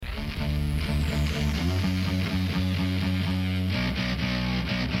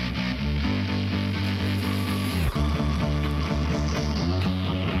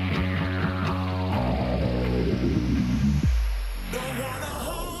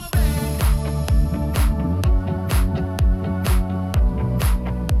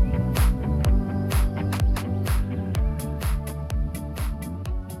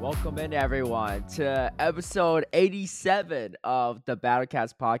welcome everyone to episode 87 of the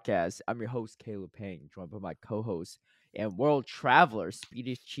Battlecast podcast. I'm your host Caleb Pang, joined by my co-host and world traveler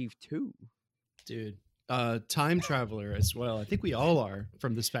Speedy Chief 2. Dude, time traveler as well. I think we all are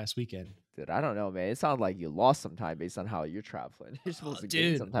from this past weekend. Dude, I don't know, man. It sounds like you lost some time based on how you're traveling. You're supposed to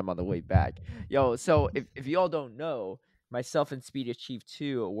gain Dude. some time on the way back. Yo, so if you all don't know, myself and Speedy Chief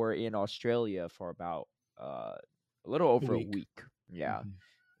 2 were in Australia for about a little over a week. Yeah. Mhm.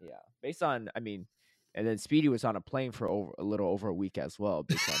 Yeah. Based on, and then Speedy was on a plane for a little over a week as well.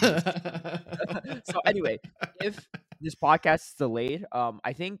 Based on his... So anyway, if this podcast is delayed,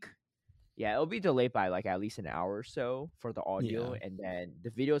 I think, yeah, it'll be delayed by like at least an hour or so for the audio, and then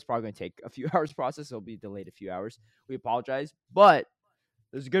the video is probably going to take a few hours to process. It'll be delayed a few hours. We apologize, but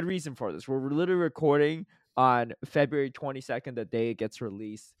there's a good reason for this. We're literally recording on February 22nd, the day it gets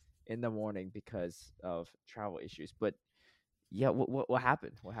released in the morning because of travel issues. But yeah, what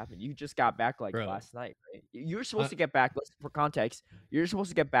happened? What happened? You just got back like last night, right? You're supposed to get back. For context, you're supposed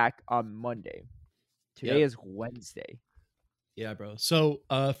to get back on Monday. Today is Wednesday. Yeah, bro. So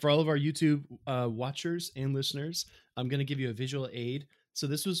for all of our YouTube watchers and listeners, I'm gonna give you a visual aid. So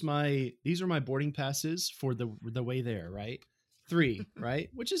these are my boarding passes for the way there, right? 3, right?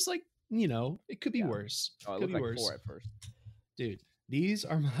 Which is like, it could be worse. Oh, it could looked be like worse. 4 at first. Dude, these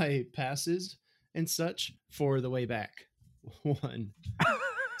are my passes and such for the way back. 1,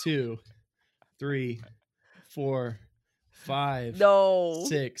 2, 3, 4, 5,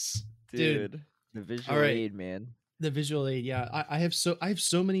 6. Dude, the visual aid, man. The visual aid, yeah. I have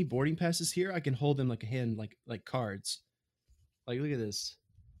so many boarding passes here. I can hold them like a hand, like cards. Like, look at this.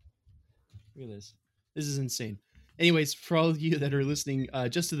 Look at this. This is insane. Anyways, for all of you that are listening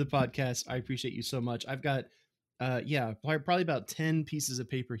just to the podcast, I appreciate you so much. I've got probably about 10 pieces of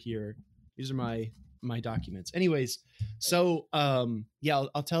paper here. These are my documents. Anyways, so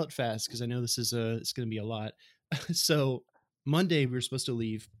I'll tell it fast because I know this is it's going to be a lot. So Monday we were supposed to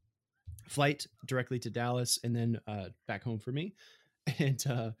leave, flight directly to Dallas, and then back home for me. And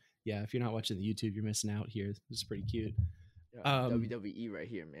if you're not watching the YouTube, you're missing out here. This is pretty cute. WWE right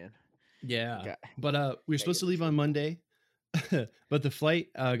here, man. Yeah, but we were supposed to leave on Monday. But the flight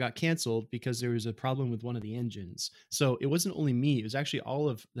got canceled because there was a problem with one of the engines. So it wasn't only me, it was actually all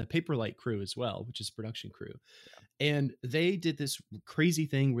of the Paperlight crew as well, which is production crew. And they did this crazy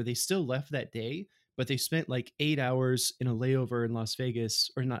thing where they still left that day, but they spent like 8 hours in a layover in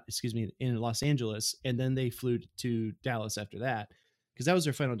in Los Angeles, and then they flew to Dallas after that because that was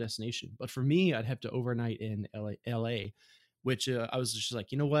their final destination. But for me, I'd have to overnight in LA, which I was just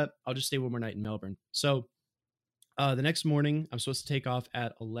like, you know what, I'll just stay one more night in Melbourne. So the next morning, I'm supposed to take off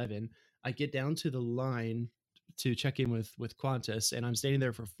at 11. I get down to the line to check in with Qantas, and I'm standing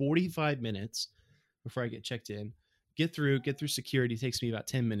there for 45 minutes before I get checked in. Get through security. It takes me about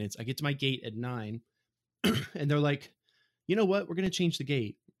 10 minutes. I get to my gate at 9, and they're like, you know what? We're going to change the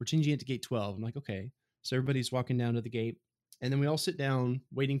gate. We're changing it to gate 12. I'm like, okay. So everybody's walking down to the gate, and then we all sit down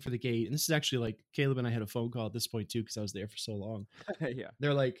waiting for the gate. And this is actually like Caleb and I had a phone call at this point too because I was there for so long. Yeah.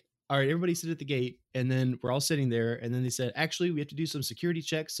 They're like, all right, everybody sit at the gate. And then we're all sitting there. And then they said, actually, we have to do some security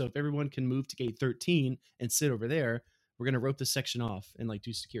checks. So if everyone can move to gate 13 and sit over there, we're going to rope this section off and like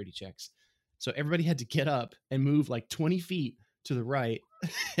do security checks. So everybody had to get up and move like 20 feet to the right.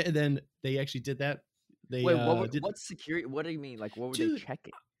 And then they actually did that. Wait, what's security? What do you mean? Like, what were they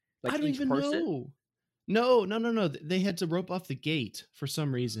checking? Like, I don't even know. No. They had to rope off the gate for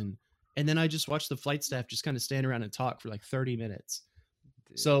some reason. And then I just watched the flight staff just kind of stand around and talk for like 30 minutes.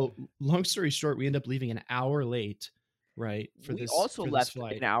 Dude. So long story short, we end up leaving an hour late, right? We also left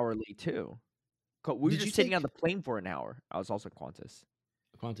an hour late too. We were just sitting on the plane for an hour. I was also Qantas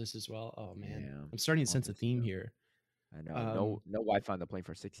as well. Oh man, yeah. I'm starting to sense a theme here. I know. No Wi-Fi on the plane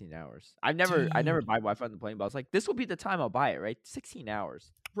for 16 hours. I never buy Wi-Fi on the plane, but I was like, this will be the time I'll buy it, right? 16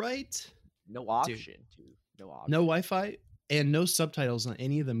 hours. Right. No option, dude. No option. No Wi-Fi and no subtitles on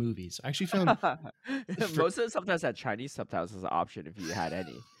any of the movies. I actually found most of the subtitles had Chinese subtitles as an option if you had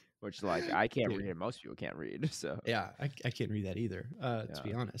any, which like I can't read and most people can't read. So yeah, I can't read that either, to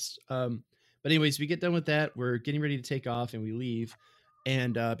be honest. But anyways, we get done with that. We're getting ready to take off and we leave.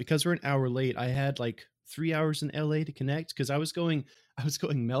 And because we're an hour late, I had like 3 hours in LA to connect because I was going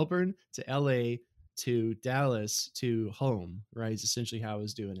Melbourne to LA to Dallas to home, right? Is essentially how I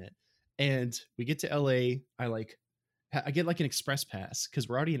was doing it. And we get to LA, I get like an express pass because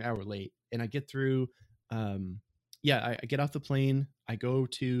we're already an hour late, and I get through. I get off the plane. I go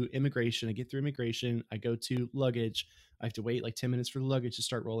to immigration. I get through immigration. I go to luggage. I have to wait like 10 minutes for the luggage to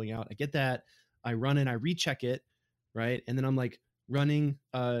start rolling out. I get that. I run in. I recheck it, right? And then I'm like running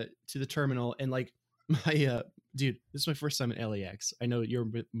to the terminal, and like dude, this is my first time in LAX. I know you're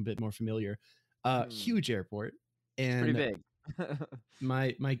a bit more familiar. Hmm. Huge airport, It's pretty and big.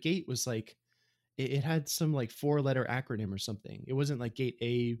 my gate was like it had some like 4-letter acronym or something. It wasn't like gate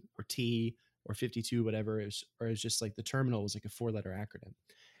A or T or 52 whatever. It was just like the terminal was like a 4-letter acronym.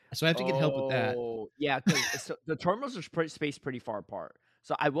 So I have to get help with that. Oh, yeah, because the terminals are spaced pretty far apart.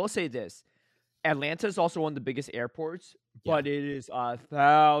 So I will say this: Atlanta is also one of the biggest airports, Yeah. but it is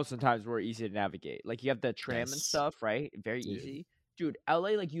 1,000 times more easy to navigate. Like, you have the tram and Yes, stuff, right? Very dude. easy. Dude,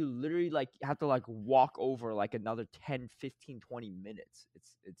 LA, like, you literally, like, have to, like, walk over, like, another 10, 15, 20 minutes.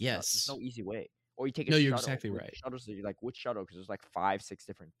 It's not there's Yes. no easy way. Or you take a No, you're shuttle, exactly which right. shuttles are you like, which shuttle? Because there's, like, 5, 6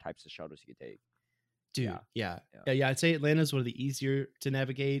 different types of shuttles you could take. Yeah, Dude, yeah. yeah. Yeah, I'd say Atlanta's one of the easier to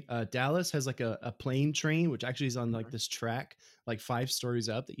navigate. Dallas has like a plane train, which actually is on like Mhm. this track, like 5 stories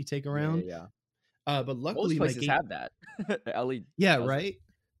up that you take Yeah, yeah, around. yeah. But Most luckily my places gate, have that. LA yeah, doesn't. right,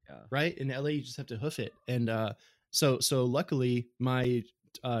 Yeah. right. In LA, you just have to hoof it, and so luckily my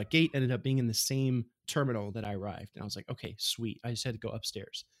gate ended up being in the same terminal that I arrived, and I was like, okay, sweet. I just had to go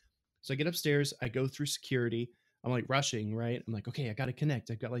upstairs. So I get upstairs, I go through security. I'm like rushing, right? I'm like, okay, I got to connect.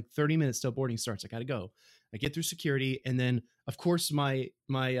 I've got like 30 minutes till boarding starts. I got to go. I get through security, and then of course my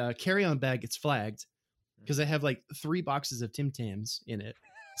carry-on bag gets flagged because I Mhm. have like 3 boxes of Tim Tams in it.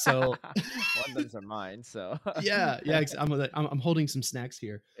 So One of them's are mine, so yeah, yeah, I'm holding some snacks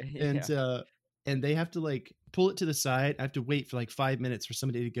here, yeah. and they have to like pull it to the side. I have to wait for like 5 minutes for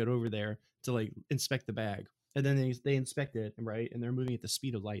somebody to get over there to like inspect the bag, and then they inspect it, right? And they're moving at the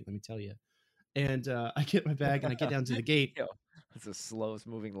speed of light. Let me tell you. And I get my bag and I get down to the gate. Yo, it's the slowest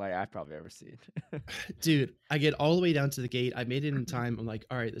moving light I've probably ever seen. Dude, I get all the way down to the gate. I made it in time. I'm like,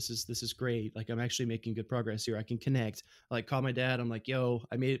 all right, this is great. Like I'm actually making good progress here. I can connect. I like call my dad. I'm like, yo,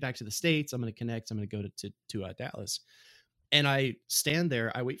 I made it back to the States. I'm gonna connect. I'm gonna go to Dallas. And I stand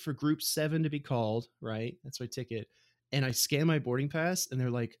there. I wait for group 7 to be called, right? That's my ticket. And I scan my boarding pass and they're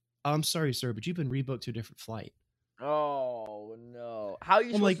like, I'm sorry, sir, but you've been rebooked to a different flight. Oh, no. How are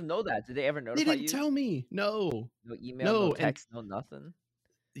you I'm supposed to like, know that? Did they ever they notify didn't you? tell me. No. No email, no No. And text, no nothing?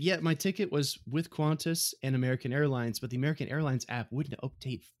 yeah, my ticket was with Qantas and American Airlines, but the American Airlines app wouldn't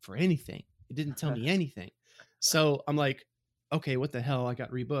update for anything. It didn't tell me anything. So I'm like, okay, what the hell? I got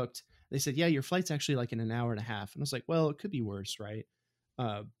rebooked. They said, yeah, your flight's actually like in an hour and a half. And I was like, well, it could be worse, right?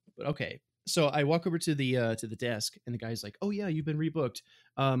 Uh, but okay. So I walk over to the desk, and the guy's like, "Oh yeah, you've been rebooked.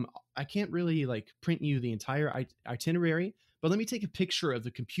 I can't really like print you the entire itinerary, but let me take a picture of the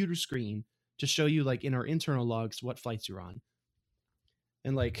computer screen to show you like in our internal logs what flights you're on."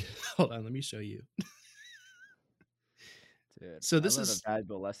 And like, hold on, let me show you. Dude, So I this learned a is,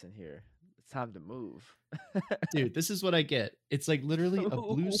 valuable lesson here. It's time to move. dude, this is what I get. It's like literally a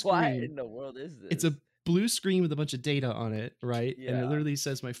blue What screen. in the world is It's this? a blue screen with a bunch of data on it, right? And it Yeah. literally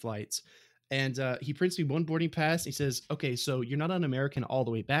says my flights. And he prints me one boarding pass. And he says, "Okay, so you're not on American all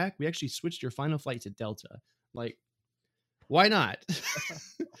the way back. We actually switched your final flight to Delta. Like, why not?"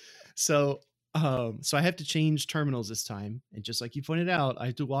 So I have to change terminals this time. And just like you pointed out, I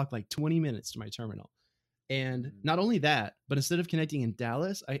have to walk like 20 minutes to my terminal. And Mm, not only that, but instead of connecting in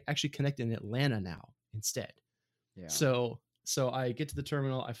Dallas, I actually connect in Atlanta now instead. yeah. So I get to the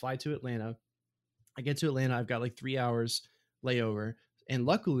terminal, I fly to Atlanta. I get to Atlanta, I've got like 3 hours layover. And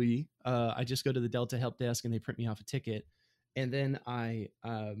luckily, I just go to the Delta help desk and they print me off a ticket. And then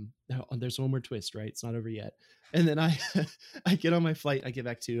there's one more twist, right? It's not over yet. And then I, I get on my flight. I get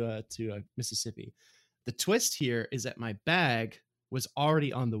back to Mississippi. The twist here is that my bag was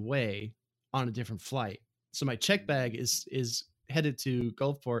already on the way on a different flight. So my check bag Mm, is headed to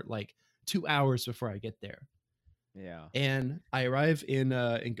Gulfport like 2 hours before I get there. yeah. And I arrive in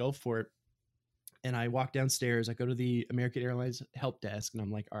Gulfport, and I walk downstairs. I go to the American Airlines help desk, and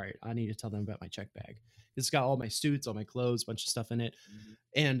I'm like, all right, I need to tell them about my check bag. It's got all my suits, all my clothes, a bunch of stuff in it. Mhm.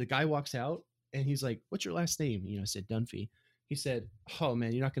 And the guy walks out, and he's like, "What's your last name?" I said Dunphy. He said, "Oh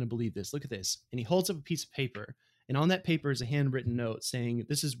man, you're not going to believe this. Look at this." And he holds up a piece of paper, and on that paper is a handwritten note saying,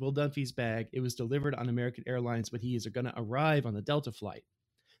 "This is Will Dunphy's bag. It was delivered on American Airlines, but he is going to arrive on the Delta flight."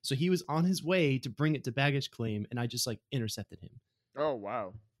 So he was on his way to bring it to baggage claim, and I just like intercepted him. Oh,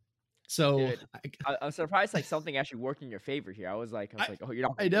 wow. So Dude, I'm surprised, like, something actually worked in your favor here. I, "Oh, you're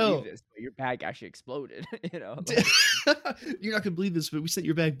not I gonna believe know. this, but your bag actually exploded," you know, like You're not gonna believe this, but we sent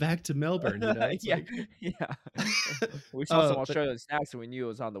your bag back to Melbourne. It's yeah, like, yeah. We saw some but Australian snacks, and we knew it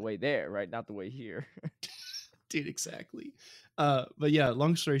was on the way there, right? Not the way here. dude, exactly. But yeah,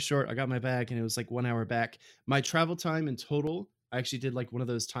 long story short, I got my bag and it was like 1 hour back. My travel time in total, I actually did like one of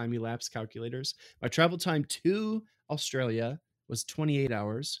those time elapse calculators. My travel time to Australia was 28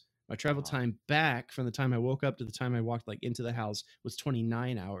 hours. My travel Wow. time back from the time I woke up to the time I walked like into the house was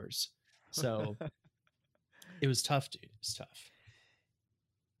 29 hours. So It was tough, dude. It was tough.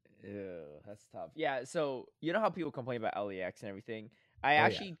 Ew, that's tough. Yeah, so you know how people complain about LAX and everything? I Oh yeah.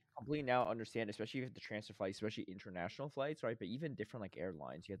 actually completely now understand, especially with the transfer flights, especially international flights, right? But even different like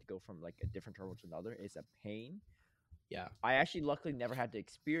airlines, you have to go from like a different terminal to another. It's a pain. Yeah. I actually luckily never had to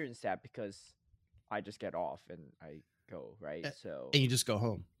experience that because I just get off and I go, right? So And you just go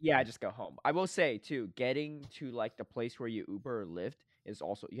home. yeah, I just go home. I will say too, getting to like the place where you Uber or Lyft is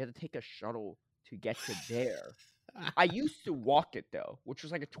also you have to take a shuttle to get to there. I used to walk it though, which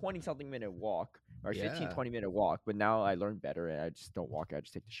was like a 20-something minute walk or 15, Yeah. 20-minute walk. But now I learned better and I just don't walk it. I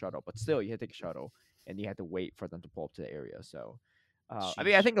just take the shuttle. But still, you have to take a shuttle and you have to wait for them to pull up to the area. So, I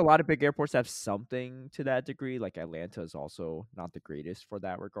mean, I Sheesh. think a lot of big airports have something to that degree. Like Atlanta is also not the greatest for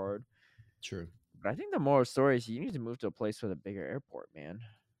that regard. True. But I think the moral story is you need to move to a place with a bigger airport, man.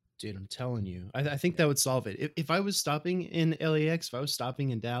 Dude, I'm telling you. I think Yeah. that would solve it. If I was stopping in LAX, if I was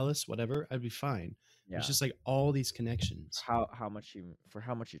stopping in Dallas, whatever, I'd be fine. It's Yeah. just like all these connections. How much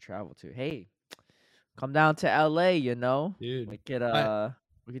you travel to? Hey, come down to LA, you know? Dude. We could I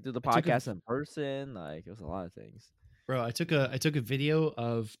we could do the I took a podcast in person. Like it was a lot of things. bro, I took a video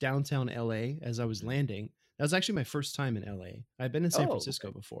of downtown LA as I was Mhm. landing. That was actually my first time in LA. I've been in San Oh, Francisco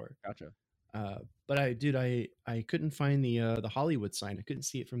okay. before. Gotcha. But I couldn't find the Hollywood sign. I couldn't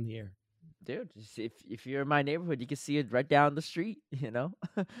see it from the air. Dude, just if you're in my neighborhood, you can see it right down the street, you know?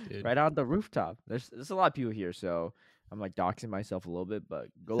 Dude. Right on the rooftop. There's a lot of people here, so I'm like doxing myself a little bit, but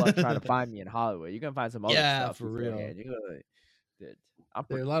good luck trying to find me in Hollywood. You're gonna find some other Yeah, stuff for real. beforehand. You're gonna, dude,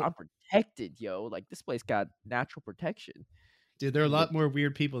 There are a lot I'm protected, yo. Like this place got natural protection. dude, there are a You lot get more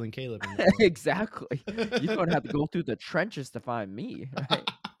weird people than Caleb in the world. exactly. You don't have to go through the trenches to find me, right?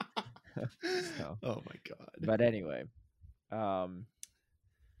 So, Oh my god. but anyway, um,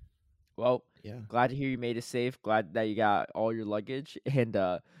 well, Yeah. glad to hear you made it safe. Glad that you got all your luggage. And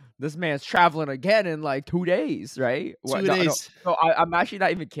this man's traveling again in like 2 days, right? What? 2 No, no. days. So I'm actually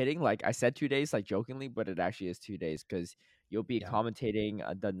not even kidding. Like I said 2 days, like jokingly, but it actually is 2 days because you'll be Yeah. commentating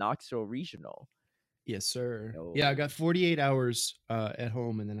the Knoxville Regional. Yes, sir. Yeah, I Oh, got 48 hours at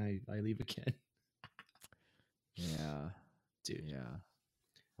home and then I leave again. yeah, Dude. yeah.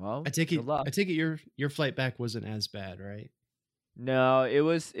 Well, I take good it luck. I take it your flight back wasn't as bad, right? No, it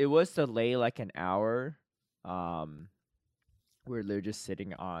was delayed like an hour. Um, we were literally just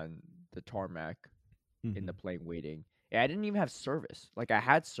sitting on the tarmac in the Mhm. plane waiting. And I didn't even have service. Like I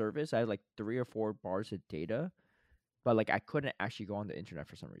had service. I had like 3 or 4 bars of data, but like I couldn't actually go on the internet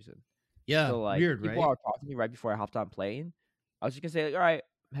for some reason. Yeah, So like weird, people right? are talking to me right before I hopped on plane. I was just gonna say like, all right,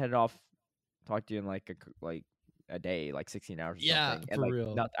 I'm headed off. Talk to you in like like a day, like 16 hours or Yeah, something. And for like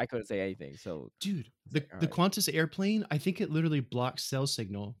real. not, I couldn't say anything. So Dude, it's the like, all the right, Qantas airplane, I think it literally blocked cell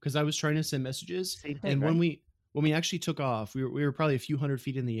signal because I was trying to send messages, same thing, and right? when we actually took off, we were probably a few hundred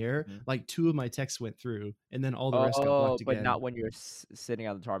feet in the air. Mhm. Like two of my texts went through, and then all the rest got Oh, blocked but again. not when you're sitting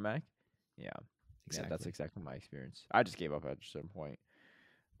on the tarmac. Yeah, yeah, that's Exactly. exactly my experience. I just gave up at a certain point.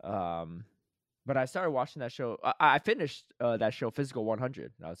 Um, but I started watching that show. I finished that show, Physical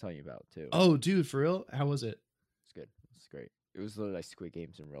 100. I was telling you about too. Oh, dude, for real? How was it? It's good. It's great. It was literally like Squid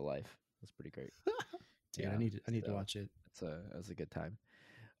Games in real life. It's pretty great. Dude, Yeah. I need to So watch it. it was a good time.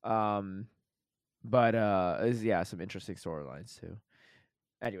 Um, but yeah, some interesting storylines too.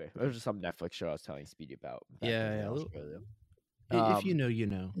 Anyway, it was just some Netflix show I was telling Speedy about back Yeah, over yeah. in A little, Australia. if you Um, know, you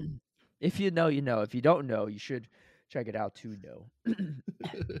know. if you know, you know. If you don't know, you should check it out to know.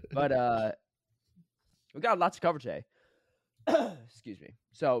 But we got lots to cover today. Excuse me.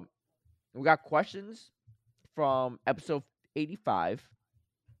 So we got questions from episode 85,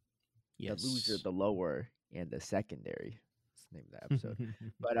 the loser, Yes. the lower, and the secondary. That's the name of the episode.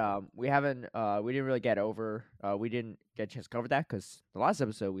 But we haven't we didn't really get over we didn't get a chance to cover that because the last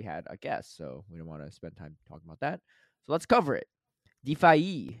episode we had a guest, so we didn't want to spend time talking about that. So let's cover it.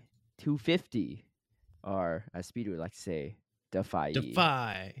 DeFi 250, or as Speedy would like to say, DeFi.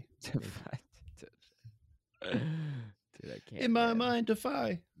 Defy. Defy. Dude, I can't, In my man. mind,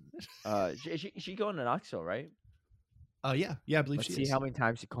 defy. She going to Knoxville, right? Oh yeah, yeah, I believe Let's she see is. how many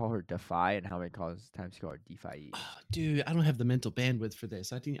times you call her Defy and how many times you call her DeFi. Ah, dude, I don't have the mental bandwidth for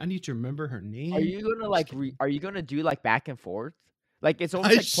this. I need to remember her Are name. you gonna I'm just like kidding. are you gonna do like back and forth? Like it's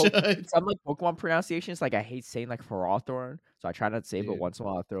almost I like should, some like Pokemon pronunciations. Like I hate saying like Ferrothorn, so I try not to say, but dude. once in a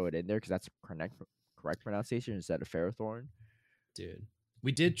while I throw it in there because that's correct pronunciation instead of Ferrothorn. Dude,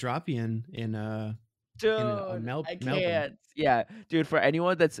 we did drop in on Dude, I Melbourne. can't. Yeah, dude. For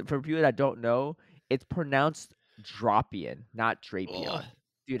people that don't know, it's pronounced Dropian, not Oh, Drapion.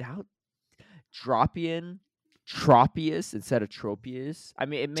 Dude, how Dropian, Tropius instead of Tropius. I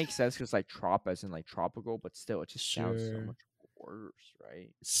mean, it makes sense because like trop as in like tropical, but still, it just sounds so sure. much worse, right?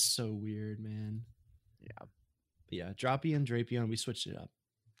 It's so weird, man. Yeah. Yeah, Dropion, Drapion, we switched it up.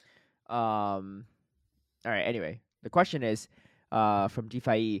 All right. Anyway, the question is, from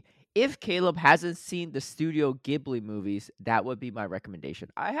DeFi. If Caleb hasn't seen the Studio Ghibli movies, that would be my recommendation.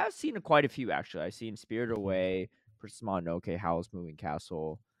 I have seen quite a few actually. I've seen Spirited Away, Princess Mononoke, Howl's Moving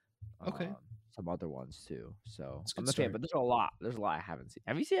Castle, Okay, some other ones too. So that's a I'm good a fan, start. but there's a lot. There's a lot I haven't seen.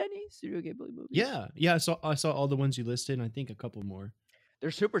 Have you seen any Studio Ghibli movies? Yeah, I saw all the ones you listed, and I think a couple more. They're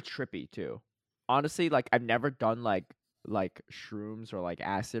super trippy too. Honestly, like I've never done like shrooms or like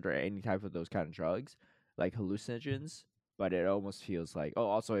acid or any type of those kind of drugs, like hallucinogens. But it almost feels like, oh,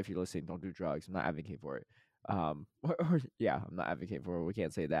 also if you're listening, don't do drugs. I'm not advocating for it. Yeah, I'm not advocating for it. We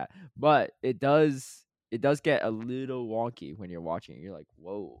can't say that. But it does get a little wonky when you're watching it. You're like,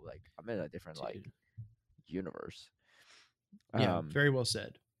 whoa, like I'm in a different like Dude. universe. Yeah, Um very well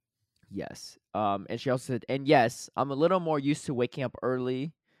said. yes. And she also said, and yes, I'm a little more used to waking up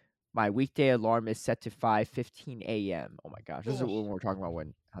early. My weekday alarm is set to 5:15 a.m. Oh my gosh, this is Oh. when we're talking about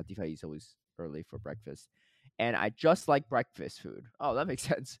when how DeFi is always early for breakfast. And I just like breakfast food. Oh, that makes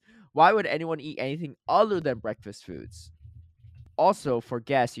sense. Why would anyone eat anything other than breakfast foods? Also, for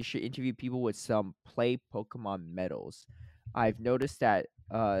guests, you should interview people with some play Pokemon medals. I've noticed that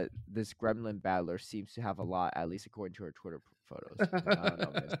this Gremlin battler seems to have a lot, at least according to her Twitter photos. I don't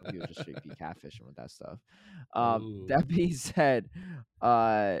know, man. Some people just straight be catfishing with that stuff. Oh. That being said,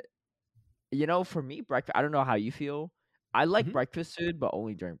 uh, for me, breakfast. I don't know how you feel. I like Mhm. breakfast food, but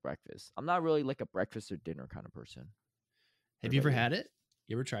only during breakfast. I'm not really like a breakfast or dinner kind of person. What Have you about ever you? had it?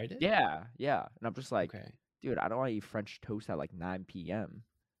 You ever tried it? Yeah, yeah. And I'm just like, Okay. dude, I don't want to eat French toast at like 9 p.m.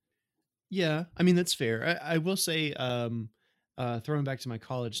 Yeah, I mean that's fair. I will say, throwing back to my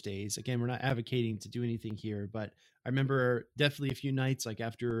college days. Again, we're not advocating to do anything here, but I remember definitely a few nights, like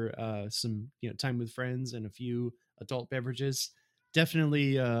after some time with friends and a few adult beverages,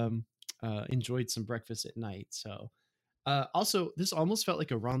 definitely enjoyed some breakfast at night. So, also, this almost felt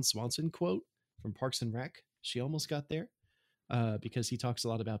like a Ron Swanson quote from Parks and Rec. She almost got there because he talks a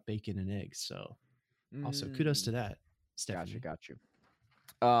lot about bacon and eggs. So, also kudos to Mm, that, gotcha, Stephanie. got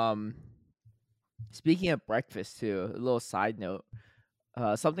you. Um, Speaking of breakfast too, a little side note.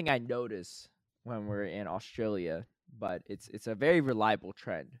 Something I noticed when we're in Australia, but it's a very reliable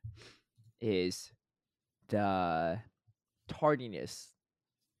trend, is the tardiness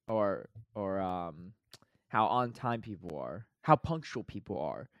or how on time people are, how punctual people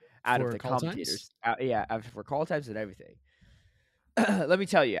are out of For the call times. commentators. Yeah, for call times and everything. Let me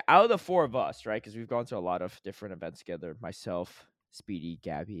tell you, out of the four of us, right? Because we've gone to a lot of different events together. Myself, Speedy,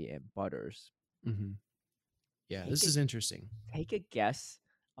 Gabby, and Butters. Hmm. Yeah, Take this a is interesting. take a guess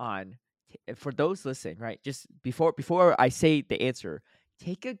on for those listening, right? Just before I say the answer,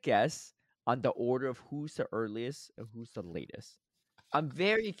 take a guess on the order of who's the earliest and who's the latest. I'm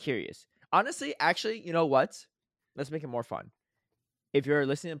very curious. Honestly, actually, you know what? Let's make it more fun. If you're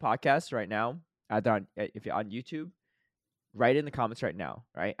listening to podcasts right now, if you're on YouTube, write in the comments right now.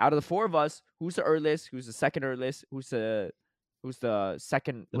 Right, out of the four of us, who's the earliest? Who's the second earliest? Who's the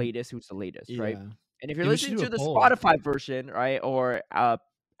second The latest? Who's the latest? Right. Yeah. And if you're Yeah, we should listening do a to the poll. Spotify version, right, or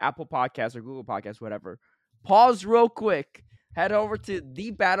Apple Podcasts or Google Podcasts, whatever, pause real quick. Head over to the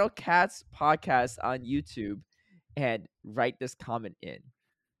Battle Cats podcast on YouTube and write this comment in.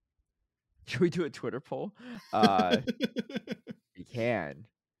 Should we do a Twitter poll? We can.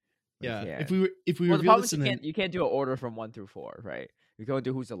 We Yeah, can. if we Well, the reveal problem is this and then you can't do an order from 1 through 4, right? You go and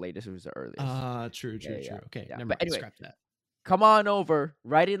do who's the latest, who's the earliest. true, Yeah, true, yeah, true. Okay, yeah. never But mind. anyway, Scrap that. come on over,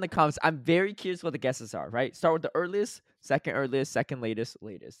 write it in the comments. I'm very curious what the guesses are, right? Start with the earliest, second latest,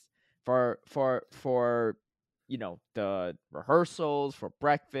 latest. For the rehearsals, for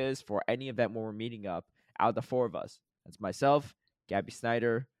breakfast, for any event when we're meeting up, out of the four of us. That's myself, Gabby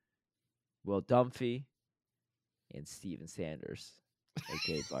Snyder, Will Dunphy, and Steven Sanders,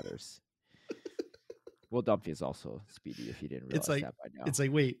 aka Butters. Will Dunphy is also Speedy, if you didn't It's realize like that by it's now.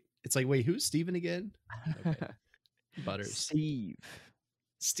 like wait, it's like wait, who's Steven again? Okay. Butters. Steve.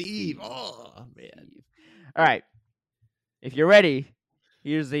 Steve. Steve. Oh man. Steve. All right. If you're ready,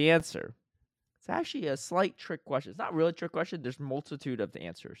 here's the answer. It's actually a slight trick question. It's not really a trick question. There's multitude of the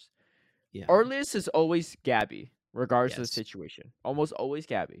answers. Yeah. Earliest is always Gabby, regardless of the Yes. situation. Almost always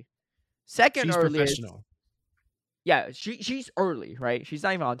Gabby. Second She's earliest, professional. yeah, she's early, right? She's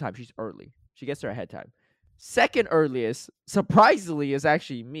not even on time. She's early. She gets there ahead time. Second earliest, surprisingly, is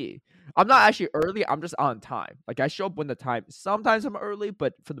actually me. I'm not actually early. I'm just on time. Like I show up when the time. Sometimes I'm early,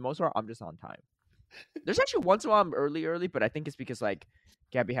 but for the most part, I'm just on time. There's actually once in a while I'm early, but I think it's because like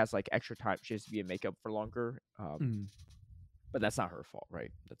Gabby has like extra time. She has to be in makeup for longer. Mm. But that's not her fault,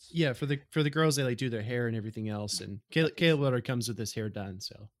 right? That's Yeah, for the girls, they like do their hair and everything else, and that Caleb takes, Butter comes with his hair done.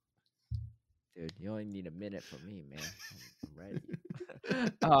 So dude. You only need a minute from me, man. I'm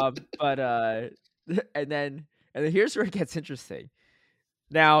ready. But and then here's where it gets interesting.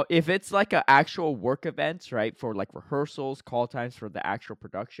 Now, if it's like an actual work event, right, for like rehearsals, call times for the actual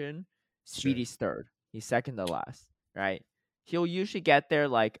production, Sure. Speedy's third. He's second to last, right? He'll usually get there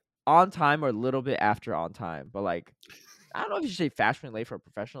like on time or a little bit after on time, but like I don't know if you should say fashionably late for a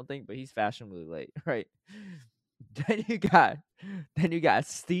professional thing, but he's fashionably late, right? Then you got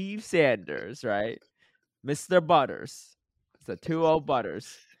Steve Sanders, right? Mr. Butters. It's a 2-0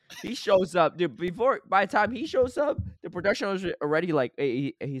 Butters. He shows up, dude. By the time he shows up, the production was already like,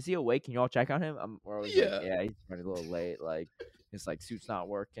 "Hey, is he awake? Can y'all check on him?" We're always like, Yeah. "Yeah, he's running a little late. Like his like suit's not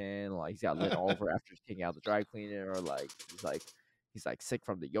working. Like he's got lint all over after taking out the dry cleaner, or like he's like sick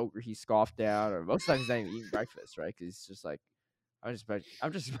from the yogurt he scoffed down, or most of the time he's not even eating breakfast, right? Because he's just like." I'm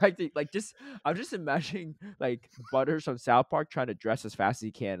just expecting I'm just imagining like Butters from South Park trying to dress as fast as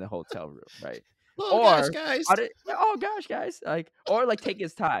he can in the hotel room, right? Oh gosh, Or guys. oh gosh, guys, like or like take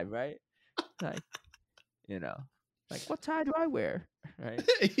his time, right? Like you know, like what tie do I wear, right?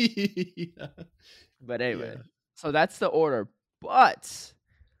 Yeah. But anyway, Yeah. so that's the order. But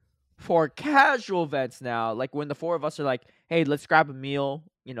for casual events now, like when the four of us are like, hey, let's grab a meal,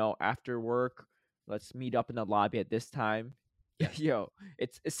 after work, let's meet up in the lobby at this time. Yeah. Yo,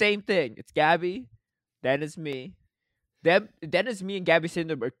 it's the same thing. It's Gabby, then it's me. Then it's me and Gabby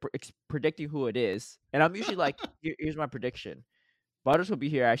sitting there predicting who it is. And I'm usually like, here's my prediction. Butters will be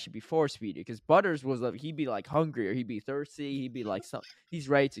here actually before Speedy, because Butters was like, he'd be like hungry or he'd be thirsty. He'd be like, he's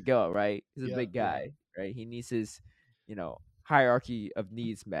ready to go, right? He's a Yeah. big guy, right? He needs his, hierarchy of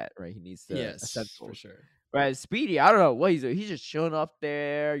needs met, right? He needs the Yes, essentials. for sure. Right, Speedy, I don't know what he's doing. He's just chilling up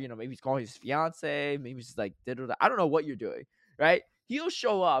there. Maybe he's calling his fiance. Maybe he's just like, I don't know what you're doing, right? He'll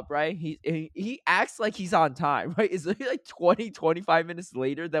show up, right? He acts like he's on time, right? It's like 20, 25 minutes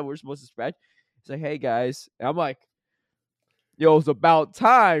later that we're supposed to expect. He's like, hey, guys. And I'm like, yo, it's about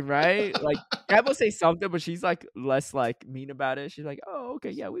time, right? Like, Gab will say something, but she's like less like mean about it. She's like, oh,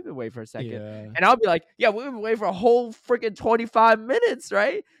 okay, yeah, we've been waiting for a second. Yeah. And I'll be like, yeah, we've been waiting for a whole freaking 25 minutes,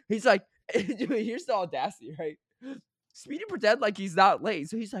 right? He's like, dude, here's the audacity, right? Speedy pretend like he's not late.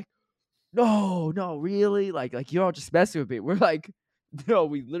 So he's like, no, really? Like you're all just messing with me. We're like, no,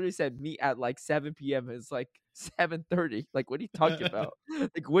 we literally said meet at like 7 p.m. It's like 7:30. Like, what are you talking about?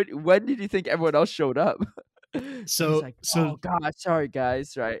 Like, when did you think everyone else showed up? So he's like, oh god, sorry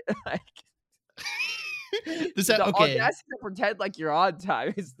guys, right? Like, the okay. audacity to pretend like you're on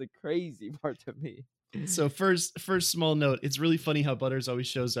time is the crazy part to me. So first small note, it's really funny how Butters always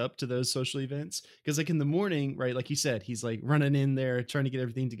shows up to those social events, because like in the morning, right, like you said, he's like running in there trying to get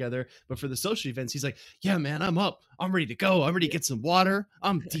everything together, but for the social events he's like, yeah man, I'm up, I'm ready to go, I'm ready to get some water,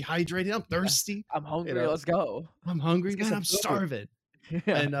 I'm dehydrated, I'm thirsty, I'm hungry, let's go. I'm hungry, man, I'm starving.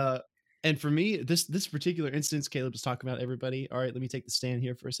 Yeah. And for me, this particular instance, Caleb was talking about everybody. All right, let me take the stand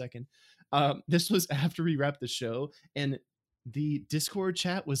here for a second. This was after we wrapped the show, and the Discord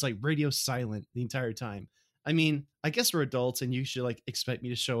chat was like radio silent the entire time. I mean, I guess we're adults and you should like expect me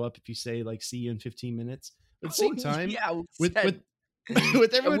to show up if you say like see you in 15 minutes. But at the same time, yeah, with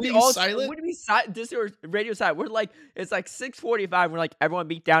everyone being silent, what do we Discord radio silent? We're like, it's like 6:45. We're like, everyone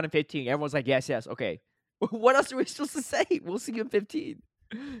meet down in 15. Everyone's like, yes. Okay. What else are we supposed to say? We'll see you in 15.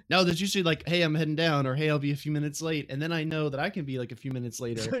 No, there's usually like, hey, I'm heading down, or hey, I'll be a few minutes late, and then I know that I can be like a few minutes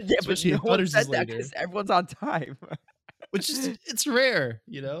later. Yeah, especially but if Butters is later, because everyone's on time. which is it's rare,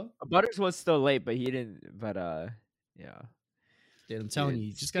 Butters was still late, but he didn't. But yeah. Dude, I'm telling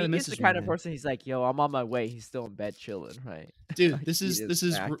you, just gotta He's message the kind me, of man. person. He's like, yo, I'm on my way. He's still in bed chilling, right? Dude, Like, this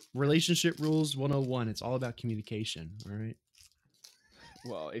is relationship rules 101. It's all about communication. All right.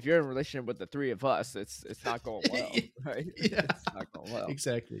 Well, if you're in a relationship with the three of us, it's not going well, right? Yeah. It's not going well.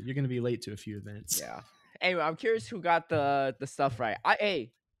 Exactly. You're gonna be late to a few events. Yeah. Anyway, I'm curious who got the stuff right.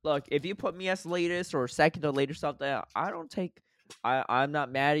 Hey, look, if you put me as latest or second or later something, I'm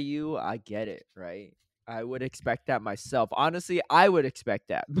not mad at you. I get it, right? I would expect that myself. Honestly, I would expect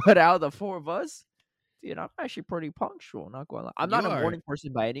that. But out of the four of us, dude, I'm actually pretty punctual. Not going to lie. I'm not a morning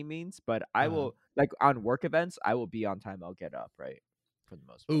person by any means, but I will, like on work events, I will be on time. I'll get up, right? For the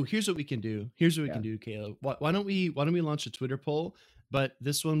most part. Oh, here's what we can do. Caleb. Why don't we launch a Twitter poll? But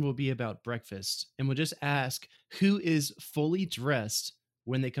this one will be about breakfast, and we'll just ask who is fully dressed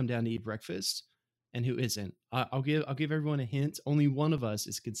when they come down to eat breakfast, and who isn't. I'll give everyone a hint. Only one of us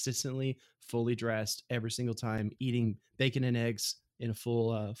is consistently fully dressed every single time, eating bacon and eggs in a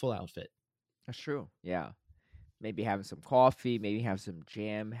full outfit. That's true. Yeah. Maybe having some coffee, maybe have some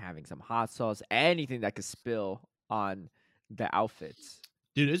jam, having some hot sauce, anything that could spill on the outfits.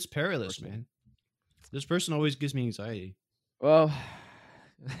 Dude, it's perilous, man. This person always gives me anxiety. Well,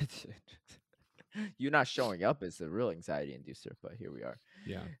 You not showing up is the real anxiety inducer, but here we are.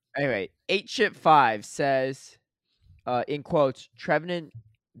 Yeah. Anyway, 8Chip5 says, in quotes, Trevenant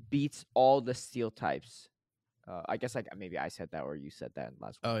beats all the steel types. I guess like maybe I said that or you said that in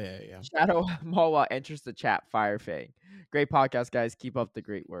last one. Oh yeah, yeah. Shadow Mawa enters the chat. Fire Fang. Great podcast, guys. Keep up the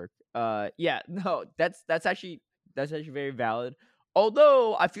great work. Yeah, no, that's actually very valid.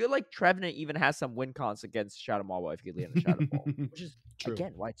 Although I feel like Trevenant even has some win cons against Shadow Mawa if you land a Shadow Ball, which is True.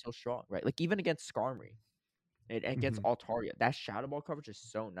 again why it's so strong, right? Like even against Skarmory and against Altaria, that Shadow Ball coverage is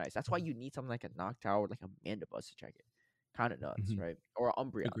so nice. That's why you need something like a Noctowl or like a Mandibuzz to check it. Kind of nuts, right? Or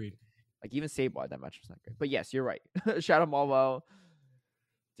Umbreon. Agreed. Like even Sableye, that match was not great. But yes, you're right. Shadow Malvo,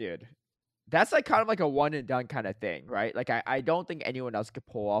 dude, that's like kind of like a one and done kind of thing, right? Like I don't think anyone else could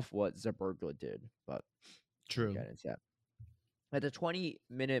pull off what Zaburgla did, but True. again, it's at the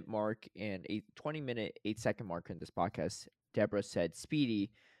 20-minute mark and 20-minute 8-second mark in this podcast, Deborah said,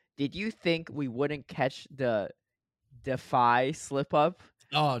 "Speedy, did you think we wouldn't catch the Defy slip up?"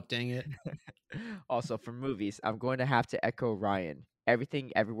 Oh, dang it. Also, for movies, I'm going to have to echo Ryan.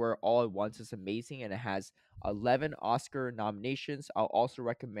 Everything Everywhere All at Once is amazing, and it has 11 Oscar nominations. I'll also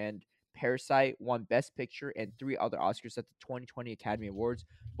recommend Parasite, won Best Picture and 3 other Oscars at the 2020 Academy Awards.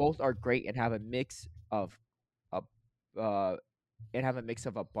 Both are great and have a mix of a a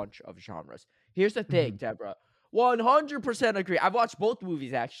bunch of genres. Here's the thing, Deborah. 100% agree. I've watched both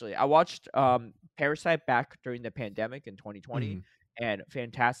movies actually. I watched Parasite back during the pandemic in 2020. And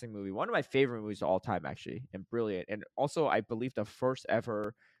fantastic movie. One of my favorite movies of all time, actually, and brilliant. And also, I believe the first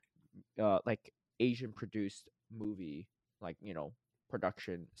ever like Asian produced movie, like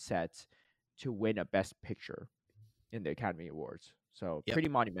production set to win a Best Picture in the Academy Awards. So Yep. pretty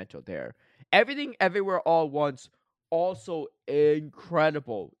monumental there. Everything Everywhere All at Once, also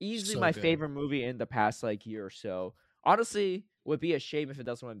incredible. Easily So my good. favorite movie in the past like year or so. Honestly, would be a shame if it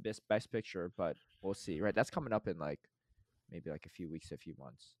doesn't win Best Picture, but we'll see. Right, that's coming up in like maybe like a few weeks, a few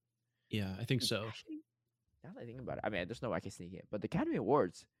months. Yeah, I think so. Actually, now that I think about it, I mean, there's no way I can sneak it, but the Academy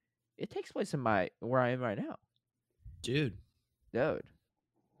Awards, it takes place in where I am right now, Dude.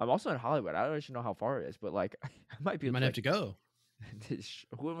 I'm also in Hollywood. I don't actually know how far it is, but like, I might be. You might have to go.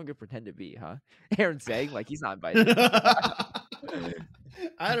 Who am I gonna pretend to be, huh? Aaron saying like he's not invited.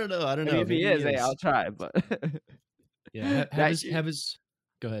 I don't know. I mean, if he is, hey, I'll try. But yeah, have his.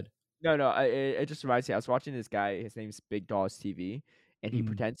 Go ahead. No. It just reminds me. I was watching this guy. His name's Big Dolls TV, and he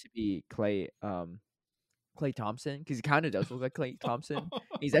pretends to be Clay Thompson because he kind of does look like Clay Thompson.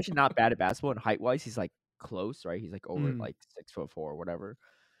 He's actually not bad at basketball, and height wise, he's like close, right? He's like over like 6'4" or whatever.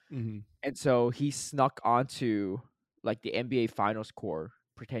 And so he snuck onto like the NBA Finals court,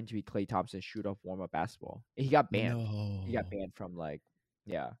 pretending to be Clay Thompson, shoot up warm up basketball. And he got banned. No. He got banned from like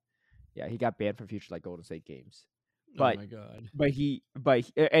he got banned from future like Golden State games. Oh my god!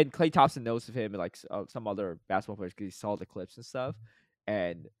 And Clay Thompson knows of him and like some other basketball players because he saw the clips and stuff.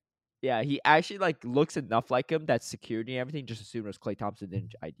 And yeah, he actually like looks enough like him that security and everything just assumed it was Clay Thompson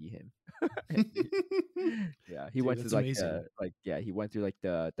didn't ID him. Yeah, he went through like he went through like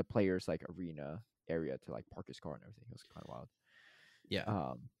the players like arena area to like park his car and everything. It was kind of wild.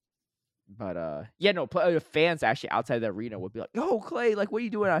 Yeah. But fans actually outside the arena would be like, "Yo, Clay, like, what are you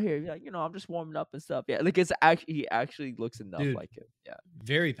doing out here?" You're like, I'm just warming up and stuff. Yeah, like he actually looks enough like him. Yeah,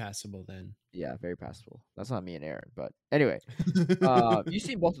 very passable then. Yeah, very passable. That's not me and Aaron, but anyway, you've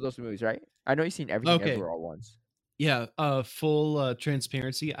seen both of those movies, right? I know you've seen Everything Everywhere All at Once. Yeah, full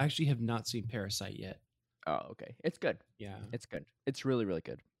transparency. I actually have not seen Parasite yet. Oh, okay. It's good. Yeah, it's good. It's really, really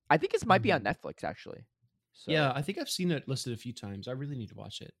good. I think it might be on Netflix actually. So. Yeah, I think I've seen it listed a few times. I really need to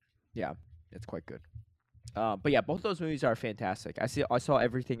watch it. Yeah, it's quite good. But yeah, both of those movies are fantastic. I saw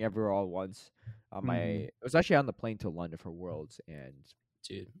Everything Everywhere All at Once. It was actually on the plane to London for Worlds, and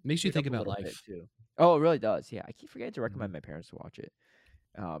dude, makes you think about life too. Oh, it really does. Yeah, I keep forgetting to recommend my parents to watch it.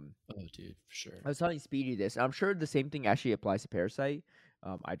 Oh, dude, for sure. I was telling Speedy this. And I'm sure the same thing actually applies to Parasite.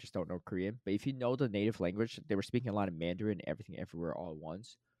 I just don't know Korean. But if you know the native language, they were speaking a lot of Mandarin, Everything Everywhere All at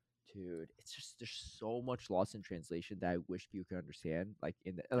Once. Dude, it's just there's so much lost in translation that I wish people could understand. Like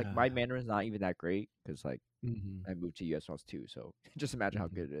my Mandarin is not even that great because like I moved to US when I was 2, so just imagine how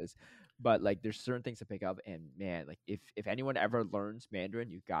good it is. But like there's certain things to pick up, and man, like if anyone ever learns Mandarin,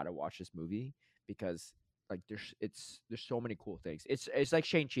 you gotta watch this movie because like there's so many cool things. It's like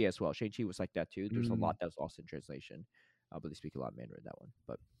Shang-Chi as well. Shang-Chi was like that too. There's a lot that's lost in translation, but they speak a lot of Mandarin in that one.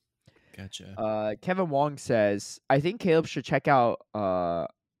 But gotcha. Kevin Wong says I think Caleb should check out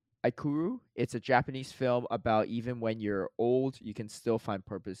Aikuru. It's a Japanese film about even when you're old, you can still find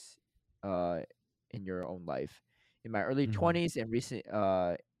purpose in your own life. In my early 20s and recent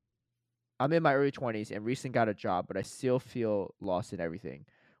I'm in my early 20s and recently got a job, but I still feel lost in everything.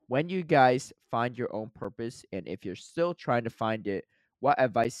 when you guys find your own purpose, and if you're still trying to find it, what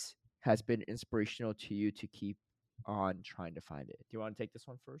advice has been inspirational to you to keep on trying to find it? Do you want to take this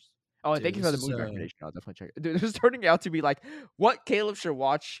one first? Oh, and Dude, thank you for this the is movie recommendation. I'll definitely check it. Dude, this is turning out to be like what Caleb should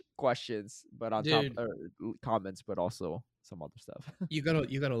watch questions, but on top dude, comments, but also some other stuff. you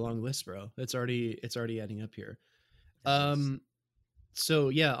got a long list, bro. It's already adding up here. Nice. So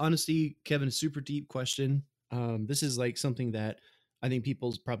yeah, honestly, Kevin, a super deep question. This is like something that I think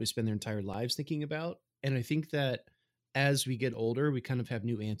people probably spend their entire lives thinking about, and I think that as we get older, we kind of have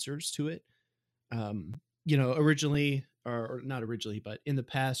new answers to it. um, Originally, or not originally, but in the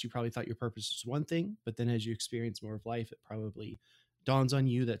past, you probably thought your purpose was one thing, but then as you experience more of life, it probably dawns on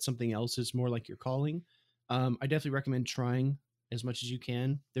you that something else is more like your calling. I definitely recommend trying as much as you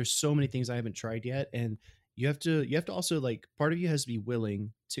can. There's so many things I haven't tried yet, and you have to also, like, part of you has to be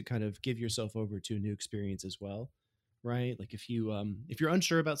willing to kind of give yourself over to a new experience as well, right? Like if you're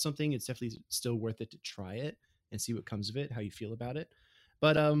unsure about something, it's definitely still worth it to try it and see what comes of it, how you feel about it.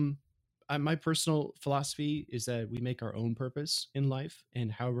 But my personal philosophy is that we make our own purpose in life,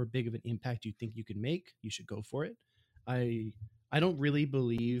 and however big of an impact you think you can make, you should go for it. I I don't really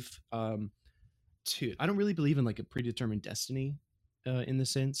believe I don't really believe in like a predetermined destiny, in the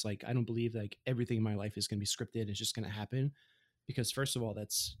sense, like, I don't believe like everything in my life is going to be scripted. It's just going to happen, because first of all,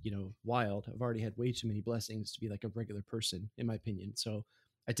 that's, wild. I've already had way too many blessings to be like a regular person, in my opinion. So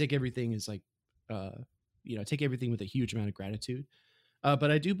I take everything as like, uh, I take everything with a huge amount of gratitude.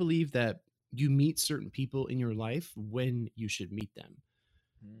 But I do believe that you meet certain people in your life when you should meet them.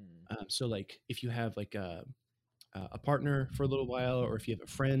 Hmm. So, like, if you have like a partner for a little while, or if you have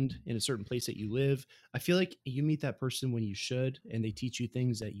a friend in a certain place that you live, I feel like you meet that person when you should, and they teach you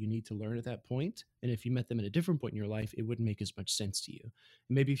things that you need to learn at that point. And if you met them at a different point in your life, it wouldn't make as much sense to you.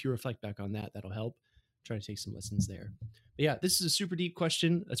 And maybe if you reflect back on that, that'll help. Try to take some lessons there. But yeah, this is a super deep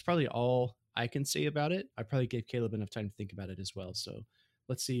question. That's probably all I can say about it. I probably gave Caleb enough time to think about it as well. So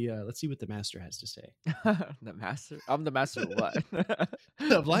let's see. Let's see what the master has to say. The master. I'm the master of what?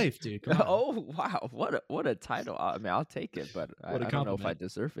 Of life, dude. Come on. Oh wow, what a title. I mean, I'll take it, but What a I don't know if I compliment.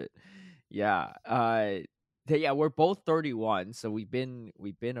 deserve it. Yeah. Yeah, we're both 31, so we've been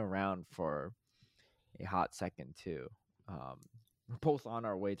around for a hot second too. Um, we're both on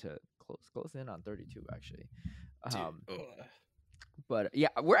our way to close in on 32 actually. Dude. Um, but yeah,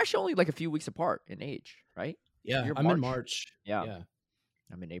 we're actually only like a few weeks apart in age, right? Yeah, You're I'm in March. March. Yeah, Yeah.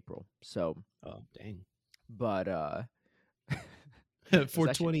 I'm in April. So, Oh, dang. but it's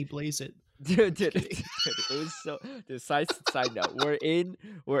actually 420, blaze it. dude, Just dude, kidding. dude, it was so. Dude, side note, we're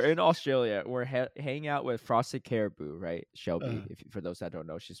in Australia. We're hanging out with Frosted Caribou, right? Uh, Shelby, if for those that don't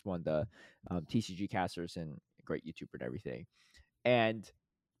know, she's one of the TCG casters and great YouTuber and everything. And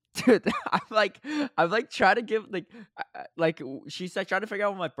dude, I'm like trying to give she's like trying to figure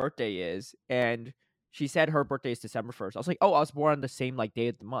out what my birthday is, and she said her birthday is December 1st. I was like, oh, I was born on the same like day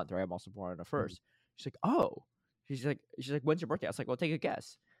of the month, right? I'm also born on the mhm, first. She's like, oh, she's like, when's your birthday? I was like, well, take a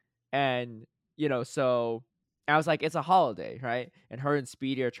guess, and so I was like, it's a holiday, right? And her and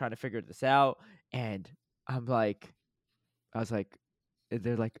Speedy are trying to figure this out, and I'm like, I was like,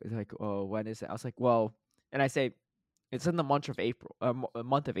 they're like, oh, when is it? I was like, well, and I say, it's in the month of April,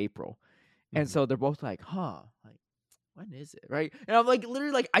 month of April, and mhm. so they're both like, huh, like, when is it, right? And I'm like,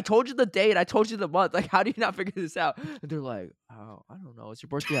 literally, like, I told you the date, I told you the month, like, how do you not figure this out? And they're like, oh, I don't know, is your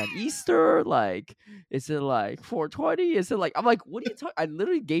birthday on Easter? Like, is it like 420? Is it like, I'm like, what are you talking? I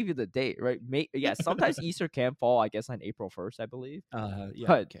literally gave you the date, right? Yeah, sometimes Easter can fall, I guess, on April 1st, I believe, Yeah,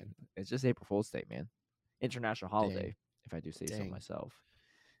 but it can. it's just April Fool's Day, man. International Dang. holiday, if I do say so Dang. myself.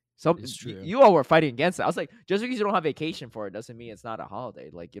 It's true. You all were fighting against it. I was like, just because you don't have vacation for it doesn't mean it's not a holiday.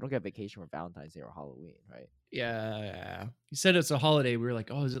 Like, you don't get vacation for Valentine's Day or Halloween, right? Yeah. You said it's a holiday. We were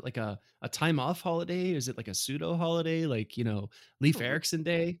like, oh, is it like a time off holiday? Is it like a pseudo holiday? Like, Leif Erikson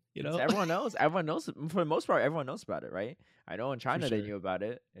Day, you It's know? everyone knows. Everyone knows for the most part. Everyone knows about it, right? I know in For China they sure. knew about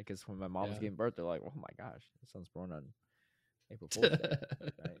it because when my mom was Yeah. giving birth, they're like, "Oh my gosh, this son's born on April Fool's Day,"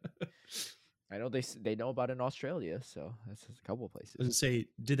 right? I know they know about it in Australia, so that's just a couple of I was places. gonna say,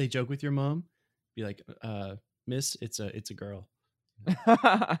 did they joke with your mom? Be like, Miss, it's a girl.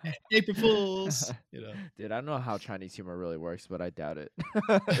 April Fools, Dude, I don't know how Chinese humor really works, but I doubt it.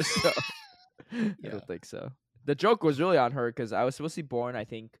 So I Yeah. don't think so. The joke was really on her because I was supposed to be born, I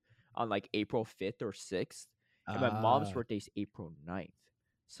think, on like April 5th or 6th, and my mom's Ah, birthday is April 9th.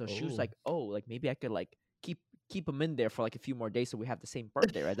 So she was oh, like, "Oh, like maybe I could like keep them in there for like a few more days so we have the same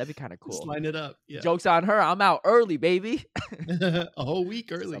birthday, right? That'd be kind of just cool." line it up. Yeah. Joke's on her. I'm out early, baby. A whole week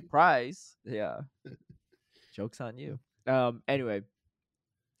early. Surprise. Yeah. Joke's on you. Anyway,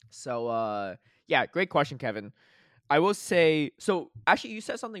 so yeah, great question, Kevin. I will say, so actually you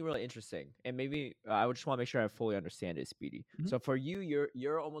said something really interesting, and maybe I would just want to make sure I fully understand it, Speedy. Mhm. So for you,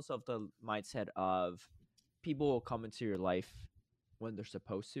 you're almost of the mindset of people will come into your life when they're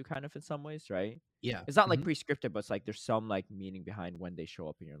supposed to, kind of in some ways, right? Yeah. It's not like Mhm. prescriptive, but it's like there's some like meaning behind when they show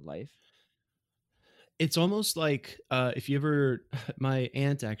up in your life. It's almost like if you ever, my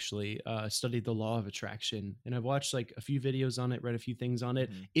aunt actually studied the law of attraction, and I've watched like a few videos on it, read a few things on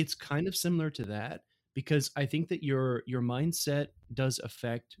it. Mm-hmm. It's kind of similar to that because I think that your mindset does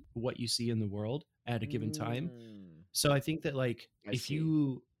affect what you see in the world at a given time. Mm, So I think that like I if see.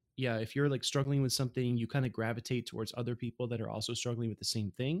 you yeah, if you're like struggling with something, you kind of gravitate towards other people that are also struggling with the same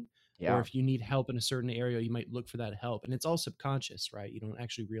thing. Or Yeah. if you need help in a certain area, you might look for that help. And it's all subconscious, right? You don't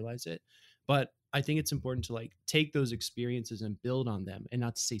actually realize it. But I think it's important to like take those experiences and build on them and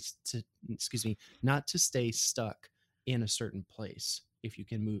not to stay excuse me, not to stay stuck in a certain place if you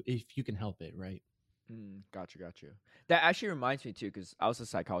can move if you can help it, right? Got you. That actually reminds me too, because I was a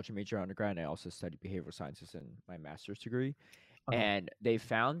psychology major undergrad, and I also studied behavioral sciences in my master's degree. Uh-huh. And they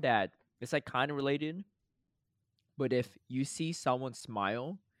found that it's like kind of related, but if you see someone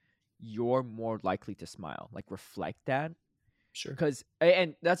smile, you're more likely to smile. Like reflect that. Sure. Cause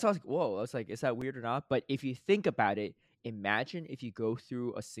and that's how I was like, whoa, I was like, is that weird or not? But if you think about it, imagine if you go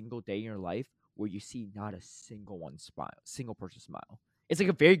through a single day in your life where you see not a single one smile, single person smile. It's like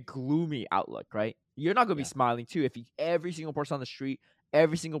a very gloomy outlook, right? You're not gonna be Yeah. smiling too if every single person on the street,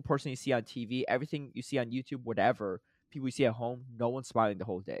 every single person you see on TV, everything you see on YouTube, whatever, people you see at home, no one's smiling the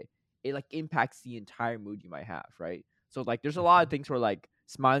whole day. It like impacts the entire mood you might have, right? So like there's a lot of Mhm. things where like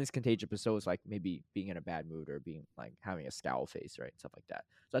smiling is contagious, but so is like maybe being in a bad mood or being like having a scowl face, right? Stuff like that.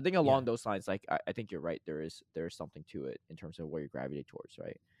 So I think Yeah. along those lines, like I think you're right. There is something to it in terms of where you gravitate towards,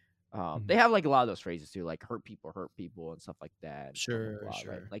 right? They Mhm. have like a lot of those phrases too, like hurt people, and stuff like that, and blah blah Sure, blah,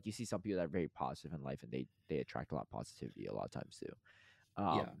 right? sure. Like you see some people that are very positive in life, and they attract a lot of positivity a lot of times too.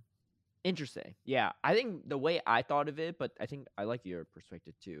 Yeah. Interesting. Yeah, I think the way I thought of it, but I think I like your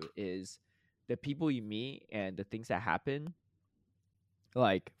perspective too, is the people you meet and the things that happen.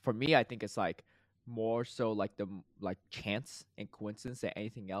 Like for me, I think it's like more so like like chance and coincidence than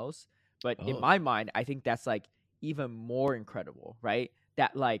anything else. But in Oh. my mind, I think that's like even more incredible, right?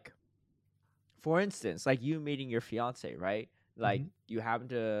 That like, for instance, like you meeting your fiance, right? Like Mhm. you happen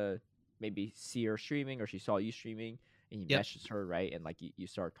to maybe see her streaming, or she saw you streaming, and you Yep. messaged her, right? And like you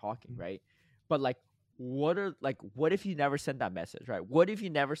start talking, Mhm. right? But like what if you never sent that message, right? What if you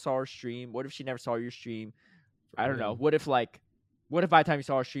never saw her stream? What if she never saw your stream? For I don't know. real. What if by the time you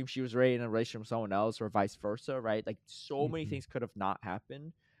saw her stream, she was already in a relationship with someone else, or vice versa, right? Like so many Mhm. things could have not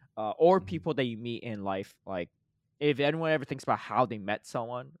happened. Or Mhm. people that you meet in life, like if anyone ever thinks about how they met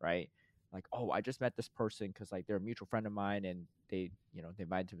someone, right? Like, oh, I just met this person because like they're a mutual friend of mine, and they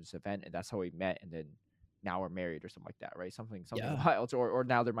invited to this event, and that's how we met, and then now we're married or something like that, right? Something Yeah. wild, or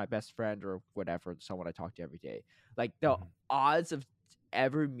now they're my best friend or whatever, someone I talk to every day. Like the Mhm. odds of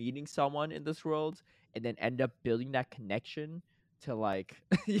ever meeting someone in this world and then end up building that connection to like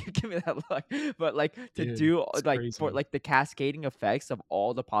you give me that look, but like to Dude, do it's like for crazy. like the cascading effects of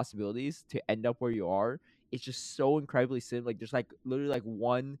all the possibilities to end up where you are, it's just so incredibly slim. Like there's like literally like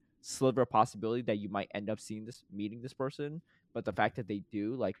one sliver of possibility that you might end up meeting this person, but the Mhm. fact that they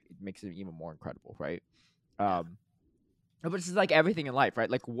do, like, it makes it even more incredible, right? Yeah. um but it's just like everything in life, right?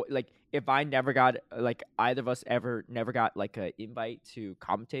 Like like if I never got like either of us ever never got like an invite to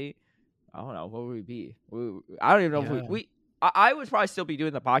commentate, I don't know what would we be. I don't even know if Yeah. I would probably still be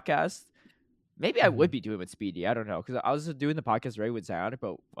doing the podcast. Maybe I would Mhm. be doing with Speedy. I don't know, because I was just doing the podcast right with Zion,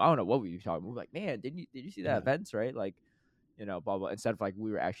 but I don't know what we'd be talking. We're like, man, did you see that Yeah. events, right? Like, blah blah. Instead of like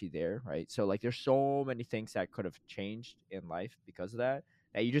we were actually there, right? So like, there's so many things that could have changed in life because of that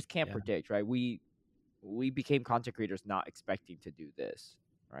you just can't Yeah. predict, right? We became content creators not expecting to do this,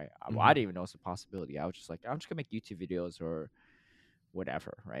 right? I Mhm. didn't even know it's a possibility. I was just like, I'm just gonna make YouTube videos or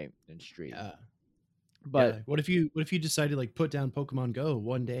whatever, right? And stream. Yeah. But Yeah. What if you decided like put down Pokemon Go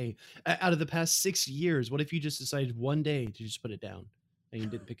one day out of the past 6 years? What if you just decided one day to just put it down and you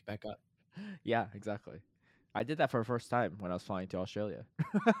didn't pick it back up? yeah, exactly. I did that for the first time when I was flying to Australia.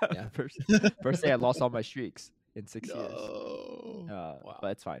 Yeah. first day I lost all my streaks in 6 years. No. Wow.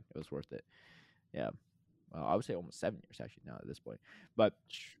 But it's fine. It was worth it. Yeah. Well, I would say almost 7 years actually now at this point. But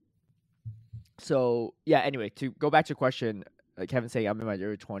so yeah, anyway, to go back to your question, like Kevin saying I'm in my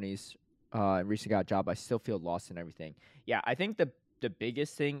early 20s, and recently got a job, I still feel lost and everything. Yeah, I think the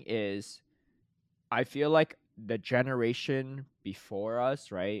biggest thing is I feel like the generation before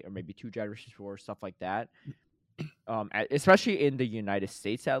us, right, or maybe two generations before, stuff like that. Especially in the United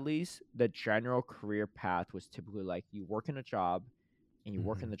States, at least, the general career path was typically like you work in a job and you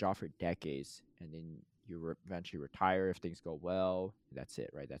work in Mhm. the job for decades, and then you eventually retire if things go well. That's it,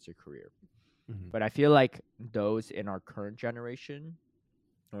 right? That's your career. Mhm. But I feel like those in our current generation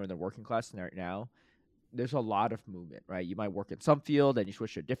or in the working class right now, there's a lot of movement, right? You might work in some field and you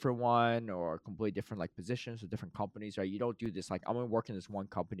switch to a different one or completely different like positions or different companies, right? You don't do this like I'm gonna work in this one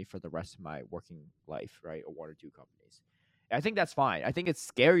company for the rest of my working life, right? Or one or two companies. I think that's fine. I think it's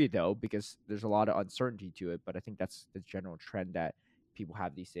scary though because there's a lot of uncertainty to it, but I think that's the general trend that people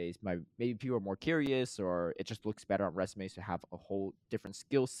have these days. Maybe people are more curious or it just looks better on resumes to have a whole different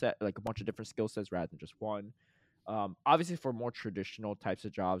skill set, like a bunch of different skill sets rather than just one. Obviously, for more traditional types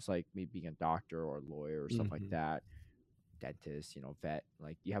of jobs, like maybe being a doctor or a lawyer or stuff like Mhm. that, dentist, vet,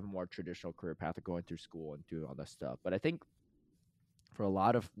 like you have a more traditional career path of going through school and doing all that stuff. But I think for a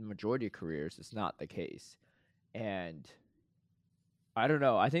lot of majority of careers, it's not the case. And I don't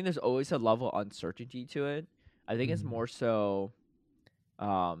know. I think there's always a level of uncertainty to it. I think it's Mhm. more so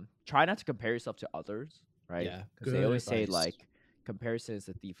try not to compare yourself to others, right? Yeah, Because they good always say advice. like comparison is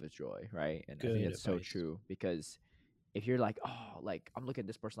the thief of joy, right? And I think Good that's so advice. true because if you're like, oh, like I'm looking at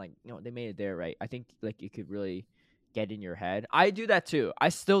this person, like they made it there, right? I think like it could really get in your head. I do that too. I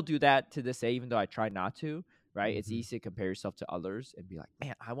still do that to this day, even though I try not to. Right? It's Mhm. easy to compare yourself to others and be like,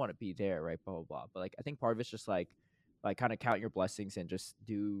 man, I want to be there, right? Blah blah blah. But like, I think part of it's just like kind of count your blessings and just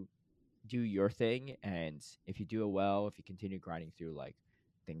do your thing. And if you do it well, if you continue grinding through, like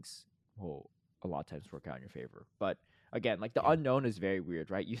things will a lot of times work out in your favor. But again, like the Yeah. unknown is very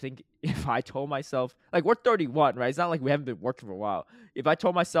weird, right? You think if I told myself, like we're 31, right? It's not like we haven't been working for a while. If I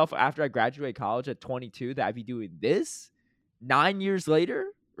told myself after I graduate college at 22 that I'd be doing this 9 years later,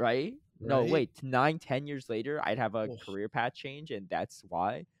 right? No, Right? wait, 9, 10 years later, I'd have a Oh, career path change, and that's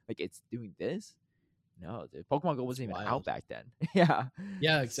why. Like it's doing this. No, the Pokemon Go that's wasn't even out wild. back then. Yeah.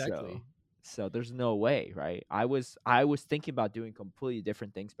 Yeah, So exactly. so there's no way, right? I was thinking about doing completely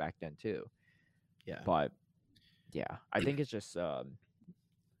different things back then too. Yeah. But yeah, I think it's just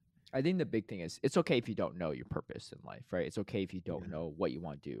I think the big thing is it's okay if you don't know your purpose in life, right? It's okay if you don't Yeah. know what you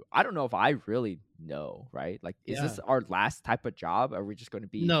want to do. I don't know if I really know, right? Like, is Yeah. this our last type of job? Are we just going to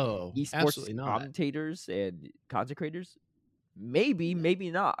be No, esports absolutely not. commentators and content creators? Maybe, Yeah.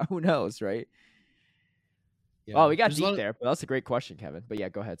 maybe not. Who knows, right? Oh, Yeah. we got There's a lot deep of there, but that's a great question, Kevin. But yeah,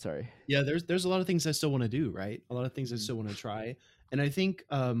 go ahead. Sorry. Yeah, there's a lot of things I still want to do, right? A lot of things I Hmm. still want to try. And I think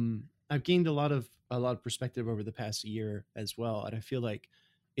I've gained a lot of perspective over the past year as well. And I feel like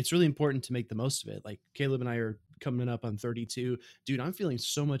it's really important to make the most of it. Like Caleb and I are coming up on 32. Dude, I'm feeling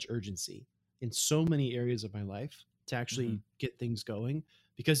so much urgency in so many areas of my life to Hmm. actually get things going.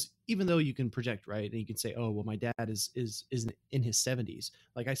 Because even though you can project, right, and you can say, oh, well, my dad is in his 70s,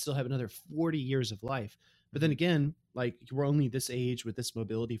 like I still have another 40 years of life. But then Hmm. again, like we're only this age with this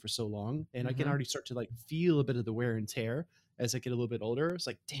mobility for so long, and I can Hmm. already start to like feel a bit of the wear and tear as I get a little bit older. It's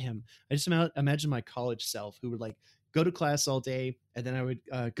like, damn, I just imagine my college self who would like go to class all day, and then I would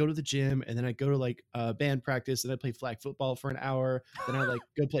go to the gym, and then I go to like band practice, and I play flag football for an hour. Then I like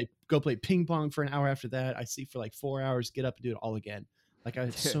go play ping pong for an hour after that. I sleep for like 4 hours, get up and do it all again. Like I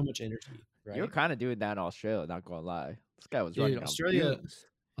have Dude, so much energy, you're right? kind of doing that in Australia. Not gonna lie, this guy was Dude, running on fumes.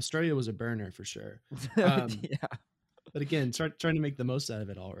 Australia was a burner for sure. Um, Yeah. but again, trying to make the most out of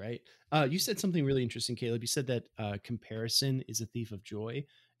it all, right? You said something really interesting, Caleb. You said that comparison is a thief of joy,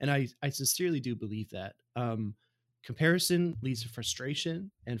 and I sincerely do believe that. Comparison leads to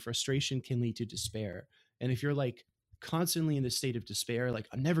frustration, and frustration can lead to despair. And if you're like constantly in this state of despair, like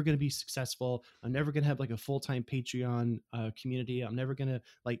I'm never going to be successful, I'm never going to have like a full time Patreon community, I'm never going to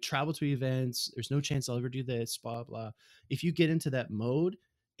like travel to events, there's no chance I'll ever do this, blah blah. If you get into that mode,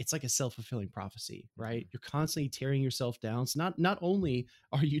 it's like a self-fulfilling prophecy, Hmm. right? You're constantly tearing yourself down. So not only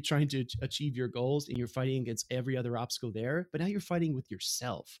are you trying to achieve your goals and you're fighting against every other obstacle there, but now you're fighting with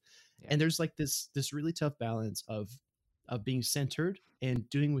yourself. Yeah. And there's like this really tough balance of being centered and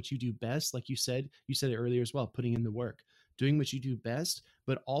doing what you do best. Like you said it earlier as well, putting in the work, doing what you do best,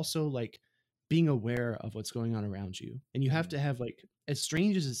 but also like being aware of what's going on around you. And you have Hmm. to have like, as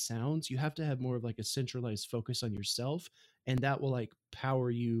strange as it sounds, you have to have more of like a centralized focus on yourself, and that will like power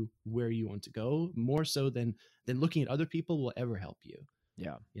you where you want to go more so than looking at other people will ever help you.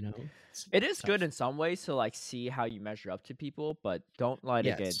 Yeah. You know, It it's is good tough. in some ways to like see how you measure up to people, but don't let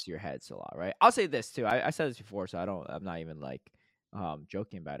it get Yes. into your heads a lot, right? I'll say this too. I said this before, so I'm not even like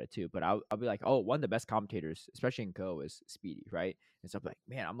joking about it too. But I'll be like, oh, one of the best commentators, especially in Go, is Speedy, right? And so I'm like,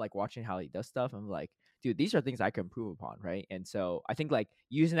 man, I'm like watching how he does stuff. I'm like, dude, these are things I can improve upon, right? And so I think like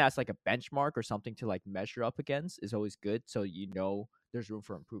using that as like a benchmark or something to like measure up against is always good. So there's room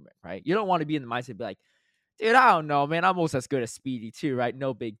for improvement, right? You don't want to be in the mindset of be like, dude, I don't know, man. I'm almost as good as Speedy too, right?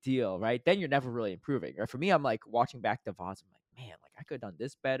 No big deal, right? Then you're never really improving. Or for me, I'm like watching back the VODs. I'm like, man, like I could have done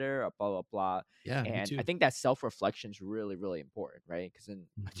this better, or blah blah blah. Yeah, me And I too. think that self reflection is really really important, right? Because then,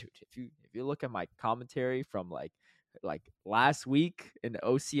 Mhm. dude, if you look at my commentary from like last week in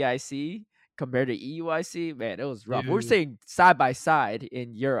OCIC compared to EUIC, man, it was rough. We're Dude. saying side by side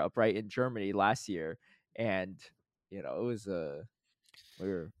in Europe, right, in Germany last year, and it was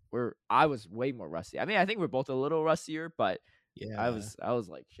I was way more rusty. I mean, I think we're both a little rustier, but Yeah. I was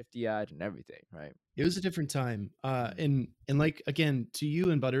like shifty eyed and everything, right? It was a different time. Mm, And like again, to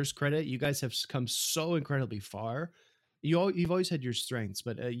you and Butters credit, you guys have come so incredibly far. You've always had your strengths,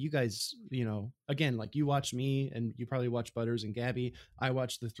 but you guys, again, like you watch me and you probably watch Butters and Gabby. I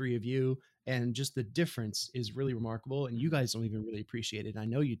watch the three of you, and just the difference is really remarkable. And you mhm, guys don't even really appreciate it. I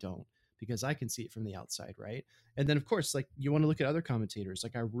know you don't because I can see it from the outside, right? And then of course, like you want to look at other commentators.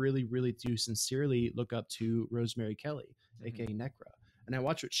 Like I really, really do sincerely look up to Rosemary Kelly, mhm, aka Necra, and I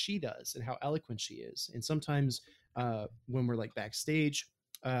watch what she does and how eloquent she is. And sometimes when we're like backstage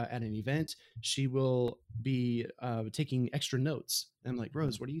at an event, she will be taking extra notes. And I'm like,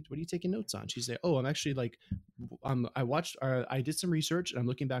 mhm, Rose, what are you taking notes on? She's like, oh, I'm actually like, I did some research and I'm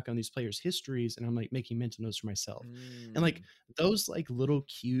looking back on these players' histories and I'm like making mental notes for myself. And like mm, those like little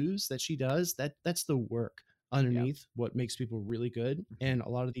cues that she does, that's the work yeah, underneath what makes people really good. mhm, And a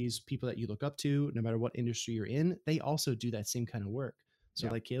lot of these people that you look up to, no matter what industry you're in, they also do that same kind of work. So,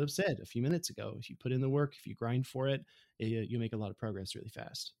 yeah. like Caleb said a few minutes ago, if you put in the work, if you grind for it, you'll make a lot of progress really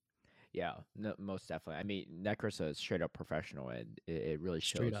fast. Yeah, no, most definitely. I mean, Necros is straight up professional, and it really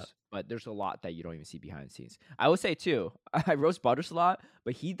Straight up. shows. But there's a lot that you don't even see behind the scenes. I would say too, I roast Butters a lot,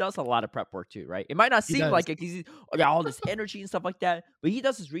 but he does a lot of prep work too, right? It might not He seem does. like it because he's got all this energy and stuff like that, but he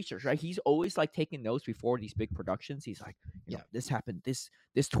does his research, right? He's always like taking notes before these big productions. He's like, Yeah. this happened this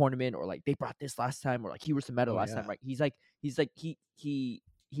tournament, or like they brought this last time, or like he was the meta Oh last time, yeah. right? He's like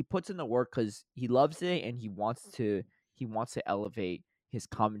he puts in the work because he loves it and he wants to elevate his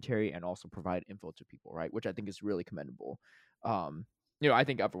commentary and also provide info to people, right? Which I think is really commendable. Um, I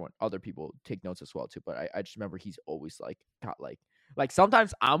think other people take notes as well too, but I just remember he's always like got like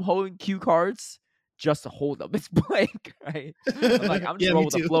sometimes I'm holding cue cards just to hold them. It's blank, right? I'm like, I'm just Yeah, me roll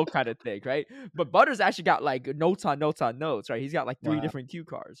with the too. flow kind of thing, right? But Butters actually got like notes on notes on notes, right? He's got like three Wow. different cue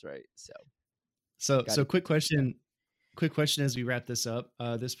cards, right? So So gotta quick yeah. question. Quick question as we wrap this up.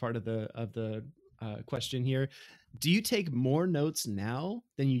 This part of the question here. Do you take more notes now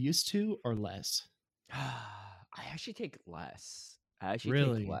than you used to, or less? I actually take less. I actually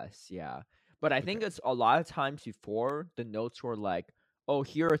take Really? less, yeah. But I Okay. think it's a lot of times before the notes were like, "Oh,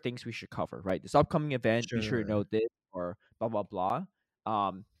 here are things we should cover, right? This upcoming event, be sure to Sure. note this," or blah blah blah.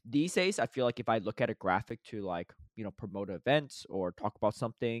 These days, I feel like if I look at a graphic to like promote events or talk about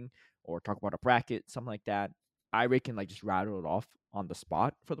something or talk about a bracket, something like that, I can like just rattle it off on the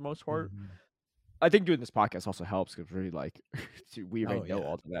spot for the most part. Mhm. I think doing this podcast also helps because really like we already Oh know yeah.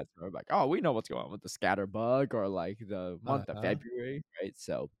 all of that. So we're like, oh, we know what's going on with the scatter bug or like the month of Uh-huh. February, right?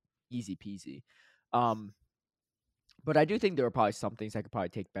 So easy peasy. Um, but I do think there are probably some things I could probably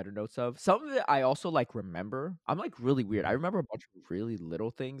take better notes of. Some of it I also like remember. I'm like really weird. I Mhm. remember a bunch of really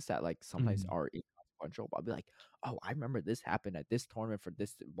little things that like sometimes Mhm. are inconsequential. But I'll be like, oh, I remember this happened at this tournament for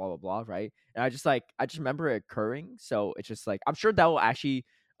this blah blah blah, right? And I just remember it occurring. So it's just like I'm sure that will actually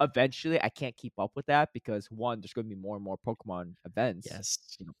eventually I can't keep up with that because one, there's gonna be more and more Pokemon events,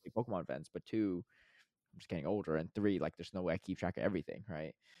 Yes. Pokemon events, but two, I'm just getting older, and three, like there's no way I keep track of everything,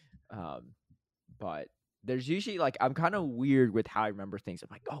 right? Um, but there's usually like I'm kind of weird with how I remember things. I'm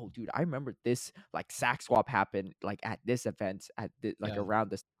like, oh, dude, I remember this like sack swap happened like at this event at like Yeah.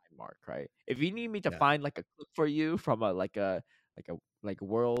 around this time mark, right? If you need me to Yeah. find like a clip for you from like a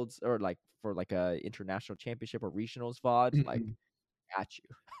worlds or like for like a international championship or regionals VOD, like Mhm. got you.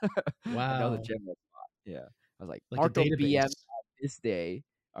 I know the Wow. general spot. Yeah, I was like Like a Marco BM database. at this day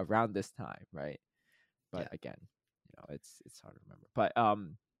around this time, right? But Yeah. again, it's hard to remember.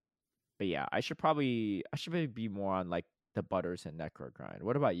 But yeah, I should maybe be more on like the Butters and Necro grind.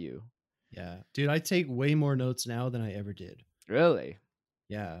 What about you? Yeah. Dude, I take way more notes now than I ever did. Really?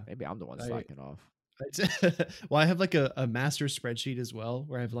 Yeah. Maybe I'm the one I slacking off. well, I have like a master spreadsheet as well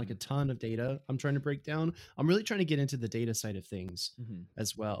where I have like a Mhm, ton of data I'm trying to break down. I'm really trying to get into the data side of things mhm,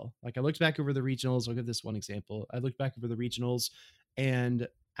 as well. Like I looked back over the regionals. I'll give this one example. I looked back over the regionals, and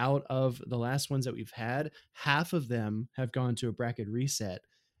out of the last ones that we've had, half of them have gone to a bracket reset,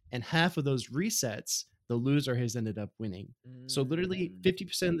 and half of those resets, the loser has ended up winning. So literally mm,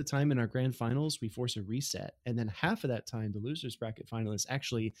 50% of the time in our grand finals, we force a reset. And then half of that time, the losers bracket finalist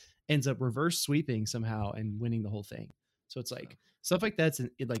actually ends up reverse sweeping somehow and winning the whole thing. So it's so, like stuff like that's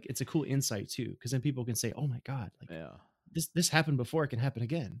like it's a cool insight too, because then people can say, "Oh my god, like yeah. this happened before, it can happen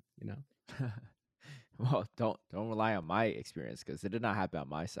again." You know? Well, don't rely on my experience because it did not happen on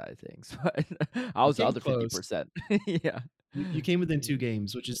my side of things. But I You was the came other close. 50%. Yeah. You came within 2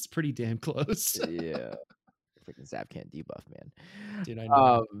 games, which is pretty damn close. Yeah. Freaking Zap can't debuff, man. Dude, I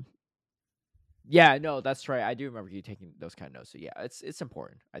know. Yeah, no, that's right. I do remember you taking those kind of notes. So yeah, it's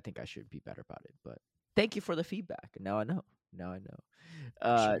important. I think I should be better about it. But thank you for the feedback. Now I know. Now I know.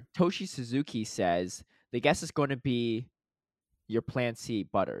 Sure. Toshi Suzuki says the guest is going to be your Plan C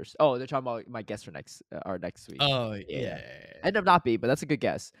Butters. Oh, they're talking about my guest for next week. Oh, Yeah. yeah. End up not be, but that's a good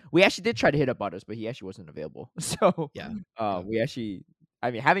guess. We actually did try to hit up Butters, but he actually wasn't available. So Yeah. Yeah. we actually,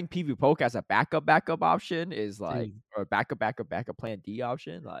 I mean, having PV Poke as a backup option is like, Dude, or backup Plan D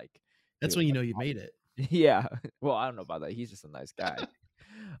option. Like, that's dude, when you know you made it. yeah. Well, I don't know about that. He's just a nice guy.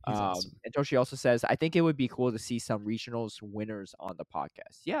 He's awesome. And Toshi also says, I think it would be cool to see some regionals winners on the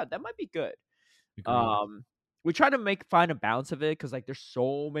podcast. Yeah, that might be good. Agreed. We try to find a balance of it because like there's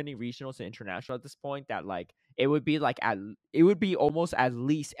so many regionals and international at this point that like it would be almost at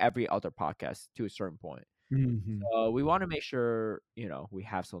least every other podcast to a certain point. Mhm. So we want to make sure we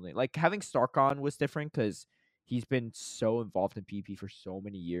have something like having Starcon was different because he's been so involved in PP for so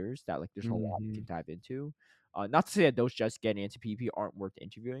many years that like there's a lot we can Mhm. dive into. Not to say that those just getting into PP aren't worth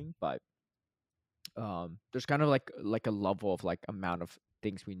interviewing, but there's kind of like a level of like amount of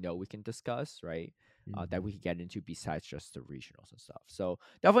things we know we can discuss, right? That we Mhm. can get into besides just the regionals and stuff. So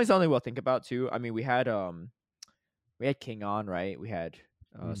definitely something we'll think about too. I mean, we had King on, right? We had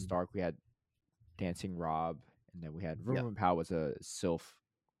Mhm. Stark, we had Dancing Rob, and then we had Yeah. Rumor Pow was a Sylph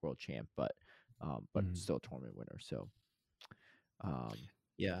world champ, but Mhm. still a tournament winner. So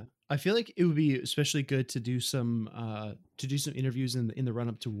Yeah. I feel like it would be especially good to do some interviews in the run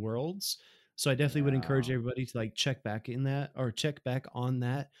up to Worlds. So I definitely would encourage yeah. everybody to like check back in that or check back on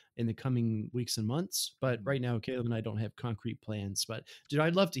that in the coming weeks and months. But Mhm. right now, Caleb and I don't have concrete plans. But dude,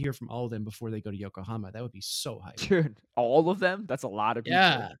 I'd love to hear from all of them before they go to Yokohama. That would be so hype. Dude, all of them? That's a lot of people.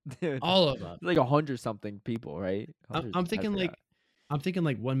 Yeah, Dude. all of them. Like 100 something people, right? I'm, 100, I'm I thinking forgot. like I'm thinking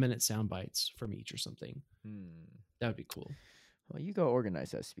like 1 minute sound bites from each or something. Hmm. That would be cool. Well, you go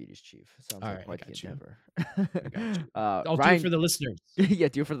organize that, Speedy's chief. Sounds All like right, I quite the got you. endeavor. I got you. I'll do it for Ryan, the listeners. yeah,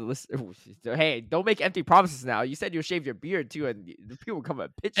 do it for the list. Hey, don't make empty promises now. You said you'll shave your beard too, and the people come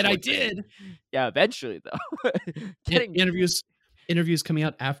and And I pitchfork for you. did. Yeah, eventually though. Getting Interviews coming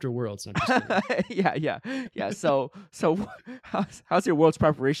out after Worlds. No, I'm just kidding. yeah. So how's your world's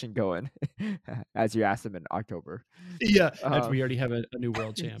preparation going? As you asked him in October. Yeah, after Um, we already have a new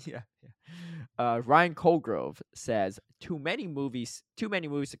world champ. yeah. Ryan Colgrove says too many movies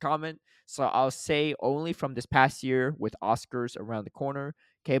to comment. So I'll say only from this past year with Oscars around the corner.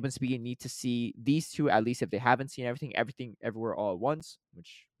 Caleb and Speedy need to see these two at least if they haven't seen everything, everywhere, all at once,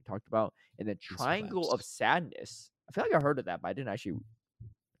 which we talked about, and then These Triangle of slaps. Sadness. I feel like I heard of that, but I didn't actually.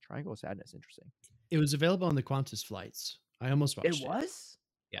 Triangle of Sadness, interesting. It was available on the Qantas flights. I almost It watched it. was.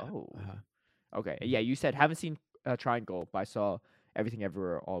 Yeah. Oh, okay. Mhm. Yeah, you said haven't seen Triangle, but I saw everything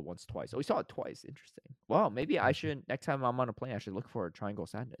everywhere all at once twice. Oh, we saw it twice. Interesting. Well, maybe I Mhm. should next time I'm on a plane. I should look for Triangle of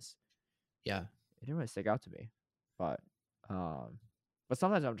Sadness. Yeah. It didn't really stick out to me, but um, but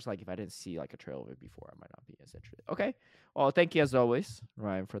sometimes I'm just like if I didn't see like a trailer of it before, I might not be as interested. Okay. Well, thank you as always,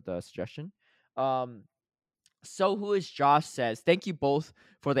 Ryan, for the suggestion. Um, So who is Josh says, thank you both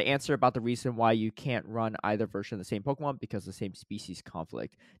for the answer about the reason why you can't run either version of the same Pokemon because of the same species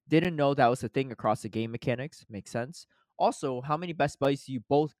conflict. Didn't know that was a thing across the game mechanics. Makes sense. Also, how many best buddies do you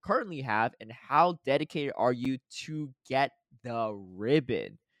both currently have and how dedicated are you to get the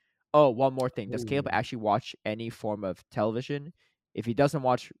ribbon? Oh, one more thing. Does Caleb Oh. actually watch any form of television? If he doesn't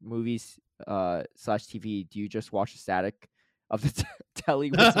watch movies slash TV, do you just watch the static of the telly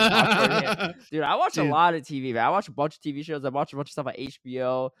with some popcorn in hand? Dude, I watch a Dude, lot of TV, man. I watch a bunch of TV shows. I watch a bunch of stuff on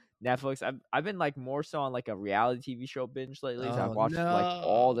HBO, Netflix. I've been like more so on like a reality TV show binge lately. So I've oh watched like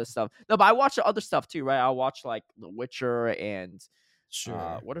all no. this stuff. No, but I watch the other stuff too, right? I'll watch like The Witcher and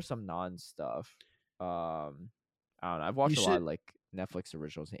Sure. what are some non stuff? I don't know. I've You watched a lot should. of like Netflix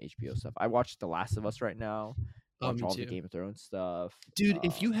originals and HBO stuff. I watch The Last of Us right now. Oh, Watch me all the too. Game of Thrones stuff. Dude,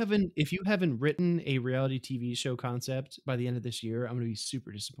 if you haven't written a reality TV show concept by the end of this year, I'm gonna be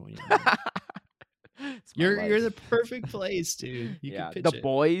super disappointed in you. It's my You're the life. perfect place, dude. You can Yeah, The pitch it.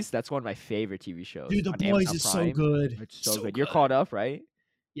 Boys. That's one of my favorite TV shows Dude, The on Boys Amazon is so Prime. good. It's so So good. You're good. caught up, right?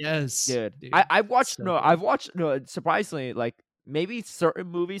 Yes, Dude, dude. So good. I've watched no surprisingly like maybe certain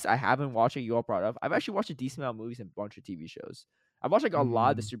movies I haven't watched it you all brought up. I've actually watched a decent amount of movies and a bunch of TV shows. I've watched like a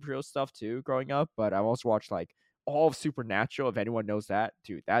lot of the Mm, superhero stuff too growing up, but I've also watched like all of Supernatural. If anyone knows that,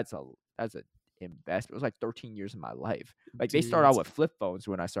 dude, that's a investment. It was like 13 years of my life. Like they started dude, out with flip phones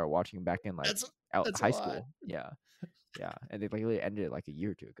when I started watching them back in like that's out that's a high lot. school. Yeah, yeah, and they like really ended it like a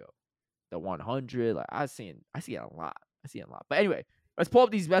year or two ago. the 100. Like I see it a lot. But anyway, let's pull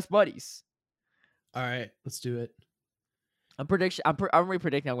up these best buddies. All right, let's do it. I'm already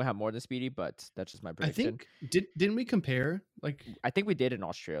predicting I'm gonna have more than Speedy, but that's just my prediction. I think didn't we compare? Like I think we did in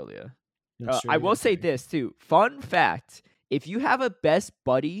Australia. in I Australia? will say Okay. this too. Fun fact: if you have a best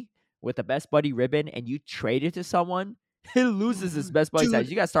buddy with a best buddy ribbon and you trade it to someone, he loses his best buddy status.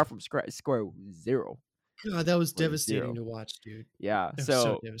 Dude. You gotta start from square zero. God, that was Square devastating zero. to watch, dude. Yeah. That was So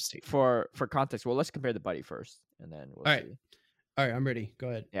so devastating. for context, well, let's compare the buddy first, and then we'll All right. see. All right, I'm ready. Go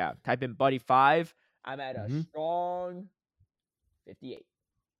ahead. Yeah. Type in buddy 5. I'm at a Mhm. strong 58.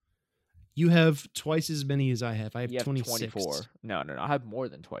 You have twice as many as I have. I have You have 26. 24. No. I have more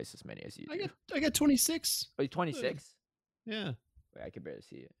than twice as many as you do. I got 26. Oh, 26? Yeah. Wait, I can barely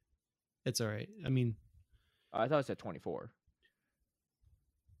see it. It's all right. I mean, Oh, I thought it said 24.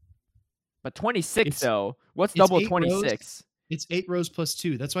 But 26 It's- though. What's it's double 8 26? it's 8 rows plus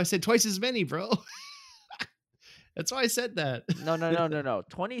 2. That's why I said twice as many, bro. That's why I said that. No.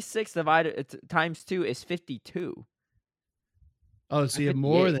 26 divided times 2 is 52. Oh, so you have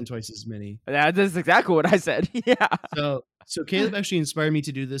more than twice as many. That is exactly what I said. Yeah. So Caleb actually inspired me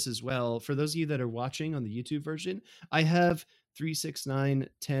to do this as well. For those of you that are watching on the YouTube version, I have 3, 6, 9,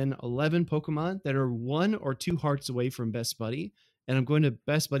 10, 11 Pokemon that are 1 or 2 hearts away from Best Buddy. And I'm going to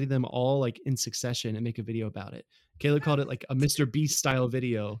Best Buddy them all like in succession and make a video about it. Caleb called it like a Mr. Beast style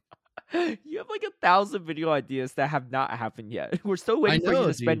video. You have like 1,000 video ideas that have not happened yet. We're still waiting for you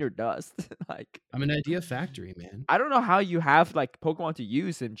to spend dude. your dust. Like, I'm an idea factory, man. I don't know how you have like Pokemon to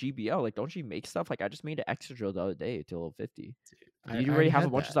use in GBL. Like, don't you make stuff? Like, I just made an extra drill the other day to level 50. Do you already have a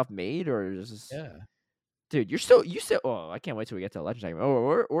bunch of stuff made, or is this? Yeah. Dude, you still. Oh, I can't wait till we get to the legend segment.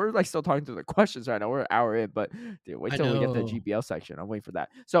 Oh, we're like still talking through the questions right now. We're an hour in, but dude, wait till we get to the know. GBL section. I'm waiting for that.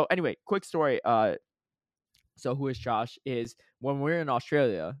 So anyway, quick story. So who is Josh? Is when we're in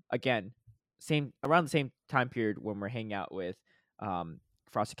Australia again, around the same time period when we're hanging out with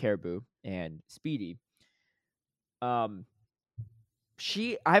Frosted Caribou and Speedy. I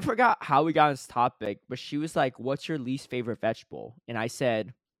forgot how we got on this topic, but she was like, "What's your least favorite vegetable?" And I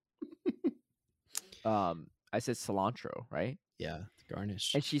said, cilantro, right? Yeah,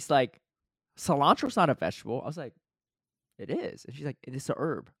 garnish. And she's like, "Cilantro's not a vegetable." I was like, "It is." And she's like, "It's a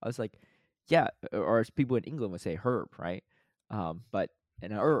herb." I was like, "Yeah," or as people in England would say, herb, right? But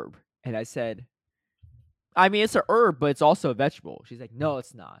an herb. And I said, "I mean, it's a herb, but it's also a vegetable." She's like, "No,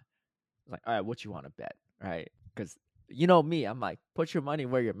 it's not." I was like, "All right, what you want to bet, right?" Because you know me, I'm like, put your money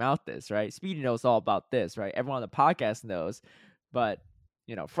where your mouth is, right? Speedy knows all about this, right? Everyone on the podcast knows, but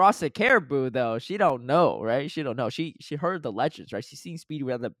Frosted Caribou though, she don't know, right? She don't know. She heard the legends, right? She's seen Speedy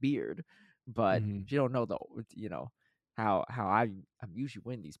without the beard, but she don't know how I'm usually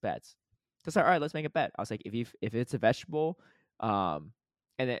win these bets. So all right, let's make a bet. I was like, if it's a vegetable, and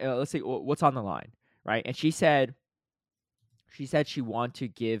then let's see what's on the line, right? And she said she wanted to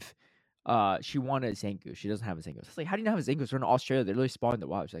give. She wanted a Zangoose. She doesn't have a Zangoose. I was like, how do you not have a Zangoose? We're in Australia. They're literally spawning the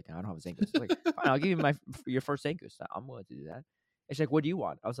wild. She's like, I don't have a Zangoose. I was like, fine, I'll give you your first Zangoose. I'm willing to do that. And she's like, what do you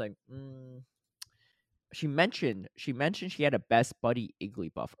want? I was like, She mentioned she had a Best Buddy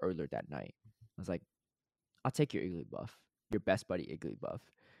Igglybuff earlier that night. I was like, I'll take your Igglybuff, your Best Buddy Igglybuff.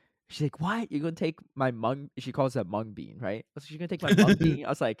 She's like, what? You're gonna take my mung? She calls it a mung bean, right? I was like, she's gonna take my mung bean. I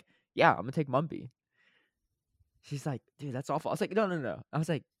was like, yeah, I'm gonna take mung bean. She's like, dude, that's awful. I was like, no. I was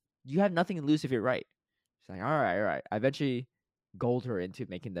like, you have nothing to lose if you're right. She's like, all right. I eventually gold her into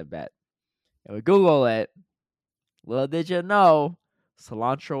making the bet. And we Google it. Little did you know,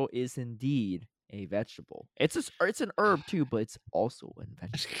 cilantro is indeed a vegetable. It's an herb too, but it's also a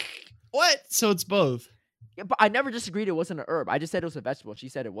vegetable. What? So it's both. Yeah, but I never disagreed it wasn't an herb. I just said it was a vegetable. She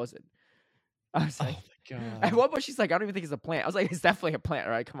said it wasn't. I was like, oh my god. At one point she's like, I don't even think it's a plant. I was like, it's definitely a plant,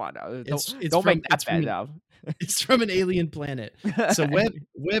 right? Come on now. It's Don't from- make that it's bad from- now. It's from an alien planet. So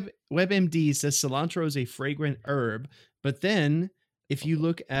WebMD says cilantro is a fragrant herb, but then if you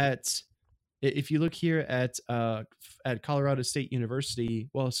look here at Colorado State University,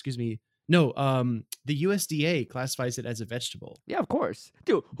 the USDA classifies it as a vegetable. Yeah, of course,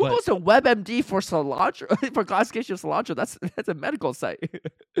 dude. Who goes to WebMD for cilantro for classification of cilantro? That's a medical site.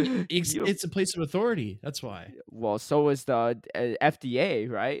 It's a place of authority. That's why. Well, so is the FDA,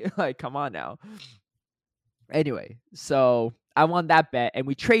 right? Like, come on now. Anyway, so I won that bet, and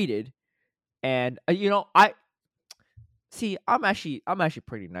we traded, and I see. I'm actually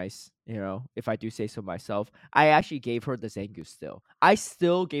pretty nice, if I do say so myself. I actually gave her the Zangoose still. I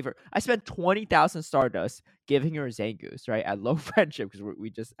spent 20,000 Stardust giving her a Zangoose, right? At low friendship because we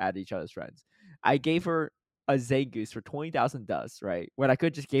just add each other's friends. I gave her a Zangoose for 20,000 dust, right? When I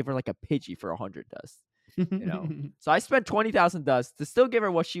could just gave her like a Pidgey for 100 dust. you know. So I spent 20,000 dust to still give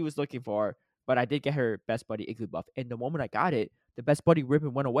her what she was looking for, but I did get her Best Buddy Igloo buff. And the moment I got it, the Best Buddy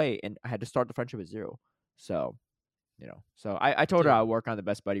ribbon went away, and I had to start the friendship at 0. So, so I told her Dude. I'll work on the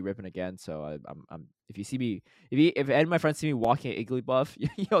Best Buddy ribbon again. So I'm if you see me, if any of my friends see me walking an Igloo buff,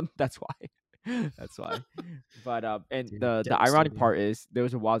 that's why. That's why. But and Dude, the ironic devastating. part is there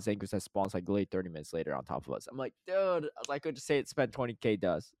was a wild Zangus that spawns like late 30 minutes later on top of us. I'm like, dude, I was like, I could just say it spent 20k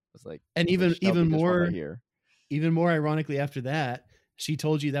dust. I was like, And Shelby, even this one more right here. even more ironically after that, she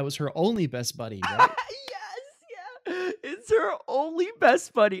told you that was her only Best Buddy, right? Yes, yeah, it's her only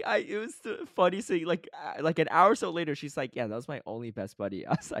Best Buddy. It was funny seeing like an hour or so later, she's like, yeah, that was my only Best Buddy.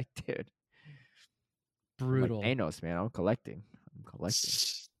 I was like, dude, Brutal. I'm like Thanos, man. I'm collecting.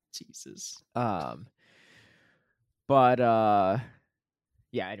 Jesus. But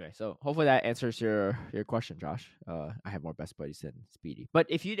yeah, anyway, so hopefully that answers your question, Josh. I have more Best Buddies than Speedy. But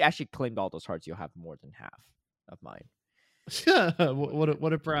if you'd actually claimed all those hearts, you'll have more than half of mine.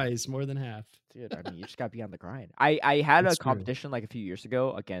 what a prize, more than half. Dude, I mean, you just gotta be on the grind. I had That's a competition like a few years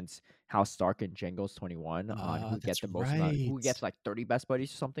ago against House Stark and Jengos 21 on who gets the most amount, who gets like 30 Best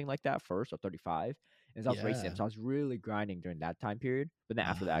Buddies or something like that first, or 35. And so I was racing them, so I was really grinding during that time period. But then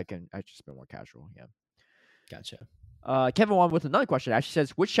after that, I just been more casual. Yeah. Gotcha. Kevin Wan with another question actually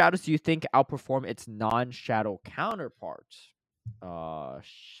says, which shadows do you think outperform its non-shadow counterparts?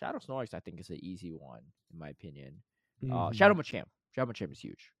 Shadow Snorlax, I think, is an easy one in my opinion. Shadow Machamp. Shadow Machamp is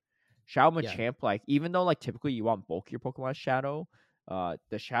huge. Shadow Machamp, like even though like typically you want bulkier Pokemon Shadow,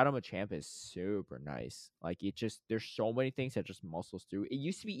 the Shadow Machamp is super nice. Like it just there's so many things that just muscles through. It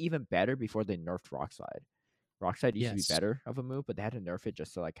used to be even better before they nerfed Rockslide. Rockslide used to be better of a move, but they had to nerf it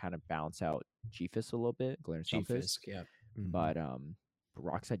just to like kind of balance out G-Fisk a little bit, Glaring Sunfisk. Yeah. But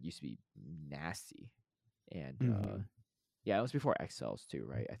Rockslide used to be nasty. And yeah, it was before XLs too,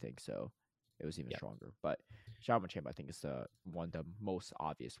 right? I think so. It was even stronger. But Shadow Machamp, I think, is the most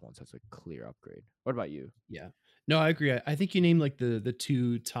obvious ones as a clear upgrade. What about you? Yeah. No, I agree. I think you named like the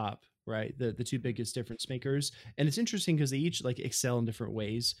two top, right? The two biggest difference makers. And it's interesting because they each like excel in different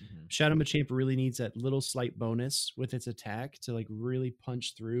ways. Shadow Machamp really needs that little slight bonus with its attack to like really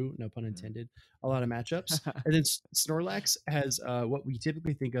punch through, no pun intended, a lot of matchups. And then Snorlax has what we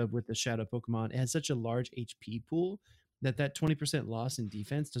typically think of with the Shadow Pokemon. It has such a large HP pool that 20% loss in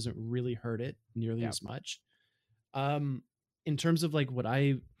defense doesn't really hurt it nearly as much. In terms of like what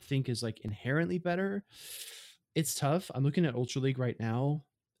I think is like inherently better, it's tough. I'm looking at Ultra League right now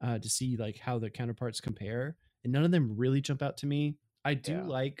to see like how the counterparts compare, and none of them really jump out to me. I do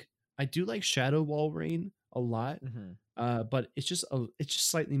like Shadow Walrein a lot, but it's just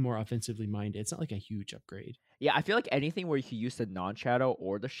slightly more offensively minded. It's not like a huge upgrade. Yeah, I feel like anything where you can use the non-shadow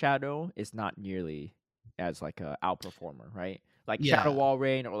or the shadow is not nearly as like a outperformer, right? Like Shadow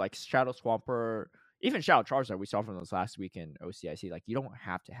Walrein or like Shadow Swampert, even Shadow Charizard we saw from those last week in OCIC. Like you don't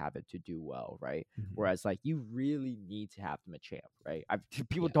have to have it to do well, right? Whereas like you really need to have the Machamp, right?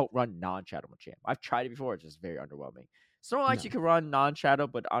 People don't run non-Shadow Machamp. I've tried it before; it's just very underwhelming. Snorlax you can run non-Shadow,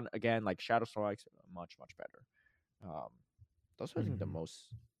 but on again like Shadow Snorlax much better. Those are I think the most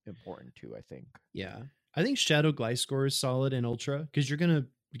important two. I think. Yeah, I think Shadow Gliscor is solid in Ultra because you're gonna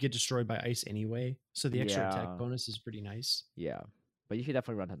get destroyed by ice anyway, so the extra attack bonus is pretty nice. Yeah, but you can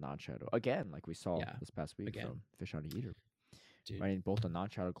definitely run a non-shadow again, like we saw this past week from Fish on a Heater, running both the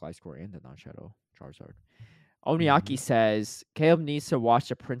non-shadow Gliscor and the non-shadow Charizard. Oniaki says Caleb needs to watch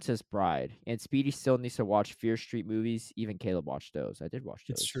The Princess Bride, and Speedy still needs to watch Fear Street movies. Even Caleb watched those. I did watch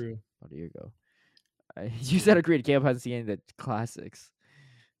those. It's true. About a year ago. You said agreed. Caleb hasn't seen any of the classics.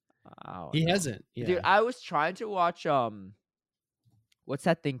 He hasn't. Yeah. Dude, I was trying to watch what's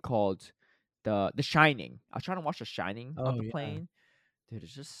that thing called? The Shining. I was trying to watch The Shining on the plane. Dude,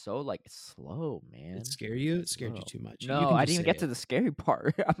 it's just so like slow, man. It scared you? It scared you too much. No, I didn't even get to the scary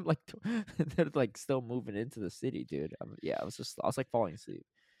part. I'm like, they're like still moving into the city, dude. I was like falling asleep.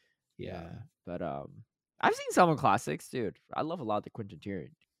 Yeah. But I've seen some of the classics, dude. I love a lot of the Quentin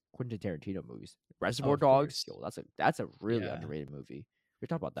Tarantino movies. Reservoir Dogs, yo, that's a really underrated movie. We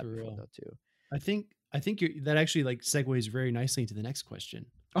talked about that before though too. I think that actually like segues very nicely into the next question.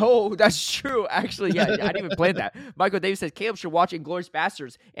 Oh, that's true. Actually, yeah, I didn't even plan that. Michael Davis says Caleb should watch Inglourious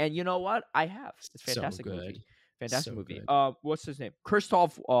Basterds, and you know what? I have. It's a fantastic movie. Fantastic movie. What's his name?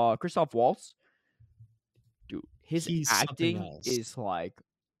 Christoph Waltz. Dude, his acting is like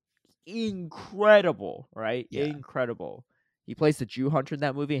incredible, right? Yeah. Incredible. He plays the Jew hunter in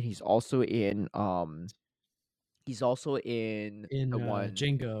that movie, and he's also in the one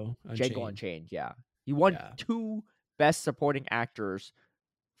Django Unchained. Yeah, he won 2 Best Supporting Actors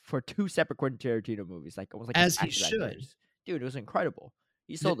for 2 separate Quentin Tarantino movies. Like almost like as he should. Dude, it was incredible.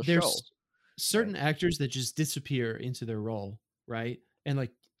 He stole the show. certain actors that just disappear into their role, right? And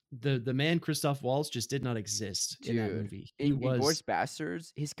like the man Christoph Waltz just did not exist in that Dude, movie. He in was Inglourious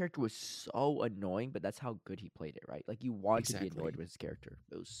Basterds, his character was so annoying, but that's how good he played it, right? Like you want to be annoyed exactly with his character.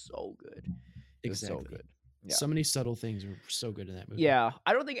 It was so good. It was so exactly. good. Yeah. So many subtle things were so good in that movie. Yeah.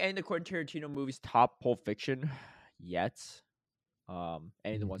 I don't think any of the Quentin Tarantino movies top Pulp Fiction yet.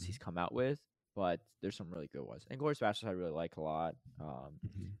 Any of the ones Mhm, he's come out with, but there's some really good ones. And Glorious Bastards I really like a lot.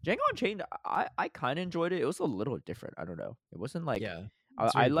 mhm. Django Unchained, I kind of enjoyed it. It was a little different. I don't know. It wasn't like Yeah, I,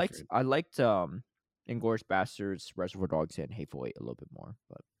 it's I very liked different. I liked Inglourious Bastards, Reservoir Dogs, and Hateful Eight a little bit more,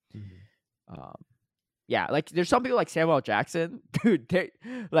 but Mhm. um, yeah, like there's some people like Samuel L. Jackson, dude.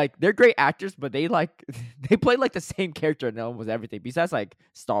 They're great actors, but they like they play like the same character in almost everything. Besides like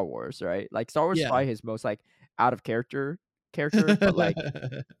Star Wars, right? Like Star Wars is Yeah. probably his most like out of character, but like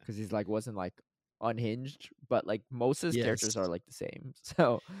because he's like wasn't like unhinged, but like most of his characters are Yes. like the same.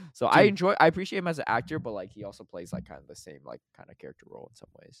 So Dude, I appreciate him as an actor, but like he also plays like kind of the same like kind of character role in some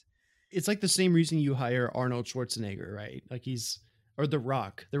ways. it's like the same reason you hire Arnold Schwarzenegger, right? Like he's or The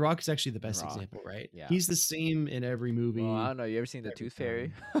Rock. The Rock is actually the The best Rock, example, right? yeah. He's the same in every Well, I movie, don't know. You ever seen the every Tooth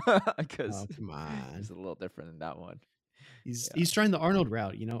Fairy? film. Because Oh, come it's on. a little different in that one. Yeah, He's trying the Arnold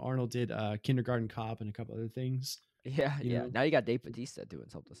route. You know, Arnold did Kindergarten Cop and a couple other things, yeah, you yeah. know. Now you got Dave Batista doing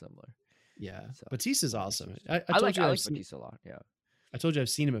something similar. Yeah. So Batista's more awesome. pictures. I told you I I've like seen Batista a lot. Yeah. I told you I've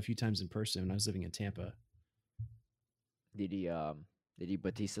seen him a few times in person when I was living in Tampa. Did he did he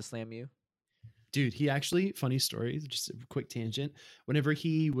Batista slam you? Dude, he actually, funny story, just a quick tangent. Whenever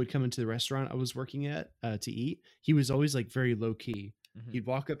he would come into the restaurant I was working at to eat, he was always like very low key. Hmm. He'd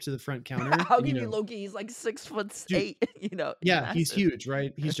walk up to the front counter I'll and, give you Loki. He's like 6'8". dude, He's yeah, he's massive. huge,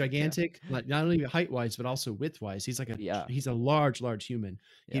 right? He's Yeah, gigantic, like not only height wise, but also width wise. yeah, He's a large, large human.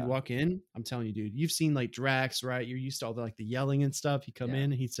 He'd yeah, walk in. I'm telling you, dude, you've seen like Drax, right? You're used to all the like the yelling and stuff. He'd come yeah. in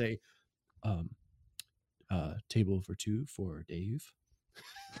and he'd say, um, table for two for Dave.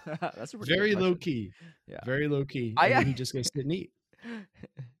 That's a pretty good Very low impression. key. Yeah, Very low key. And then I he just goes sit and eat.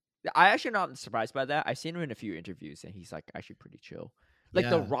 I actually not surprised by that. I've seen him in a few interviews, and he's like actually pretty chill. Like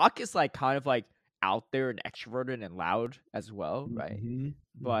The Yeah. Rock is like kind of like out there and extroverted and loud as well, right? Mhm,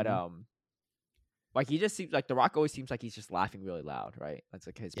 But mhm. like he just seems like The Rock always seems like he's just laughing really loud, right? That's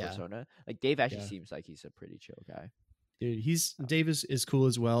like his Yeah, persona. Like Dave actually yeah. seems like he's a pretty chill guy. Dude, he's Um, Davis is cool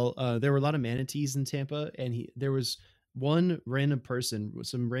as well. There were a lot of manatees in Tampa, and there was one random person,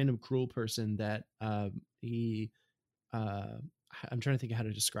 some random cruel person that he uh I'm trying to think of how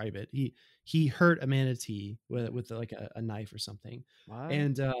to describe it. He hurt a manatee with like a knife or something. what?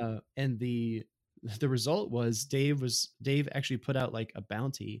 And the result was Dave actually put out like a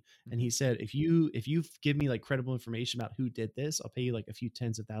bounty, and Mhm. he said if you give me like credible information about who did this, I'll pay you like a few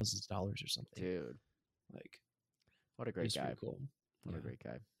tens of thousands of dollars or something. Dude, Like what a it great was guy. pretty cool. What a Yeah. great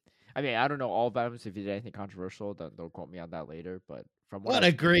guy. I mean, I don't know all about him. So if he did anything controversial, then don't quote me on that later. But from what What I've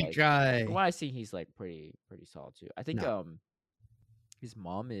a seen, great like from guy. what I've seen, he's like pretty solid too. I think No. his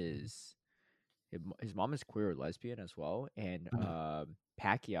mom is his mom is queer or lesbian as well, and Uh,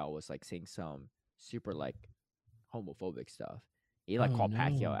 Pacquiao was like saying some super like homophobic stuff. He like oh called no.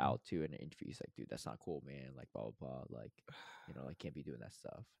 Pacquiao out too in an interview. He's like, dude, that's not cool, man. Like blah blah blah. Like like can't be doing that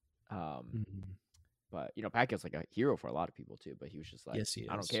stuff. Um, Mhm. but Pacquiao's like a hero for a lot of people too. But he was just like, Yes, he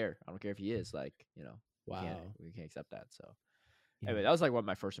I don't is. care. I don't care if he is. Like Wow. we can't accept that. So Yeah. anyway, that was like one of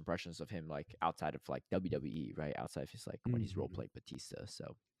my first impressions of him, like outside of like WWE, right? Outside of his like when he's role Mhm. playing Batista.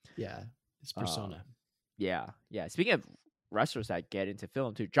 So Yeah. His um, persona. yeah, yeah. Speaking of wrestlers that get into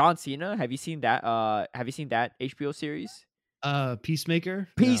film too, John Cena. Have you seen that? Have you seen that HBO series? Peacemaker? No.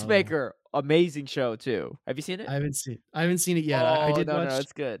 Peacemaker, amazing show too. Have you seen it? I haven't seen it yet. Oh no, no,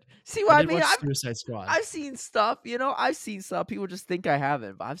 it's good. See I what I did mean? watch Suicide Squad. I've seen stuff. I've seen stuff. People just think I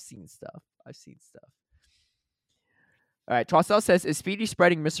haven't, but I've seen stuff. I've seen stuff. All right, Trostel says, is Speedy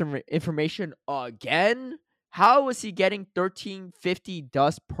spreading misinformation again? How is he getting 1350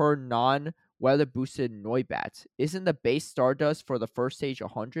 dust per non-weather boosted Noibat? Isn't the base stardust for the first stage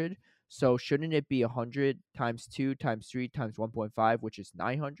 100? So shouldn't it be 100 times 2 times 3 times 1.5, which is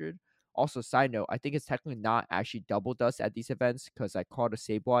 900? Also, side note, I think it's technically not actually double dust at these events because I caught a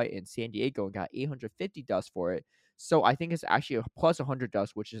Sableye in San Diego and got 850 dust for it. So I think it's actually a plus 100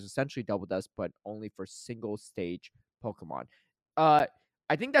 dust, which is essentially double dust, but only for single stage Pokemon. Uh,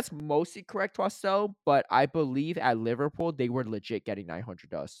 I think that's mostly correct, Twastel, but I believe at Liverpool they were legit getting 900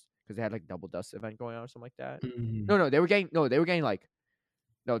 dust because they had like double dust event going on or something like that. Mhm. No, they were getting like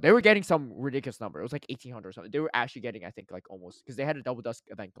they were getting some ridiculous number. It was like 1800 or something. They were actually getting, I think, like almost because they had a double dust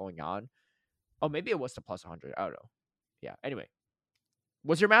event going on. Oh, maybe it was the plus 100. I don't know. Yeah. Anyway,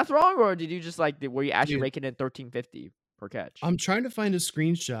 was your math wrong, or did you just like were you actually Dude, raking in 1350? per catch. I'm trying to find a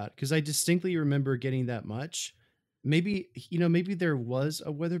screenshot because I distinctly remember getting that much. Maybe maybe there was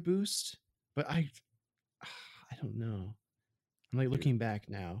a weather boost, but I don't know. I'm like Dude. looking back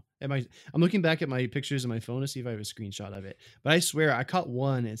now. I'm looking back at my pictures on my phone to see if I have a screenshot of it. But I swear I caught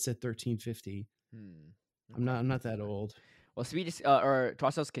one. It said 1350. Okay. I'm not that old. Well, Speedy or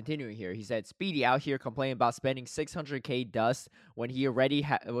Tossel's continuing here. He said Speedy out here complaining about spending 600K dust when he already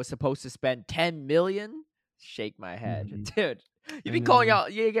was supposed to spend 10 million. Shake my head, dude. You've been calling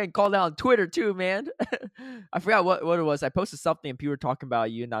out. You're getting called out on Twitter too, man. I forgot what it was. I posted something and people were talking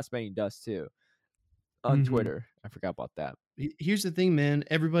about you not spending dust too on Twitter. I forgot about that. Here's the thing, man.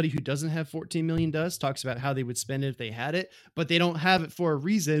 Everybody who doesn't have 14 million dust talks about how they would spend it if they had it, but they don't have it for a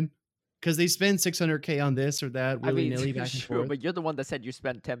reason because they spend 600K on this or that willy-nilly back and forth. But you're the one that said you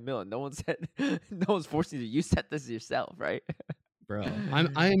spent 10 million. No one said. No one's forcing you. You said this yourself, right? Bro, I'm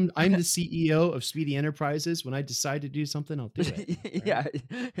the CEO of Speedy Enterprises. When I decide to do something, I'll do it. Right? Yeah,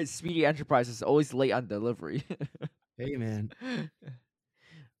 Speedy Enterprises is always late on delivery. Hey, man.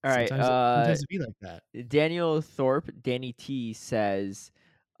 All right. Sometimes it be like that. Daniel Thorpe, Danny T says,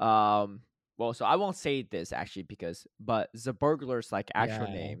 well, so I won't say this actually but the burglar's actual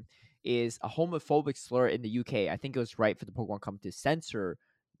name is a homophobic slur in the UK. I think it was right for the Pokemon Company to censor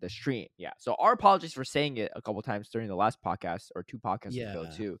the stream. Yeah. So our apologies for saying it a couple times during the last podcast or 2 podcasts ago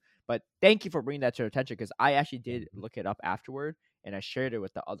too. But thank you for bringing that to our attention because I actually did look it up afterward and I shared it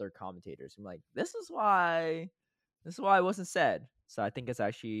with the other commentators. I'm like, this is why it wasn't said. So I think it's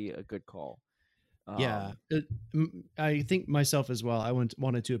actually a good call. I think myself as well. I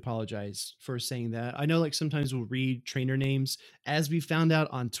wanted to apologize for saying that. I know sometimes we'll read trainer names, as we found out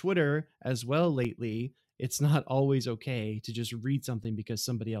on Twitter as well lately. It's not always okay to just read something because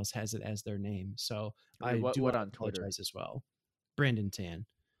somebody else has it as their name. So I do want to apologize as well. Brandon Tan.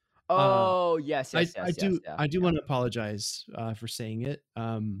 Oh, yes. I do want to apologize for saying it.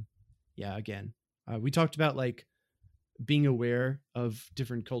 Again, we talked about being aware of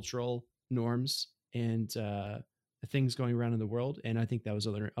different cultural norms and things going around in the world, and I think that was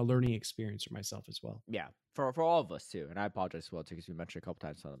a learning experience for myself as well. Yeah, for all of us too, and I apologize as well too because we mentioned a couple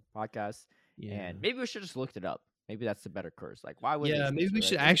times on the podcast. Yeah, and maybe we should just looked it up. Maybe that's the better curse. Why would? Yeah, maybe we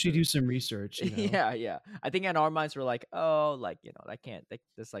should actually do some research. Yeah. I think in our minds we're like, oh, I can't.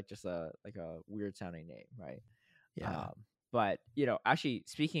 That's just a weird sounding name, right? Yeah. But actually,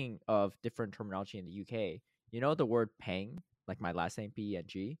 speaking of different terminology in the UK, the word peng, like my last name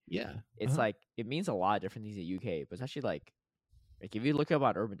PENG. Yeah, it's it means a lot of different things in the UK, but it's actually if you look up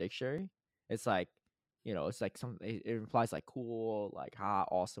on Urban Dictionary, it's it's something. It implies cool, hot,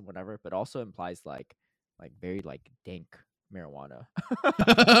 awesome, whatever, but also implies very dank marijuana.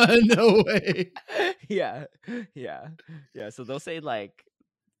 No way. Yeah. So they'll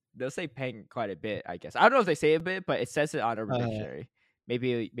say peng quite a bit, I guess. I don't know if they say a bit, but it says it on Urban Dictionary.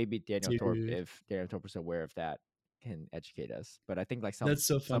 Maybe Daniel Thorpe, if Daniel Thorpe is aware of that, can educate us. But I think that's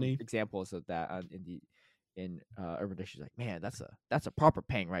so funny. Some examples of that in Urban Dictionary, man, that's a proper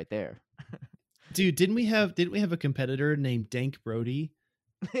peng right there. Dude, didn't we have a competitor named Dank Brody?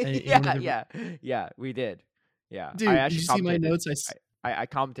 Yeah, we did. Yeah, dude, I actually did you see my notes? I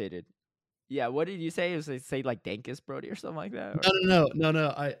commentated. Yeah, what did you say? Was they say Dankus Brody or something like that?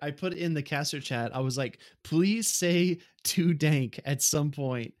 No. I put in the caster chat. I was like, please say too dank at some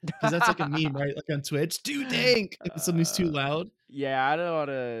point because that's a meme, right? On Twitch, too dank. If something's too loud. Yeah, I don't want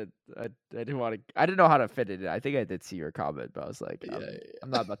to. I didn't know how to fit it in. I think I did see your comment, but I was like, I'm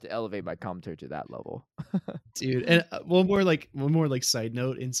not about to elevate my commentary to that level, dude. And one more side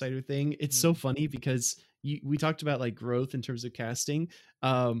note, insider thing. It's so funny because we talked about growth in terms of casting.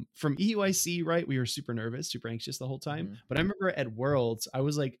 From EUIC, right? We were super nervous, super anxious the whole time. But I remember at Worlds, I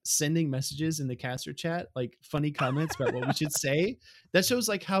was sending messages in the caster chat, funny comments about what we should say. That shows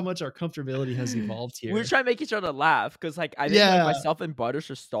how much our comfortability has evolved here. We're trying to make each other laugh because I think myself and Butters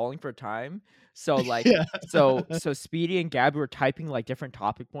are stalling for time. So so Speedy and Gabby were typing different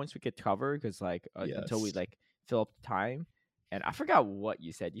topic points we could cover because until we fill up the time. And I forgot what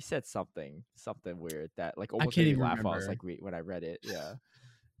you said. You said something weird that almost made me laugh. I was when I read it.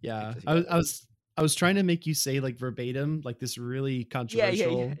 Yeah. I was trying to make you say verbatim this really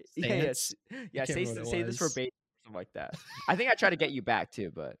controversial stance. Yeah. Say this verbatim, something like that. I think I tried to get you back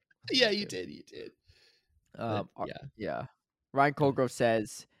too, but you did. Yeah. Ryan Colgrove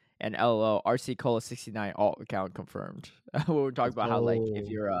says, and LOL, RC Cola 69 alt account confirmed. We're talking about how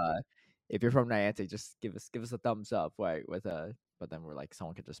if you're from Niantic, just give us a thumbs up, right? But then we're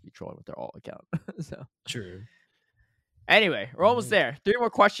someone could just be trolling with their alt account. So true. Anyway, we're almost there. 3 more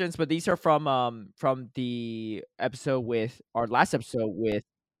questions, but these are from the episode our last episode with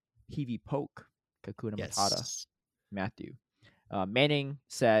Hivi Poke, Kakuna Matata. Matthew. Manning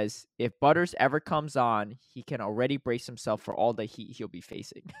says if Butters ever comes on, he can already brace himself for all the heat he'll be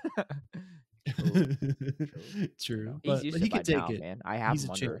facing. True, true. You know, True, he's but used to he it by could take now, it. man. I have He's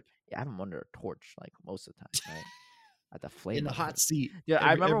him a champ under. Yeah, I have him under a torch like most of the time, right? At the in flame the under hot him. seat Yeah,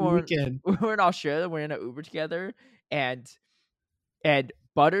 I remember every when weekend. we were in Australia, we're in an Uber together, and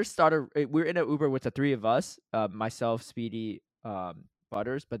Butters started. We are in an Uber with the three of us, myself, Speedy,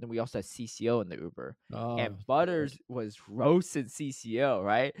 Butters, but then we also had CCO in the Uber. And Oh, Lord. Butters was roasting CCO,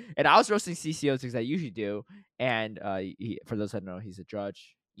 right? And I was roasting CCO because I usually do. And for those that don't know, he's a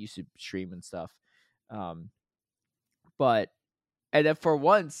judge, used to stream and stuff. Um, but and then for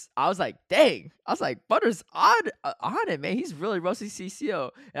once, I was like, dang. I was like, Butters on it, man. He's really roasting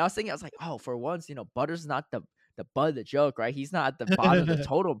CCO. And I was thinking, I was like, oh, for once, Butters not the butt of the joke, right? He's not at the bottom of the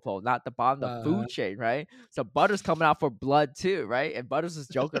totem pole, not the bottom of the uh, food chain, right? So Butters coming out for blood too, right? And Butters was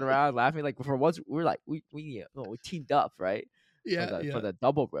joking around, laughing. Like for once, we were like, we teamed up, right? For yeah, the yeah.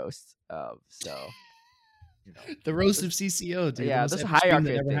 double roast. So you know, The roast there's, of CCO, dude. The yeah, most there's a epic stream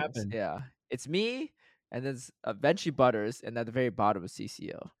hierarchy that of ever things. happened. Yeah, it's me, and then eventually Butters, and at the very bottom is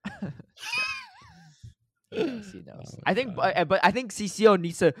CCO. So, he knows. He knows. Oh my I think, God. but I think CCO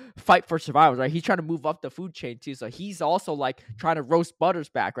needs to fight for survival, right? He's trying to move up the food chain too, so he's also like trying to roast Butters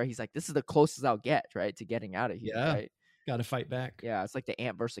back, right? He's like, this is the closest I'll get, right, to getting out of here, Yeah. right? Got to fight back. Yeah, it's like the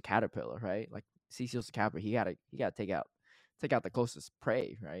ant versus the caterpillar, right? Like CCO's the caterpillar, he gotta take out the closest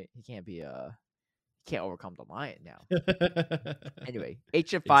prey, right? He can't be he can't overcome the lion now. Anyway,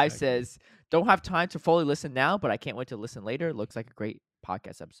 HF5 Exactly. says, don't have time to fully listen now, but I can't wait to listen later. Looks like a great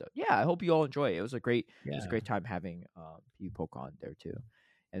podcast episode. Yeah, I hope you all enjoy it. It was a great time having you poke on there too.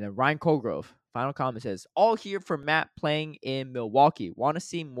 And then Ryan Colgrove, final comment says, all here for Matt playing in Milwaukee. Want to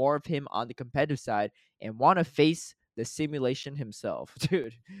see more of him on the competitive side and want to face the simulation himself.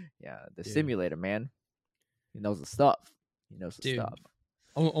 Dude, yeah, the simulator, man. He knows the stuff. He knows the stuff.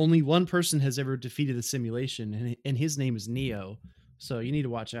 Only one person has ever defeated the simulation, and his name is Neo. So you need to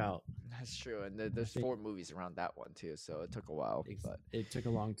watch out. That's true, and there's 4 movies around that one too, so it took a while. But it took a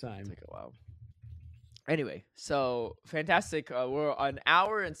long time. It took a while. Anyway, so fantastic. We're an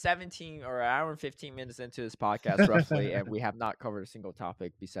hour and 17 or an hour and 15 minutes into this podcast, roughly, and we have not covered a single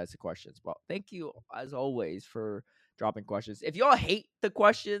topic besides the questions. But thank you, as always, for dropping questions. If y'all hate the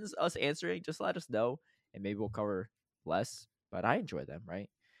questions, us answering, just let us know, and maybe we'll cover less. But I enjoy them, right?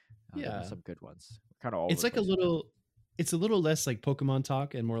 Yeah, some good ones. Kind of all. It's like it's a little less like Pokemon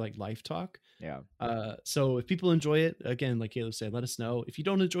talk and more like life talk. Yeah. So if people enjoy it, again, like Caleb said, let us know. If you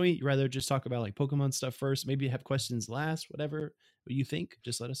don't enjoy it, you rather just talk about like Pokemon stuff first, maybe have questions last, whatever you think,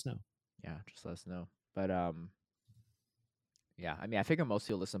 just let us know. Yeah, just let us know. But yeah, I mean, I figure most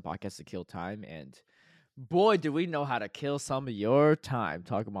people listen to podcasts to kill time, and boy, do we know how to kill some of your time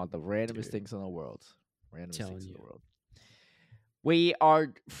talking about the randomest things in the world. We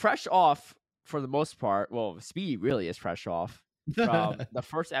are fresh off for the most part. Well, Speedy really is fresh off from the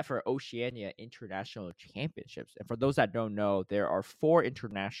first ever Oceania International Championships. And for those that don't know, there are 4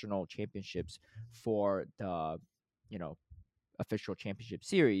 international championships for the, official championship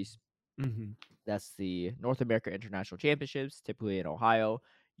series. Mm-hmm. That's the North America International Championships, typically in Ohio,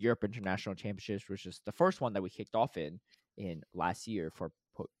 Europe International Championships, which is the first one that we kicked off in last year for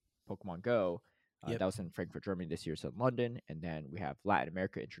Pokemon Go. That was in Frankfurt, Germany. This year, it's in London. And then we have Latin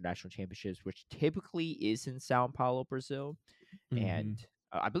America International Championships, which typically is in Sao Paulo, Brazil. Mm-hmm. And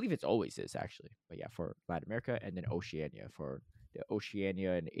I believe it's always is, actually. But yeah, for Latin America, and then Oceania for the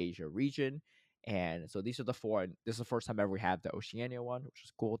Oceania and Asia region. And so these are the 4. And this is the first time ever we have the Oceania one, which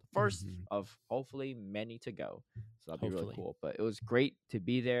is cool. The first of hopefully many to go. So that'll be really cool. But it was great to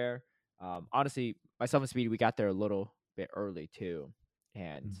be there. Honestly, myself and Speedy, we got there a little bit early too.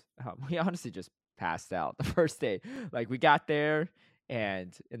 And we honestly just passed out the first day. Like, we got there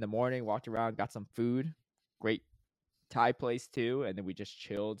and in the morning walked around, got some food, great Thai place too, and then we just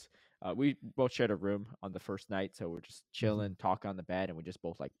chilled. We both shared a room on the first night, so we're just chilling, talking on the bed, and we just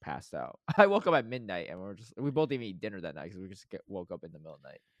both like passed out. I woke up at midnight, and we both didn't eat dinner that night because we just woke up in the middle of the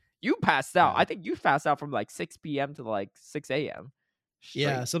night. You passed out. I think you passed out from like 6 p.m. to like 6 a.m. Straight.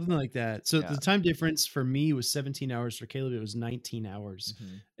 Yeah, something like that. So the time difference for me was 17 hours. For Caleb, it was 19 hours.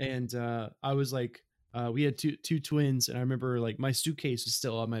 And I was like, we had two twins, and I remember like my suitcase was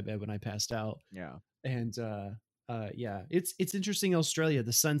still on my bed when I passed out. Yeah. And yeah, it's interesting. Australia,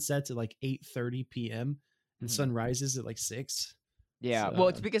 the sun sets at like 8:30 p.m. and the sun rises at like 6. Yeah, so, well,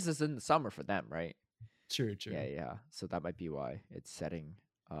 it's because it's in the summer for them, right? True. Yeah. So that might be why it's setting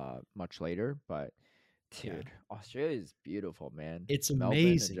much later. But dude, Australia is beautiful, man. It's Melbourne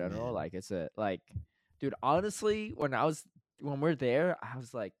amazing in general. man. Like, it's dude, honestly, when I was when we're there, I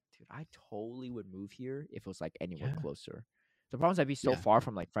was like, dude, I totally would move here if it was like anywhere Yeah. closer. The problem is I'd be so Yeah. far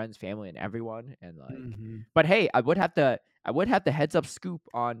from like friends, family, and everyone, and like. Mhm. But hey, I would have the heads up scoop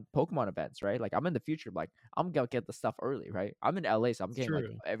on Pokemon events, right? Like I'm in the future, like I'm gonna get the stuff early, right? I'm in LA, so I'm It's getting like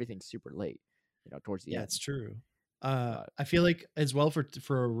true. everything super late, towards the Yeah, end. it's true. But I feel like as well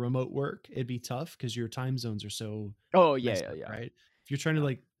for remote work, it'd be tough because your time zones are so oh yeah, messed yeah, up, yeah, right? If you're trying to yeah.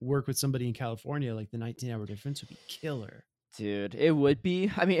 like work with somebody in California, like the 19-hour difference would be killer. Dude, it would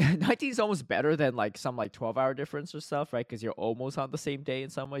be. I mean, 19 is almost better than like some like 12-hour difference or stuff, right? Because you're almost on the same day in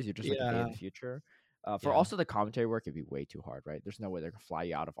some ways. You're just like a day in Yeah. the future. For Yeah. also the commentary work, it'd be way too hard, right? There's no way they're gonna fly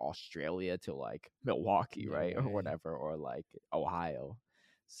you out of Australia to like Milwaukee, No right, or way. whatever, or like Ohio.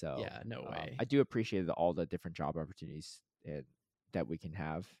 So Yeah, no way. I do appreciate all the different job opportunities that we can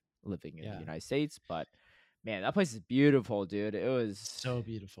have living in the Yeah. United States. But man, that place is beautiful, dude. So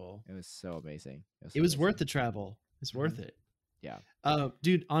beautiful. It was so amazing. It was It so was worth amazing. the travel. It's Mhm. worth it. Yeah,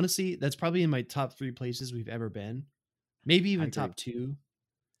 Dude, honestly, that's probably in my top 3 places we've ever been. Maybe I even agree. top 2.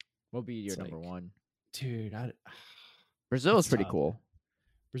 What will be your It's number like, one? dude, Brazil is it's pretty tough. cool.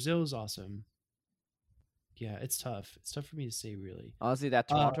 Brazil is awesome. Yeah, it's tough. It's tough for me to say, really. Honestly, that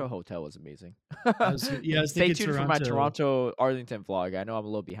Uh, Toronto hotel was amazing. I was Stay thinking tuned for my Toronto, Toronto Arlington vlog. I know I'm a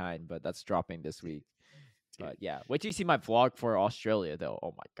little behind, but that's dropping this week. dude. But yeah, wait till you see my vlog for Australia, though.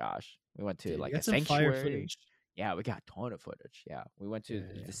 Oh my gosh, we went to Dude, you like a got some fire sanctuary. footage. Yeah, we got a ton of footage. Yeah, we went Yeah,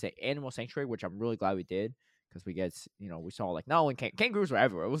 to yeah. the animal sanctuary, which I'm really glad we did because we saw like not only kangaroos were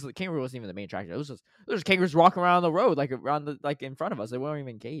everywhere. Kangaroo wasn't even the main attraction. It was just there's kangaroos walking around the road, like around the like in front of us. They weren't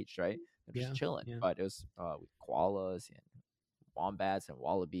even caged, right? They're just Yeah, chilling. yeah. But it was koalas and wombats and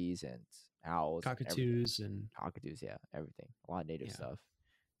wallabies and owls and everything. Cockatoos and Cockatoos, yeah, everything. A lot of native yeah, stuff.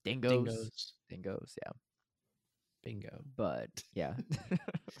 Dingoes, dingoes. dingoes, yeah. Bingo. But yeah.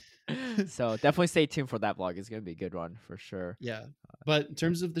 So definitely stay tuned for that vlog. It's gonna be a good one for sure. Yeah. But in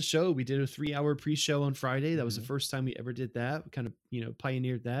terms of the show, we did a 3-hour pre-show on Friday. That was the Mhm, first time we ever did that. We kind of,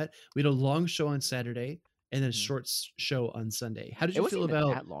 pioneered that. We had a long show on Saturday and then a mhm. short show on Sunday. How did It you wasn't feel even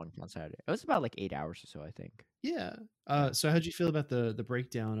about that long on Saturday. It was about like 8 hours or so, I think. yeah. Yeah. So how did you feel about the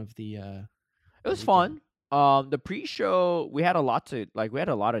breakdown of It the was weekend? fun. The pre-show we had a lot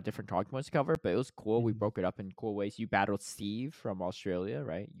of different talking points to cover, but it was cool. We Mhm. broke it up in cool ways. You battled Steve from Australia,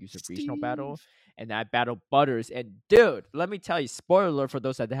 right? Use a regional battle, Steve. and I battled Butters. And dude, let me tell you, spoiler alert for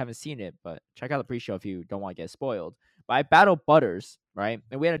those that haven't seen it, but check out the pre-show if you don't want to get spoiled. But I battled Butters, right?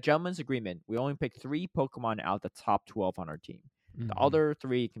 And we had a gentleman's agreement. We only picked 3 Pokemon out the top 12 on our team. The Mhm. other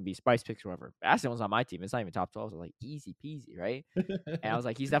 3 can be Spice picks or whatever. Bastion was on my team. It's not even top 12. So like easy peasy, right? And I was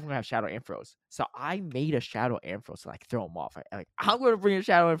like, he's definitely gonna have Shadow Ampharos. So I made a Shadow Ampharos to like throw him off. Like I'm gonna bring a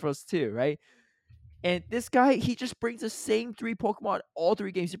Shadow Ampharos too, right? And this guy, he just brings the same 3 Pokemon all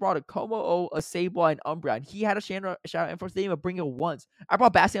 3 games. He brought a Como-O, a Sableye, and Umbreon. And he had a Shadow Ampharos. Didn't even bring it once. I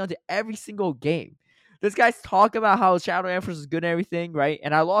brought Bastion to every single game. This guy's talking about how Shadow Ampharos is good and everything, right?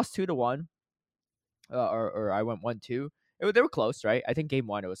 And I lost 2-1. Or I went 1-2. They were close, right? I think game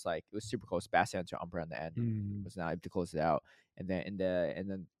 1 it was super close. Bastion to Umbra in the end Mm. was not able to close it out, and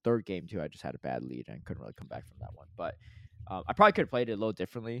then third game 2, I just had a bad lead and couldn't really come back from that one. But I probably could have played it a little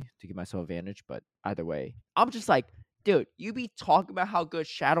differently to give myself advantage. But either way, I'm just like, dude, you be talking about how good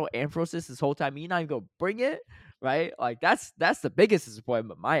Shadow Ampharos is this whole time. You not even go bring it, right? Like that's the biggest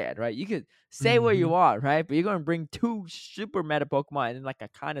disappointment in my end, right? You could say what you Mhm. want, right? But you're gonna bring 2 super meta Pokemon and then like a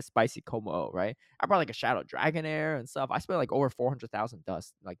kind of spicy Como, right? I brought like a Shadow Dragonair and stuff. I spent like over 400,000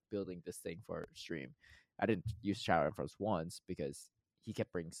 dust like building this thing for stream. I didn't use Shadow Ampharos once because he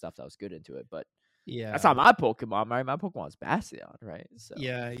kept bringing stuff that was good into it, but that's Yeah. not my Pokemon, right? My Pokemon's Bastion, right? So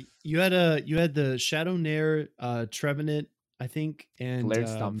Yeah, you had the Shadow Nair, Trevenant, I think, and Galarian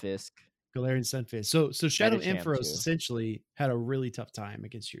Stunfisk, Galarian Sunfish. So Shadow Medicham Ampharos too. essentially had a really tough time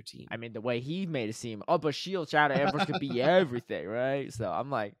against your team. I mean, the way he made it seem, oh, but Shield Shadow Ampharos could be everything, right? So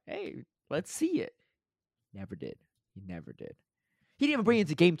I'm like, hey, let's see it. Never did. He never did. He didn't even bring it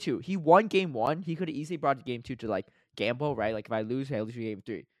to game 2. He won game 1. He could have easily brought it to game 2 to like gamble, right? Like if I lose, hey, I lose game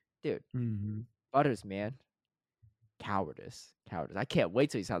 3. Dude, Mhm. Butters, man. Cowardice. I can't wait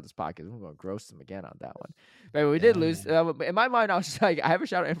till he's on this podcast. We're going to gross him again on that one. But we did Yeah, lose. man. In my mind, I was just like, I have a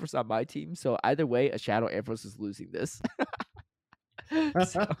Shadow Ampharos on my team. So either way, a Shadow Ampharos is losing this.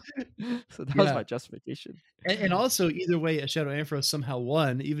 so, so that was Yeah, my justification. and also either way, a Shadow Ampharos somehow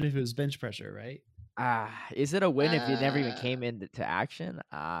won, even if it was bench pressure, right? Is it a win if it never even Uh, came into action?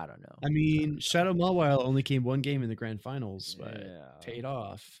 I don't know. I mean, Shadow Mawile only came one game in the grand finals, but Yeah. paid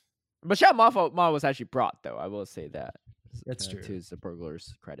off. But Shadow Mafo was actually brought, though. I will say that That's true. to the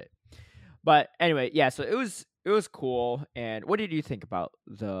burglars' credit. But anyway, yeah. So it was cool. And what did you think about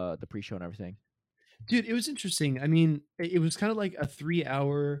the pre-show and everything? Dude, it was interesting. I mean, it was kind of like a 3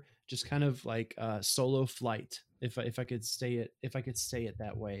 hour, just kind of like solo flight. If I could say it, if I could say it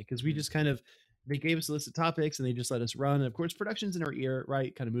that way, because we Mhm. just kind of, they gave us a list of topics and they just let us run. And of course, production's in our ear,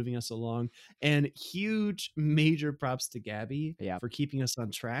 right? Kind of moving us along. And huge, major props to Gabby Yeah, for keeping us on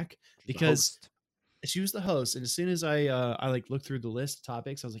track, she's the because host. she was the host, and as soon as I like looked through the list of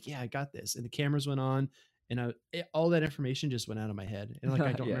topics, I was like, yeah, I got this. And the cameras went on, and all that information just went out of my head, and like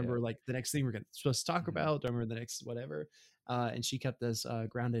I don't Yeah, yeah. remember like the next thing we're supposed to talk Mhm. about. Don't remember the next whatever. And she kept us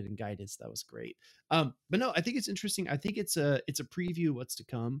grounded and guided, so that was great. But no, I think it's interesting. I think it's a preview of what's to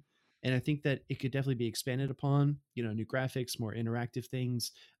come. And I think that it could definitely be expanded upon, new graphics, more interactive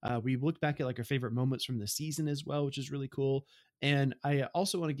things. We looked back at like our favorite moments from the season as well, which is really cool. And I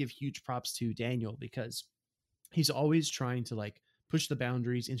also want to give huge props to Daniel, because he's always trying to like push the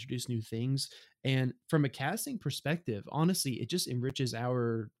boundaries, introduce new things. And from a casting perspective, honestly, it just enriches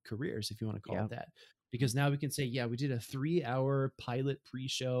our careers, if you want to call Yeah. it that. Mhm. Because now we can say, yeah, we did a 3 hour pilot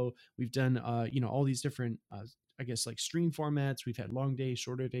pre-show. We've done all these different I guess like stream formats. We've had long days,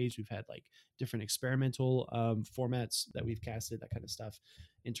 shorter days. We've had like different experimental formats that we've casted, that kind of stuff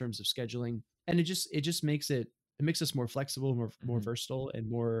in terms of scheduling. And it just makes us more flexible, more Mhm. versatile, and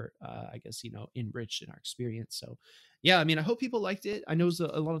more I guess enriched in our experience. So yeah, I mean, I hope people liked it. I know it was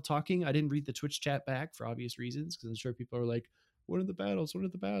a lot of talking. I didn't read the Twitch chat back for obvious reasons, because I'm sure people are like, what are the battles, what are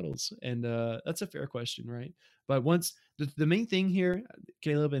the battles? And that's a fair question, right? But once the main thing here,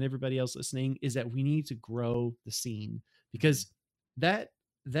 Caleb and everybody else listening, is that we need to grow the scene, Mhm. because that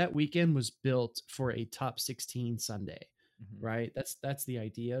that weekend was built for a top 16 Sunday, Mhm. right? That's the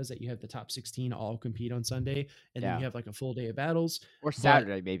idea, is that you have the top 16 all compete on Sunday, and then Yeah. you have like a full day of battles. Or But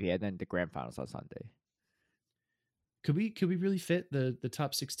Saturday maybe, and then the grand finals on Sunday. could we really fit the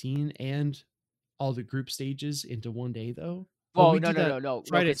top 16 and all the group stages into one day though? Well, Well, we no, do no, that no, no, no,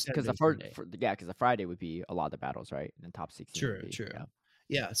 Friday, because Saturday, the Sunday. yeah, because the Friday would be a lot of the battles, right? And then top 16 would True, be, true. yeah,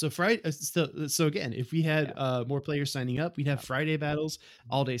 Yeah, so Friday, so again, if we had yeah, more players signing up, we'd have yeah. Friday battles, Mhm.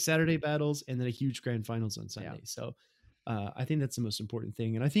 all day Saturday battles, and then a huge grand finals on Yeah. Sunday. So I think that's the most important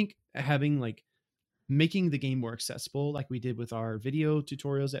thing. And I think having like making the game more accessible, like we did with our video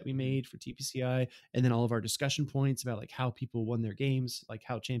tutorials that we Mhm. made for TPCI, and then all of our discussion points about like how people won their games, like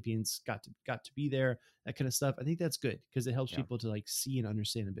how champions got to be there, that kind of stuff. I think that's good, because it helps Yeah. people to like see and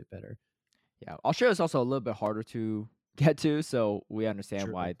understand a bit better. Yeah, Australia is also a little bit harder to get to, so we understand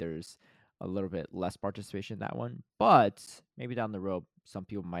True. why there's a little bit less participation in that one. But maybe down the road, some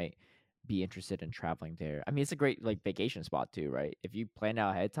people might be interested in traveling there. I mean, it's a great like vacation spot too, right? If you plan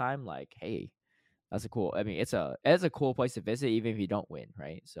out ahead of time, like, hey, that's a cool. I mean, it's a cool place to visit, even if you don't win,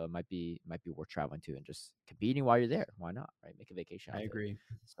 right? So it might be worth traveling to and just competing while you're there. Why not, right? Make a vacation I out of it. agree.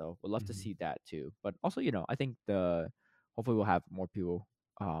 So we'd love to Mhm. see that too. But also, I think the hopefully we'll have more people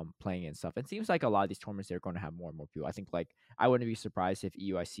playing and stuff. It seems like a lot of these tournaments they're going to have more and more people. I think like I wouldn't be surprised if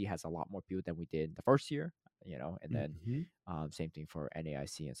EUIC has a lot more people than we did the first year, and then Mhm. same thing for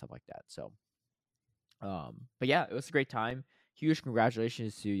NAIC and stuff like that. So but yeah, it was a great time. Huge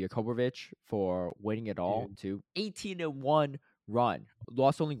congratulations to Jakobovic for winning it all Dude. to 18-1 run.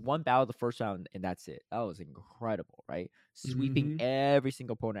 Lost only one battle the first round, and that's it. That was incredible, right? Sweeping Mhm. every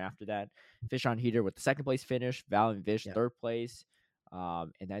single opponent after that. Fish on Heater with the second place finish, Val and Vish Yeah. third place.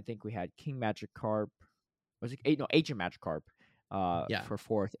 And I think we had King Magikarp. Was it eight? No, Agent Magikarp Yeah. for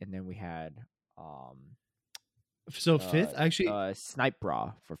fourth, and then we had um So fifth, actually, Snipe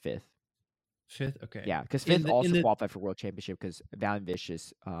Bra for fifth. fifth. Okay. Yeah, because In fifth the in also the qualified for World Championship because Valiant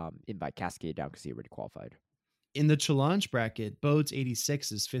Vicious invite cascaded down because he already qualified. in the challenge bracket, Bodes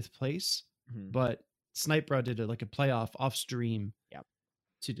 86 is fifth place, Mhm. but Snipebro did like a playoff off stream Yeah,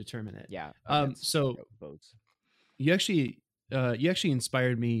 to determine it. yeah, against So Boats. you actually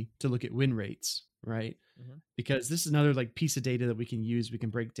inspired me to look at win rates, right? Mhm. Because this is another like piece of data that we can use, we can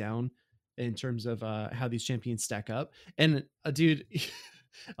break down in terms of how these champions stack up. And dude,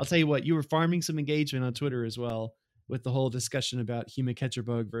 I'll tell you what, you were farming some engagement on Twitter as well with the whole discussion about Human Catcher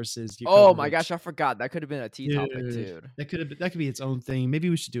Bug versus Oh my Yakovovich. gosh, I forgot. That could have been a T topic, Dude, dude. that could be its own thing. Maybe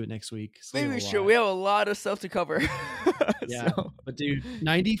we should do it next week, because we Maybe have a we should. lot. We have a lot of stuff to cover. Yeah, So but dude,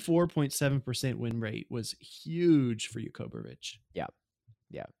 94.7% win rate was huge for Yakovovich. yeah,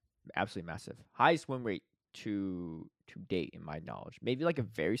 yeah, absolutely massive. Highest win rate to date in my knowledge. Maybe like a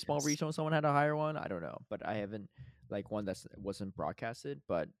very small Yes. regional, someone had a higher one. I don't know, but I haven't like one that wasn't broadcasted.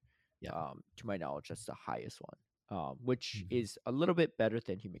 But Yeah. to my knowledge, that's the highest one, which Mhm. is a little bit better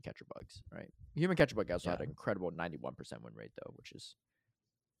than Human Catcher Bugs, right? Human Catcher Bug also Yeah. had an incredible 91% win rate, though, which is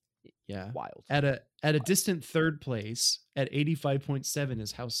Yeah. wild. At a Wild. distant third place at 85.7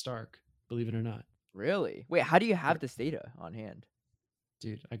 is House Stark, believe it or not. Really? Wait, how do you have Yep. this data on hand?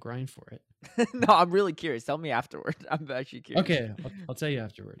 Dude, I grind for it. No, I'm really curious. Tell me afterward. I'm actually curious. Okay, I'll tell you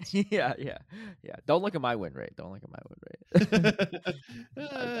afterwards. Yeah, yeah, yeah. Don't look at my win rate. Don't look at my win rate.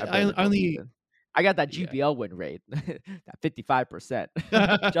 I barely I broke only even. I got that yeah. GBL win rate, that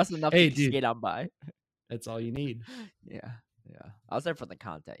 55%, just enough Hey, to dude, skate on by. that's all you need. Yeah, yeah. I was there for the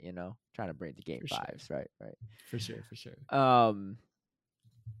content, trying to bring the game For sure. vibes, right, right. For sure, for sure.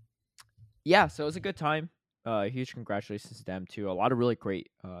 Yeah, so it was a good time. Huge congratulations to them too. A lot of really great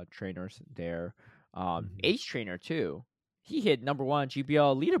trainers there. Ace trainer too. He hit #1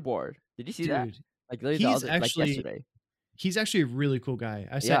 GBL leaderboard. Did you see that? Dude, Like literally he's yesterday. actually a really cool guy.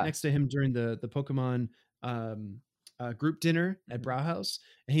 I sat Yeah, next to him during the Pokemon group dinner at Mhm. Brauhaus,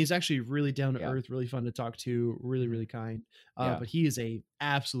 and he's actually really down to Yeah, earth, really fun to talk to, really Mhm. really kind. yeah, But he is a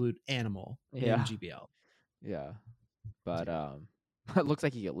absolute animal in yeah, GBL, yeah. But dude. it looks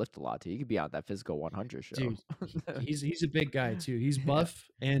like he could lift a lot too. He could be on that physical 100 show. Dude, he's a big guy too. He's Yeah, buff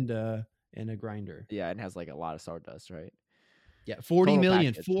and a grinder. yeah, and has like a lot of Stardust, right? Yeah, 40 Total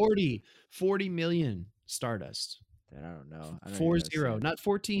million, package. 40 million Stardust. Dude, I don't know. I don't even 40, understand. not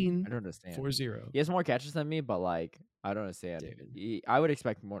 14, I don't understand. 40. He has more catches than me, but like I don't understand. Dude. I would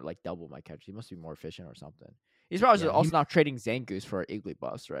expect more, like double my catches. He must be more efficient or something. He's probably Yeah, also not trading Zangoose for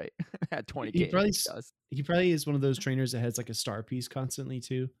Igglybuffs, right? At 20K. he probably is one of those trainers that has like a star piece constantly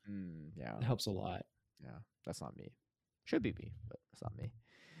too. Yeah, It helps a lot. yeah. That's not me. Should be me, but that's not me.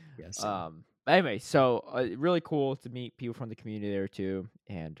 Yeah. Same. But anyway, so really cool to meet people from the community there too,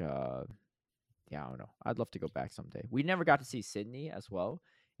 and yeah, I don't know. I'd love to go back someday. We never got to see Sydney as well,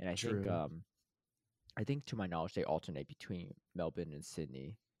 and I think to my knowledge they alternate between Melbourne and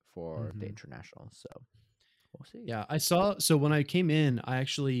Sydney for the international. So we'll see. Yeah, I saw. So when I came in, I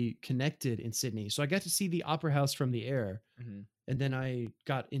actually connected in Sydney, so I got to see the Opera House from the air, and then I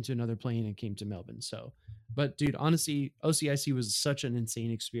got into another plane and came to Melbourne. So, but dude, honestly, OCIC was such an insane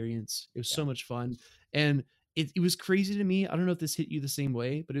experience. It was so much fun, and it was crazy to me. I don't know if this hit you the same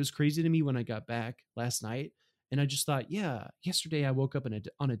way, but it was crazy to me when I got back last night, and I just thought, yeah, yesterday I woke up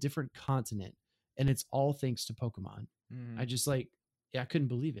on a different continent, and it's all thanks to Pokemon. I just I couldn't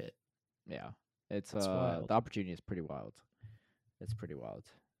believe it. Yeah, it's wild. the opportunity is pretty wild. It's pretty wild.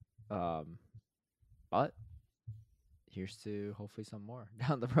 But here's to hopefully some more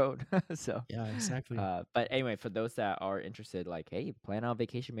down the road. So yeah, exactly. But anyway, for those that are interested, like, hey, plan on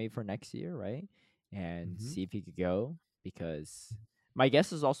vacation maybe for next year, right? And see if you could go, because my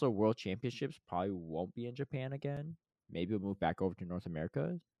guess is also World Championships probably won't be in Japan again. Maybe we'll move back over to North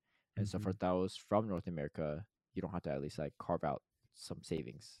America. And so for those from North America, you don't have to at least like carve out some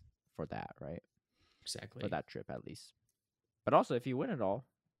savings for that, right? Exactly. For that trip at least. But also, if you win it all,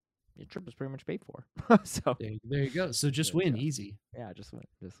 your trip is pretty much paid for. So there you go. So just win, easy. Yeah, just win.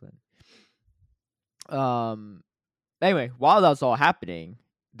 Anyway, while that was all happening,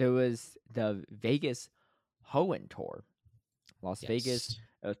 there was the Vegas Hoenn tour. Las Vegas.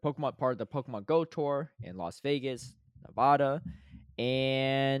 It was part of the Pokemon Go tour in Las Vegas, Nevada.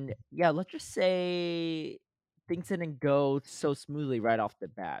 And yeah, let's just say things didn't go so smoothly right off the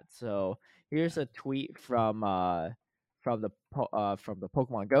bat. So here's a tweet from the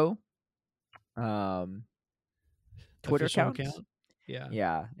Pokemon Go Twitter account.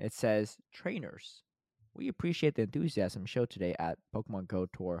 Yeah, it says, trainers, we appreciate the enthusiasm shown today at Pokemon Go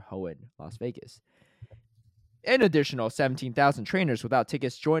Tour Hoenn, Las Vegas. An additional 17,000 trainers without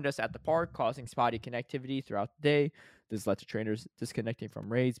tickets joined us at the park, causing spotty connectivity throughout the day. This led to trainers disconnecting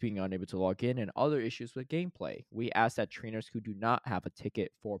from raids, being unable to log in, and other issues with gameplay. We ask that trainers who do not have a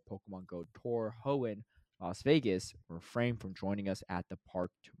ticket for Pokemon Go Tour Hoenn, Las Vegas, refrain from joining us at the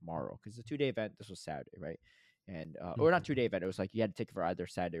park tomorrow. Because it's a 2-day event. This was Saturday, right? And or not 2-day event. It was like you had a ticket for either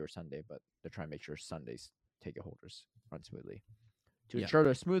Saturday or Sunday, but they're trying to make sure Sunday's ticket holders run smoothly. To ensure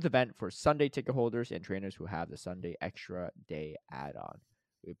a smooth event for Sunday ticket holders and trainers who have the Sunday extra day add-on.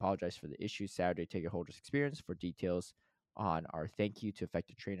 We apologize for the issues Saturday ticket holders experienced. For details on our thank you to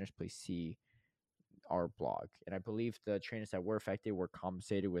affected trainers, please see our blog. And I believe the trainers that were affected were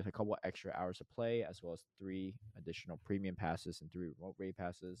compensated with a couple extra hours of play, as well as 3 additional premium passes and 3 remote raid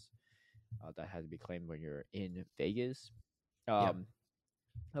passes that had to be claimed when you're in Vegas. I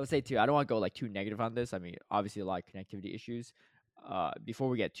would say too, I don't want to go like too negative on this. I mean, obviously a lot of connectivity issues. Before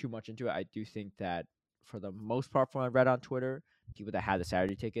we get too much into it, I do think that for the most part, from what I read on Twitter, people that had the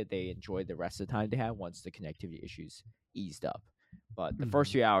Saturday ticket, they enjoyed the rest of the time they had once the connectivity issues eased up. But the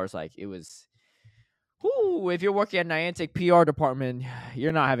first few hours, like it was, if you're working at Niantic PR department,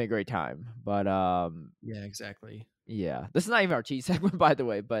 you're not having a great time. But yeah, exactly. Yeah, this is not even our T segment, by the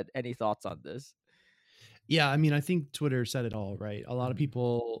way. But any thoughts on this? Yeah, I mean, I think Twitter said it all, right? A lot of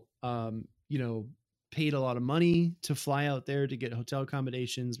people, paid a lot of money to fly out there to get hotel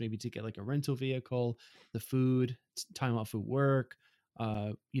accommodations, maybe to get like a rental vehicle, the food, time off of work.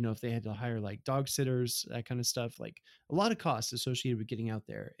 If they had to hire like dog sitters, that kind of stuff, like a lot of costs associated with getting out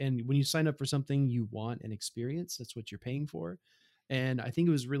there. And when you sign up for something you want and experience, that's what you're paying for. And I think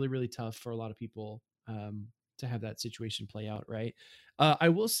it was really, really tough for a lot of people to have that situation play out. Right. I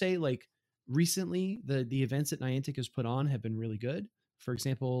will say, like, recently, the events that Niantic has put on have been really good. For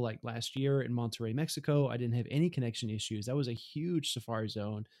example, like last year in Monterrey, Mexico, I didn't have any connection issues. That was a huge Safari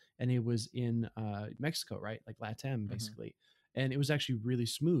Zone, and it was in Mexico, right? Like LATAM, Mhm. basically. And it was actually really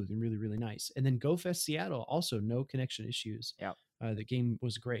smooth and really, really nice. And then Go Fest Seattle, also no connection issues. Yeah. The game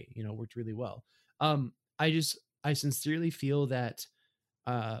was great, worked really well. I sincerely feel that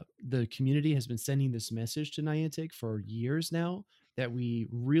the community has been sending this message to Niantic for years now that we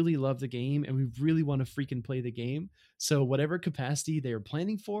really love the game and we really want to freaking play the game. So whatever capacity they are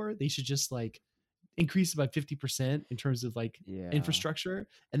planning for, they should just like increase it by 50% in terms of like Yeah. infrastructure,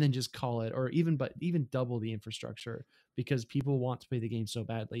 and then just call it, or even double the infrastructure, because people want to play the game so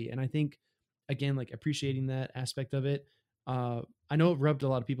badly. And I think, again, like appreciating that aspect of it, I know it rubbed a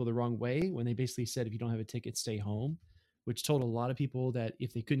lot of people the wrong way when they basically said if you don't have a ticket, stay home, which told a lot of people that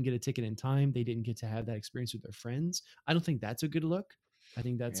if they couldn't get a ticket in time, they didn't get to have that experience with their friends. I don't think that's a good look. I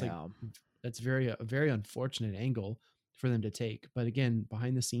think that's like Yeah. that's a very unfortunate angle for them to take. But again,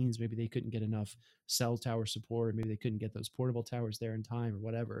 behind the scenes, maybe they couldn't get enough cell tower support, or maybe they couldn't get those portable towers there in time, or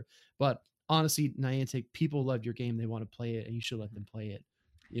whatever. But honestly, Niantic, people love your game, they want to play it, and you should let them play it.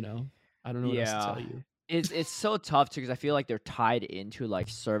 You know, I don't know what else to Yeah. tell you. It's so tough too, because I feel like they're tied into like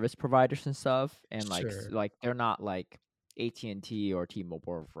service providers and stuff, and Sure. like they're not like AT&T or T-Mobile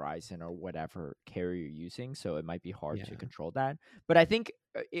or Verizon or whatever carrier you're using, so it might be hard to Yeah. control that. But I think,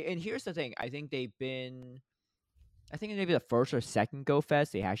 and here's the thing, I think maybe the first or second Go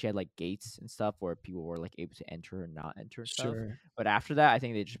Fest, they actually had like gates and stuff where people were like able to enter and not enter and stuff. Sure. But after that, I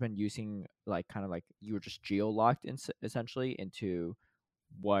think they've just been using like kind of like you were just geo locked in, essentially into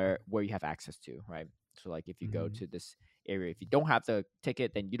where you have access to, right? So like if you go Mhm. to this area, if you don't have the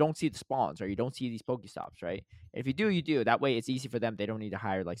ticket, then you don't see the spawns or you don't see these Pokestops, right? And if you do, you do. That way it's easy for them. They don't need to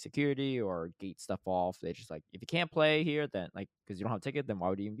hire like security or gate stuff off. They just like, if you can't play here, then like because you don't have a ticket, then why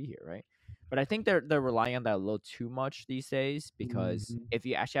would you even be here, right? But I think they're relying on that a little too much these days, because Mhm. if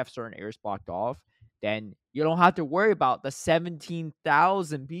you actually have certain areas blocked off, then you don't have to worry about the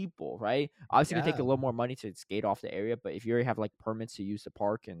 17,000 people, right? Obviously, it could take a Yeah. little more money to skate off the area, but if you already have like permits to use the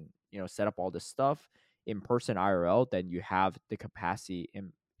park and set up all this stuff in person IRL, then you have the capacity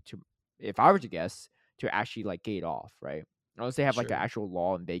to, if I were to guess, to actually like gate off, right? Unless they have like an Sure. actual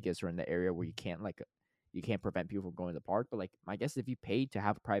law in Vegas or in the area where you can't prevent people from going to the park. But like my guess is if you paid to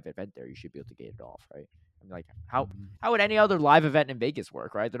have a private event there, you should be able to gate it off, right? I mean, like Mhm. how would any other live event in Vegas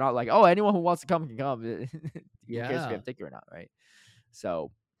work, right? They're not like, oh, anyone who wants to come can come. Who cares if you have Yeah. a ticket or not, right?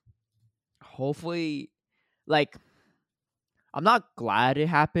 So hopefully, like, I'm not glad it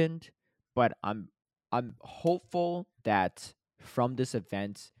happened, but I'm hopeful that from this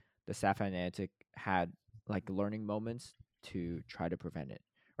event, the staff at Niantic had like learning moments to try to prevent it,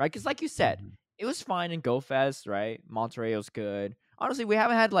 right? Because like you said, Mhm. it was fine in Go Fest, right? Monterey was good. Honestly, we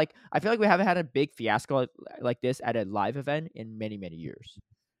haven't had like, I feel like we haven't had a big fiasco like this at a live event in many years.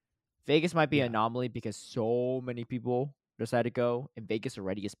 Vegas might be an Yeah. anomaly because so many people decided to go, and Vegas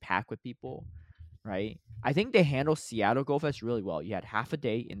already is packed with people, right? I think they handle Seattle Go Fest really well. You had half a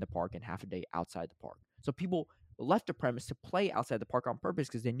day in the park and half a day outside the park. So people left the premise to play outside the park on purpose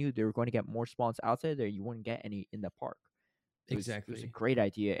because they knew they were going to get more spawns outside there. You wouldn't get any in the park. It was a Exactly. great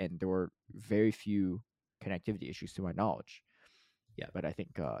idea, and there were very few connectivity issues to my knowledge. Yeah. But I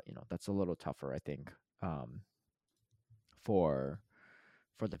think that's a little tougher. I think for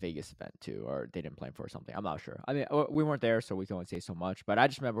the Vegas event too, or they didn't plan for something. I'm not sure. I mean, we weren't there, so we can only say so much. But I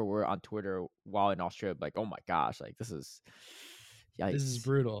just remember we're on Twitter while in Australia, like, oh my gosh, like this is, This is yikes.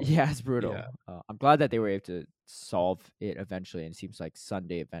 brutal. Yeah, it's Yeah. brutal. I'm glad that they were able to solve it eventually, and it seems like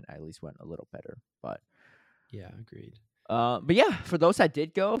Sunday event at least went a little better. Yeah. Agreed. But yeah, for those that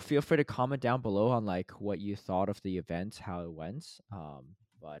did go, feel free to comment down below on like what you thought of the event, how it went.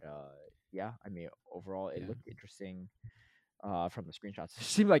 But yeah, I mean, overall, it Yeah. looked interesting from the screenshots. It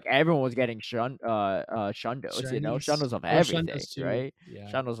seemed like everyone was getting shundos, Shinies. shundos of Oh, everything, Shundos too. right?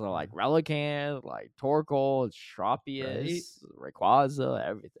 Yeah. Shundos are Yeah. like Relican, like Torkoal, Right. Tropius, Rayquaza,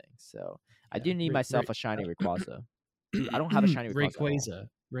 everything. So I Yeah. do need myself a shiny Rayquaza. Dude, I don't have a shiny Rayquaza at all. Rayquaza.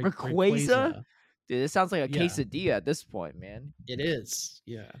 Rayquaza? Rayquaza. Dude, this sounds like a Yeah. quesadilla at this point, man. It is.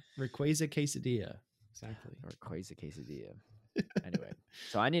 Yeah. Rayquaza quesadilla. Exactly. Rayquaza quesadilla. Anyway,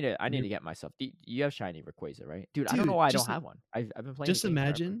 so I need to get myself. You have shiny Rayquaza, right? Dude, I don't know Dude, why I don't have one. I've been playing the just game forever.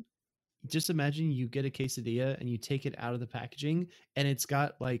 imagine just imagine you get a quesadilla and you take it out of the packaging and it's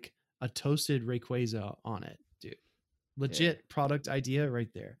got like a toasted Rayquaza on it, dude. Dude, Legit product idea right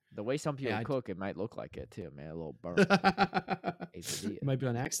there. the way some people Yeah, cook, it might look like it too, man. A little burnt quesadilla. it might be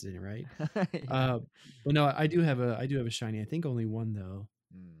on accident, right? Yeah. But no, I do have a shiny. I think only one though.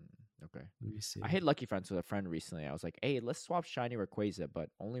 Okay. Let me see. I hit Lucky Friends with a friend recently. I was like, "Hey, let's swap shiny Rayquaza, but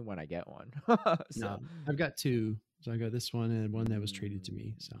only when I get one." No, So, I've got two. So I got this one and one that was traded to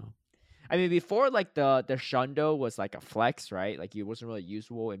me. So I mean, before like the Shundo was like a flex, right? Like it wasn't really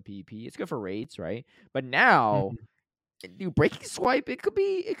usable in PvP. It's good for raids, right? But now, Mhm. dude, breaking swipe, it could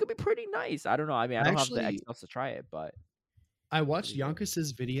be pretty nice. I don't know. I mean, I don't have the Actually, XLs to try it, but I pretty watched good.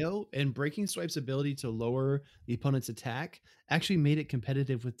 Yonkas's video, and Breaking Swipe's ability to lower the opponent's attack actually made it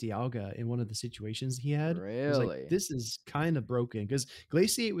competitive with Dialga in one of the situations he had. I was like, Really, this is kind of broken because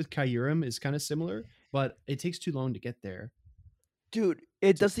Glaciate with Kyurem is kind of similar, but it takes too long to get there dude,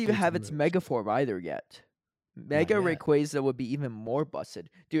 it doesn't to even get to have the its moves. Mega Form either yet. Not Mega yet. Rayquaza would be even more busted,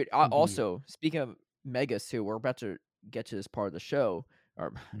 dude. Indeed. Also, speaking of Megas too, we're about to get to this part of the show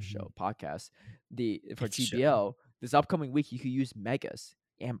or Mhm. show podcast. For It's show. GBL this upcoming week, you could use Megas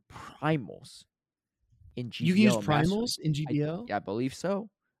and Primals in You can use GBL Master League. primals in GBL? I believe so.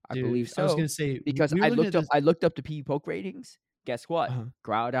 I believe Dude, I was so gonna say because we were looking at this. I looked up the PE poke ratings. Guess what? Uh,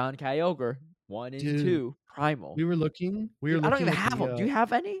 Groudon, Kyogre, 1 and dude, 2 Primal. we were Dude, I don't looking even at have the them. Do you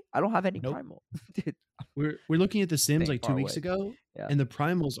have any? I don't have any nope. Primal. Dude, We're looking at the Sims staying like far 2 weeks away. ago, Yeah. and the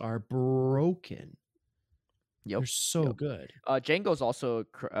primals are broken. Yep. They're so Yep. good. Django's also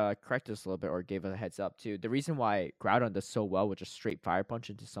corrected us a little bit or gave us a heads up too. The reason why Groudon does so well with just straight Fire Punch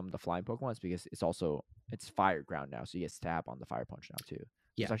into some of the flying Pokemon is because it's Fire Ground now, so you get stab on the Fire Punch now too. So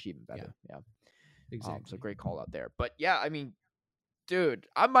Yeah, it's actually even yeah, better. Yeah. So exactly. great call out there. But yeah, I mean, dude,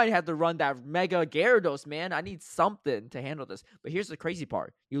 I might have to run that Mega Gyarados, man. I need something to handle this. But here's the crazy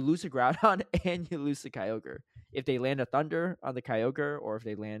part: you lose a Groudon and you lose the Kyogre. If they land a Thunder on the Kyogre, or if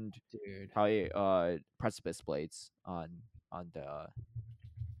they land Dude, probably Precipice Blades on the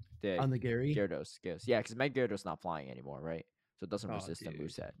on the Gary. Gyarados. Yeah, because Mega Gyarados not flying anymore, right? So it doesn't Oh, resist the dude,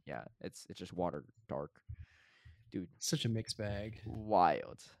 moveset. Yeah, it's just Water Dark, dude. such a mixed bag.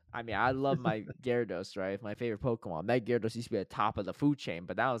 Wild. I mean, I love my Gyarados, right? My favorite Pokemon. Mega Gyarados used to be at the top of the food chain,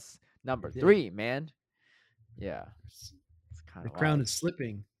 but that was number It did. 3, man. Yeah, it's kind The of crown wild. is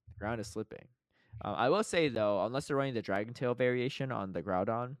slipping. The ground is slipping. I will say though, unless they're running the Dragon Tail variation on the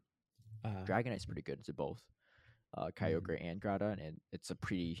Groudon, Dragonite's pretty good to both Kyogre and Groudon, and it's a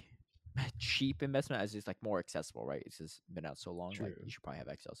pretty cheap investment as it's like more accessible, right? It's just been out so long, like True. you should probably have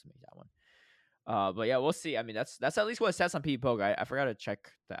XLs to make that one. But yeah, we'll see. I mean, that's at least what it says on PvPoke. I forgot to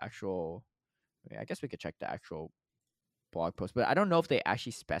check the actual. I mean, I guess we could check the actual blog post, but I don't know if they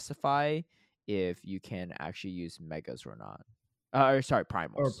actually specify if you can actually use megas or not. Or sorry, Or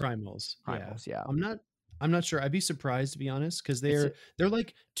primals. primals. Primals, yeah. I'm not sure. I'd be surprised to be honest, because they're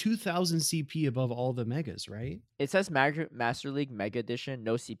like 2,000 CP above all the megas, right? It says Master League Mega Edition,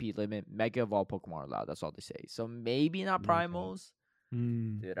 no CP limit, Mega of all Pokemon are allowed. That's all they say. So maybe not Mega. primals.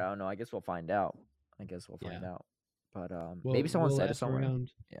 Mm, Dude, I don't know. I guess we'll find out. yeah. But Well, maybe someone we'll said it F somewhere.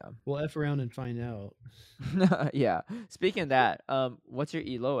 around. Yeah. We'll F around and find out. Yeah. Speaking of that, what's your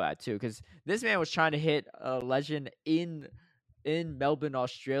elo at too? Because this man was trying to hit a legend in Melbourne,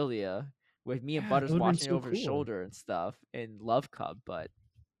 Australia, with me and Yeah, that Butters would have been watching so over his cool. shoulder and stuff in Love Cup, but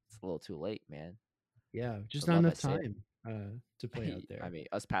it's a little too late, man. Yeah, just The not love enough has hit. time to play out I there. mean,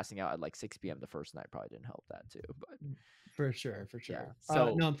 us passing out at like 6 p.m. the first night probably didn't help that too. But For sure, for yeah. sure.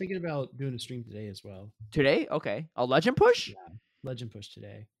 So No, I'm thinking about doing a stream today as well. today, okay, a legend push. Yeah, legend push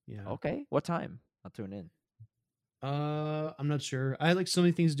today. Yeah. Okay, what time? I'll tune in. I'm not sure. I had like so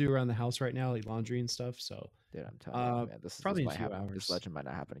many things to do around the house right now, like laundry and stuff. So, Dude, I'm telling you, man, this probably in a might few happen. This hours. legend might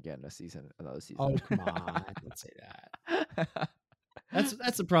not happen again this season. Another season. Oh, come on. Don't say that.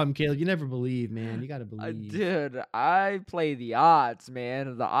 That's the problem, Caleb. You never believe, man. You got to believe. Dude, I play the odds,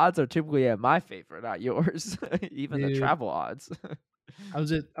 man. The odds are typically at my favor, not yours. Even the Dude, travel odds. I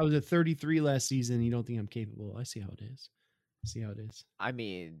was at 33 last season. You don't think I'm capable? I see how it is. See how it is. I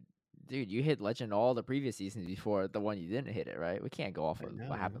mean, dude, you hit legend all the previous seasons before the one you didn't hit it, right? We can't go off I of know.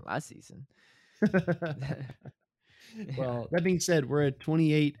 what happened last season. Well, that being said, we're at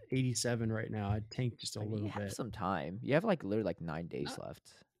 2887 right now. I tanked just a I mean, little you have bit. some time. You have like literally like 9 days Not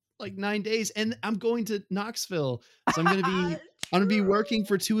left. like 9 days, and I'm going to Knoxville, so I'm gonna be working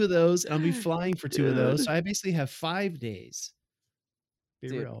for 2 of those, and I'll be flying for 2 of those. So I basically have 5 days. Be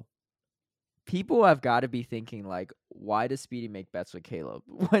Dude, real. people have got to be thinking like, why does Speedy make bets with Caleb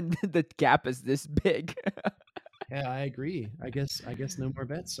when the gap is this big? Yeah, I agree. I guess no more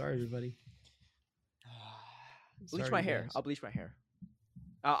bets. Sorry, everybody. Bleach Sorry, my you hair. guys. I'll bleach my hair.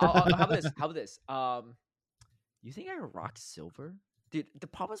 How about this? How about this? You think I could rock silver, dude? The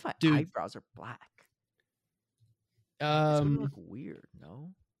problem is my Dude, eyebrows are black. It's gonna look um, weird,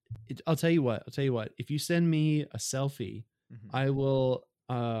 no? I'll tell you what. I'll tell you what. If you send me a selfie, Mm-hmm. I will.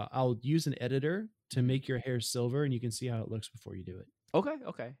 I'll use an editor to Mhm. make your hair silver, and you can see how it looks before you do it. Okay,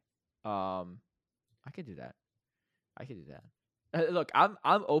 okay. I could do that. I could do that. Look, I'm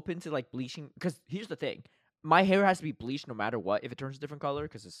open to like bleaching because here's the thing: my hair has to be bleached no matter what if it turns a different color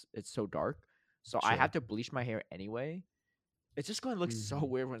because it's so dark. So I have Sure. to bleach my hair anyway. It's just gonna look so Mhm.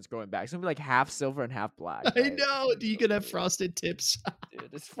 weird when it's growing back. It's gonna be like half silver and half black, I right? It's know. gonna be Do you so could have weird. frosted tips?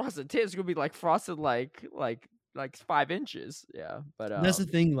 Dude, this frosted tips gonna be like frosted like 5 inches. Yeah, but That's the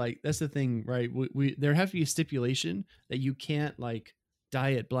thing. Like that's the thing, right? We there have to be a stipulation that you can't like dye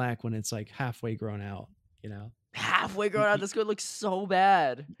it black when it's like halfway grown out. You know, halfway you, growing out, this gonna look so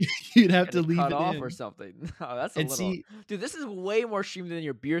bad. you'd have Get to it leave cut it off or in something. No, that's a and little see. dude. This is way more extreme than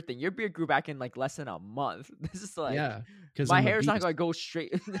your beard thing. Your beard grew back in like less than a month. This is like Yeah, because my I'm a hair's not beast. gonna go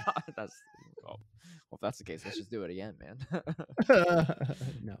straight. No, that's well, if that's the case, let's just do it again, man.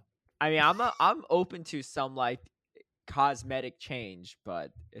 No. I mean, I'm open to some like cosmetic change,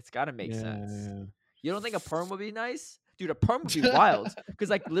 but it's got to make sense. Yeah. You don't think a perm would be nice? Dude, a perm would be wild. Cause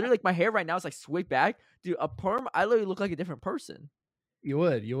like literally like my hair right now is like slicked back. Dude, a perm, I literally look like a different person. You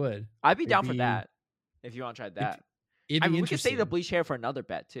would. You would. I'd be It'd down for be. that if you want to try It'd, that. it'd I be mean, we could save the interesting. bleach hair for another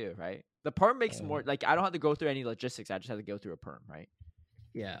bet too, right? The perm makes Uh, more like I don't have to go through any logistics. I just have to go through a perm, right?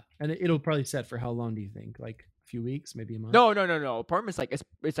 yeah, and it'll probably set for how long do you think? Like a few weeks, maybe a month. No, no, no, no. Perm is like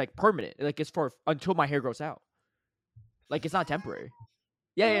it's like permanent. Like it's for until my hair grows out. Like it's not temporary.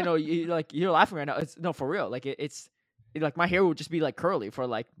 Yeah, yeah, no, like you're laughing right now. It's no for real. Like like my hair would just be like curly for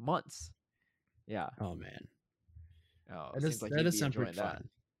like months. Yeah. Oh man, Oh, it seems like that you'd does be sound pretty enjoying that, fun.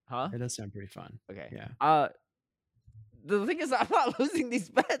 huh? That does sound pretty fun. Okay. Yeah. The thing is, I'm not losing these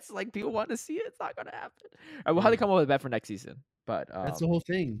bets. Like people want to see it. It's not gonna happen. I will have to Yeah. come up with a bet for next season. But That's the whole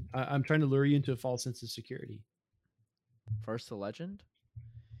thing. I'm trying to lure you into a false sense of security, first to legend.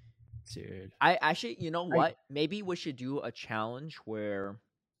 dude. I actually, you know I what? Maybe we should do a challenge where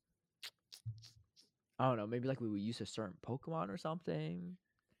I don't know. Maybe like we would use a certain Pokemon or something.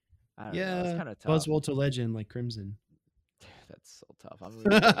 I don't know. It's yeah, kind of tough. Buzzwole to legend like Crimson. That's so tough. I'm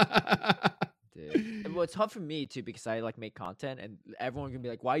really bad at that, dude. Well, it's tough for me too because I like make content, and everyone can be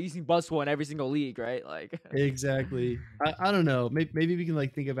like, "Why are you using Buzzwole in every single league?" Right? Like, Exactly. I don't know. Maybe we can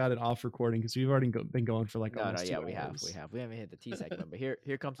like think about it off recording because we've already been going for like no, almost yeah, 2 hours. we haven't hit the T segment, but here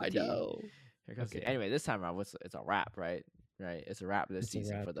comes the I T. know. Here comes the Okay, anyway. This time around, it's a wrap, right? Right, it's a wrap this it's a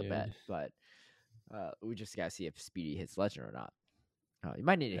season wrap, for the bet, dude. but we just gotta see if Speedy hits legend or not. You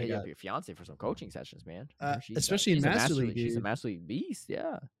might need to I hit up got your fiance for some coaching sessions, man. You know, especially in Master League, she's a dude. Master League beast.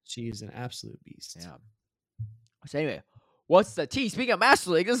 Yeah, She's an absolute beast. yeah. So anyway, what's the T? Speaking of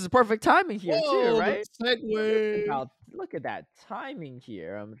Master League, this is perfect timing here too, Whoa, the right? segue. Look at that timing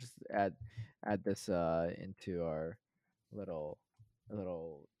here. I'm just add this into our little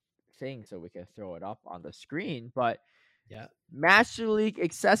little thing so we can throw it up on the screen. But Yeah. Master League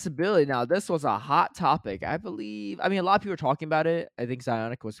accessibility. Now, this was a hot topic. I believe. I mean, a lot of people were talking about it. I think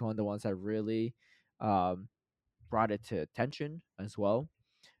Zionic was one of the ones that really brought it to attention as well.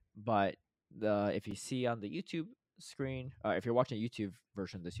 But if you see on the YouTube screen, if you're watching a YouTube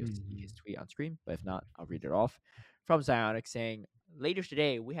version of this, you'll see his tweet on screen. But if not, I'll read it off from Zionic saying, "Later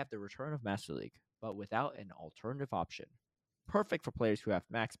today, we have the return of Master League, but without an alternative option. Perfect for players who have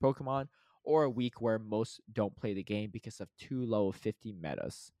max Pokemon or a week where most don't play the game because of too low 50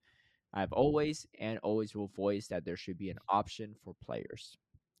 metas. I've always and always will voice that there should be an option for players."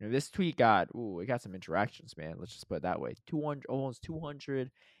 And this tweet it got some interactions, man. Let's just put it that way. 200, almost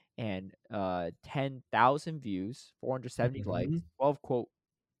 210,000 views, 470 likes, 12 quote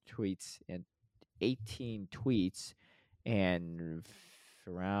tweets, and 18 tweets, and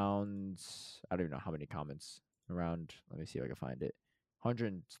around I don't even know how many comments. Around, let me see if I can find it.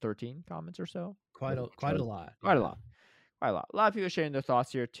 113 comments or so. Quite a lot. Quite a Yeah. lot. Quite a lot. A lot of people sharing their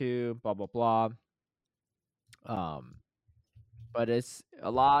thoughts here too. Blah blah blah. But it's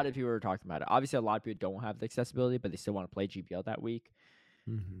a lot of people are talking about it. Obviously, a lot of people don't have the accessibility, but they still want to play GPL that week.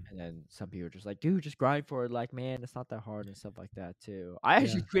 And then some people are just like, dude, just grind for it. Like, man, it's not that hard and stuff like that too. I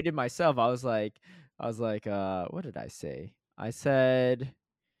actually tweeted myself. I was like, what did I say? I said,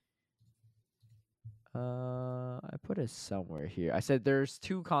 I put it somewhere here. I said there's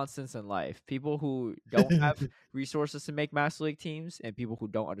two constants in life: people who don't have resources to make Master League teams, and people who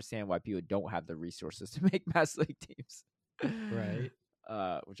don't understand why people don't have the resources to make Master League teams. Right.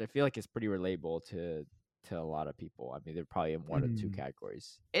 Which I feel like is pretty relatable to a lot of people. I mean, they're probably in one of two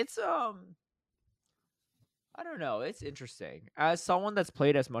categories. It's I don't know. It's interesting. As someone that's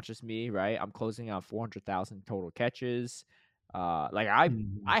played as much as me, right? I'm closing out 400,000 total catches. Like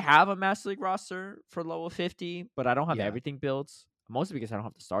Mhm. I have a Master League roster for level 50, but I don't have Yeah. everything built. Mostly because I don't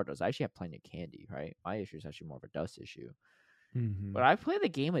have the Stardust. I actually have plenty of candy, right? My issue is actually more of a dust issue. But Mhm. I play the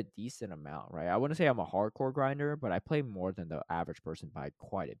game a decent amount, right? I wouldn't say I'm a hardcore grinder, but I play more than the average person by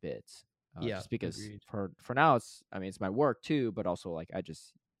quite a bit. Yeah, Just because agreed. for now it's my work too, but also like I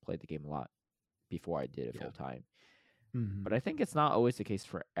just played the game a lot before I did it Yeah. full time. But Mhm. I think it's not always the case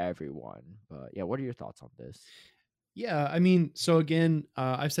for everyone. But yeah, what are your thoughts on this? Yeah, I mean, so again,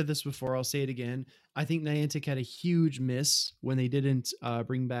 I've said this before. I'll say it again. I think Niantic had a huge miss when they didn't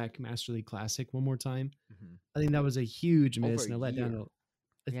bring back Master League Classic one more time. Hmm. I think that was a huge Over miss, a and it let down year,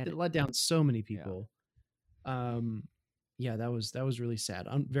 we had it it. let down so many Yeah. people. Um, yeah, that was really sad.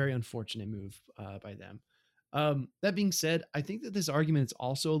 Very unfortunate move by them. That being said, I think that this argument is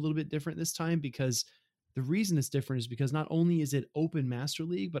also a little bit different this time because the reason it's different is because not only is it open Master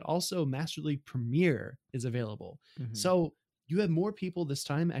League, but also Master League Premier is available. Hmm. So you have more people this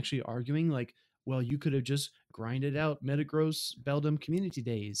time actually arguing like, well, you could have just grinded out Metagross Beldum Community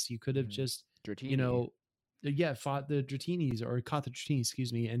Days. You could have Hmm. just, you Dratini. know, yeah, fought the Dratinis or caught the Dratini,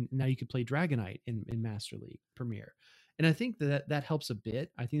 excuse me, and now you could play Dragonite in Master League Premier. And I think that helps a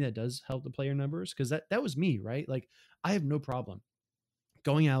bit. I think that does help the player numbers because that was me, right? Like I have no problem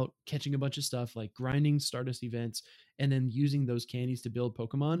going out, catching a bunch of stuff, like grinding Stardust events, and then using those candies to build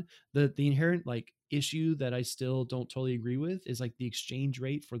Pokemon. The inherent like issue that I still don't totally agree with is like the exchange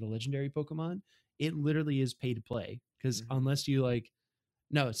rate for the legendary Pokemon. It literally is pay to play because Hmm. unless you like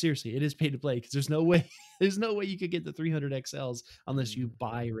no, seriously, it is pay to play because there's no way there's no way you could get the 300 XLs unless you Hmm.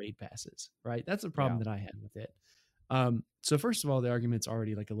 buy raid passes, right? That's the problem Yeah. that I had with it. So first of all, the argument's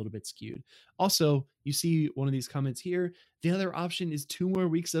already like a little bit skewed. Also, you see one of these comments here. The other option is 2 more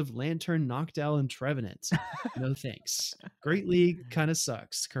weeks of Lantern, Noctowl, and Trevenant. No thanks. Great League kind of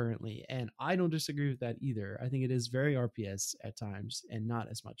sucks currently, and I don't disagree with that either. I think it is very RPS at times and not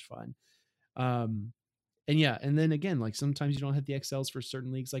as much fun. Um, and yeah, and then again, like sometimes you don't have the XLs for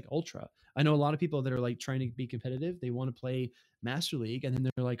certain leagues like Ultra. I know a lot of people that are like trying to be competitive. They want to play Master League, and then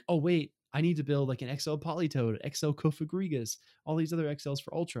they're like, oh wait, I need to build like an XL Polytoad, XL Kofagrigus, all these other XLs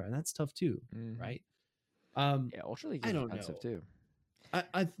for Ultra, and that's tough too, Hmm. right? Um, Yeah, Ultra League I is don't expensive know.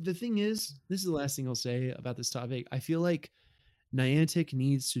 too. The thing is, this is the last thing I'll say about this topic. I feel like Niantic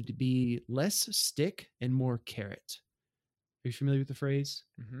needs to be less stick and more carrot. Are you familiar with the phrase?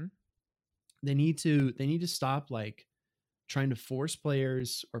 Hmm. They need to stop like trying to force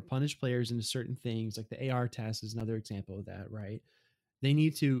players or punish players into certain things. Like the AR task is another example of that, right? They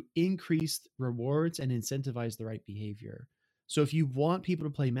need to increase rewards and incentivize the right behavior. So if you want people to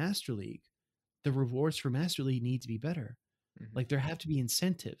play Master League, the rewards for Master League need to be better. Hmm. Like there have to be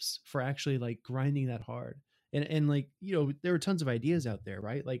incentives for actually like grinding that hard. And like, there are tons of ideas out there,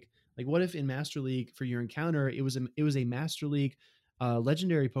 right? Like what if in Master League for your encounter it was a Master League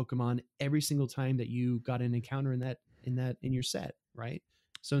legendary Pokemon every single time that you got an encounter in your set, right?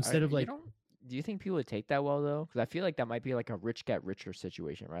 So instead of You like don't. Do you think people would take that well though? Because I feel like that might be like a rich get richer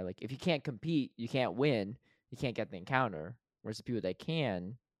situation, right? Like if you can't compete, you can't win, you can't get the encounter. Whereas the people that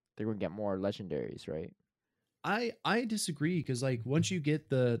can, they're gonna get more legendaries, right? I disagree because like once you get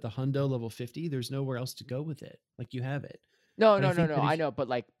the Hundo level 50, there's nowhere else to go with it. Like you have it. No, And I no, no, think no. that I if know, but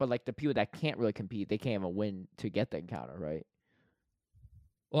like the people that can't really compete, they can't even win to get the encounter, right?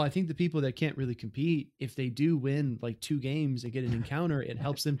 Well, I think the people that can't really compete, if they do win like 2 games and get an encounter, it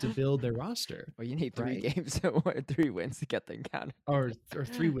helps them to build their roster, Well, you need three right? games or 3 wins to get the encounter. Or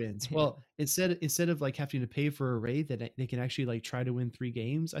 3 wins. Yeah. Well, instead of like having to pay for a raid that they can actually like try to win 3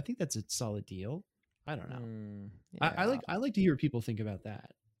 games, I think that's a solid deal. I don't know. Yeah. I like to hear what people think about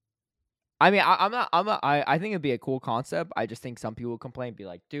that. I mean, I'm not. I think it'd be a cool concept. I just think some people would complain, be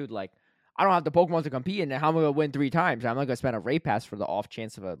like, dude, like, I don't have the Pokemon to compete, and how am I gonna win 3 times? I'm not gonna spend a raid pass for the off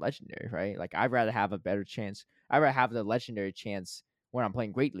chance of a legendary, right? Like, I'd rather have a better chance. I'd rather have the legendary chance when I'm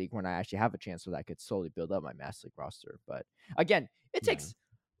playing Great League, when I actually have a chance, so that I could slowly build up my Master League roster. But again, it Yeah. takes,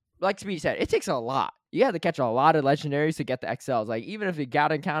 like Speedy said, it takes a lot. You have to catch a lot of legendaries to get the XLs. Like, even if you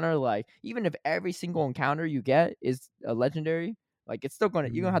got encounter, like, even if every single encounter you get is a legendary, like, it's still you're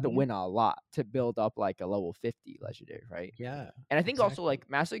gonna have to Mhm. win a lot to build up like a level 50 legendary, right? Yeah, And I think also exactly. like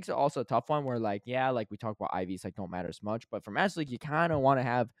Master League's also a tough one where like, yeah, like we talk about IVs like don't matter as much, but for Master League you kind of want to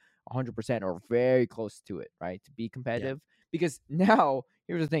have 100% or very close to it, right, to be Yeah. competitive. Because now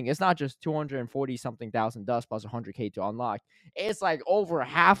here's the thing, it's not just 240 something thousand dust plus 100k to unlock. It's like over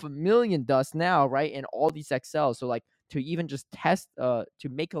 500,000 dust now, right, in all these XLs. So like to even just test to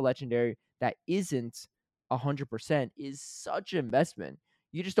make a legendary that isn't 100% is such an investment.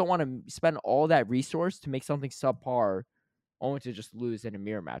 you just don't want to spend all that resource to make something subpar, only to just lose in a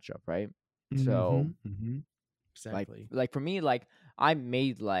mirror matchup, right? So Exactly. like for me, like I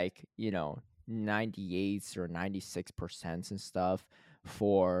made like 98s or 96% and stuff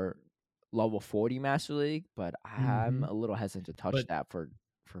for level 40 Master League, but I'm a little hesitant to touch But that for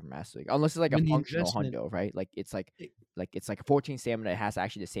Master League unless it's like a when the functional investment, hundo, right? Like it, it's like 14 stamina. It has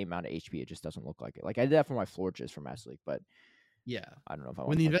actually the same amount of HP. It just doesn't look like it. Like I did that for my Florges for Master League, but yeah, I don't know if I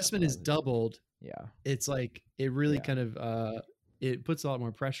when want the to touch that investment for is Master League. doubled, Yeah, it's like it really yeah, kind of it puts a lot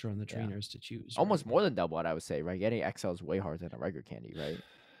more pressure on the yeah. trainers to choose, Almost right? more than double what I would say, right? Getting XL is way harder than a regular candy, right?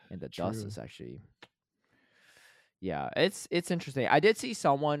 And the dust True. is actually, yeah, it's interesting. I did see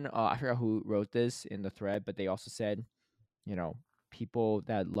someone, I forgot who wrote this in the thread, but they also said, you know, people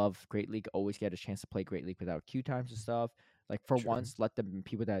that love Great League always get a chance to play Great League without queue times and stuff. Like for True. once, let the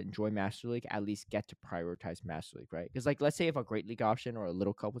people that enjoy Master League at least get to prioritize Master League, right? Because like let's say if a Great League option or a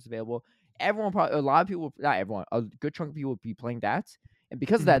Little Cup was available, everyone probably a lot of people, not everyone, a good chunk of people would be playing that. And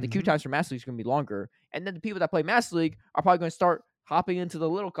because of that, the queue times for Master League is going to be longer. And then the people that play Master League are probably going to start hopping into the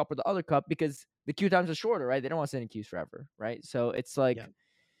Little Cup or the other cup because the queue times are shorter, right? They don't want to sit in queues forever, right? So it's Yeah. like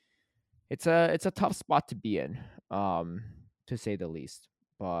it's a tough spot to be in, to say the least.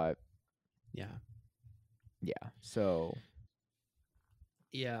 But Yeah. yeah, so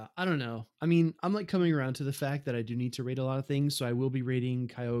Yeah, I don't know. I mean, I'm like coming around to the fact that I do need to rate a lot of things. So I will be rating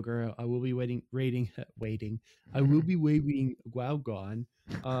Kyogre. I will be waiting. I will be waiting Guaugon.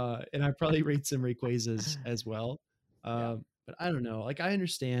 And I probably rate some Rayquazas as well. yeah, But I don't know. Like I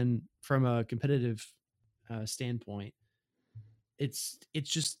understand from a competitive standpoint, it's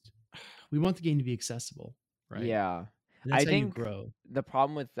just we want the game to be accessible, right? yeah. And that's I how you think grow. the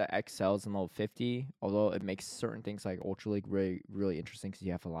problem with the XLs in level 50, although it makes certain things like Ultra League really really interesting because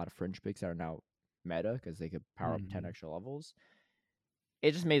you have a lot of fringe picks that are now meta because they could power up 10 Mhm. extra levels.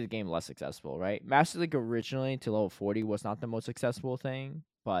 It just made the game less accessible, right? Master League originally to level 40 was not the most accessible thing,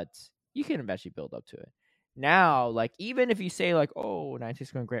 but you can eventually build up to it. Now, like even if you say like, oh, 90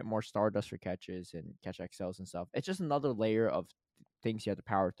 is going to grant more Stardust for catches and catch XLs and stuff, it's just another layer of things you have to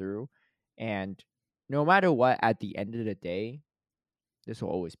power through. And no matter what, at the end of the day, this will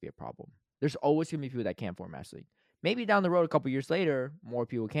always be a problem. There's always going to be people that can't afford Master League. Maybe down the road, a couple years later, more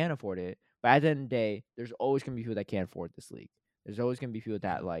people can afford it. But at the end of the day, there's always going to be people that can't afford this league. There's always going to be people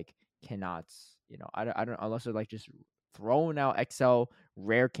that Yeah. like cannot, I don't unless they're like just throwing out XL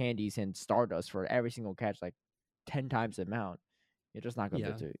rare candies and Stardust for every single catch, like 10 times the amount. You're just not going to be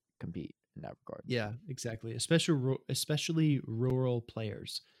Yeah. able to compete in that regard. Yeah, exactly. Especially rural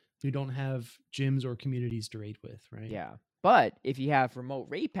players who don't have gyms or communities to raid with, right? Yeah. But if you have remote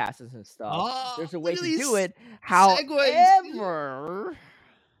raid passes and stuff, Oh, there's a way look at to do these it. segues, dude. However,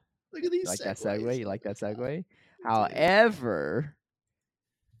 Look at you these like that segue? segues. You Oh like my that god, segue? I do. However,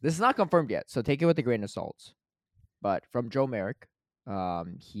 this is not confirmed yet, so take it with a grain of salt. But from Joe Merrick,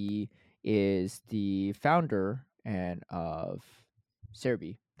 he is the founder and of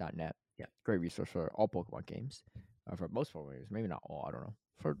Cerebi.net. Yeah, Great resource for all Pokemon games, for most Pokemon games. Maybe not all. I don't know.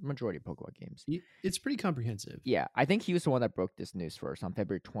 For majority of Pokemon games. it's pretty comprehensive. Yeah, I think he was the one that broke this news first on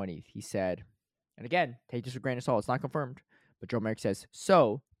February 20th. He said, and again, take this with a grain of salt. It's not confirmed, but Joe Merrick says,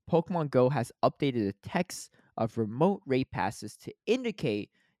 so Pokemon Go has updated the text of remote raid passes to indicate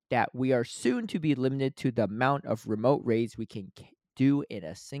that we are soon to be limited to the amount of remote raids we can do in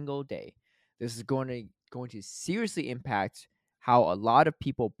a single day. This is going to seriously impact how a lot of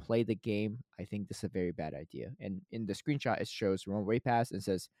people play the game. I think this is a very bad idea. And in the screenshot, it shows remote raid pass and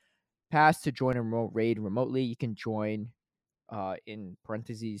says, pass to join a remote raid remotely. You can join in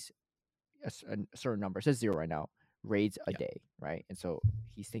parentheses a certain number. It says 0 right now. Raids a Yeah, day, right? And so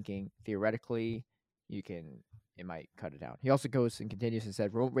he's thinking theoretically it might cut it down. He also goes and continues and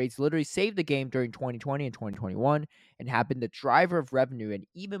said remote raids literally saved the game during 2020 and 2021 and have been the driver of revenue and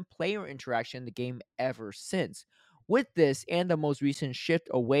even player interaction in the game ever since. With this and the most recent shift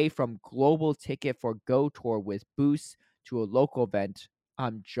away from global ticket for Go Tour with boosts to a local event,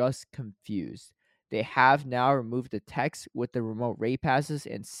 I'm just confused. They have now removed the text with the remote raid passes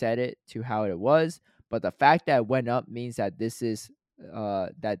and set it to how it was, but the fact that it went up means that this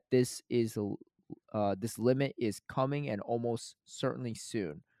limit is coming and almost certainly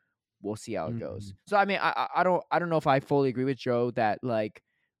soon. We'll see how it goes. Mhm. So I mean, I don't know if I fully agree with Joe that like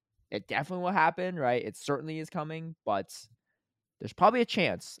it definitely will happen, right? It certainly is coming, but there's probably a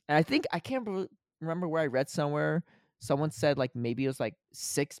chance. And I think I can't remember where I read somewhere. Someone said like maybe it was like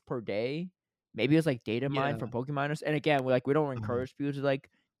 6 per day. Maybe it was like data mine Yeah. from Pokemoners. And again, we don't encourage people to like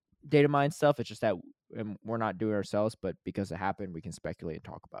data mine stuff. It's just that we're not doing it ourselves, but because it happened, we can speculate and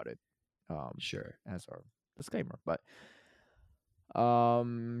talk about it. Sure. As our disclaimer. But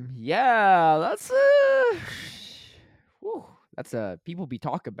Yeah, whew, that's a people be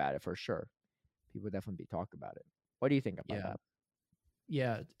talking about it for sure. People definitely be talking about it. What do you think about Yeah. that?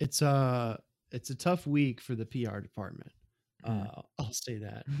 Yeah, it's a tough week for the PR department. Mm. I'll say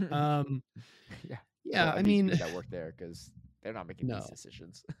that. Yeah, Yeah, don't I envy mean, people that work there because they're not making these no.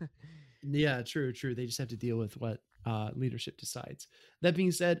 decisions. Yeah, true, true. They just have to deal with what leadership decides. That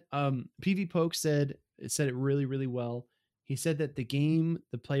being said, PV Poke said it really, really well. He said that the game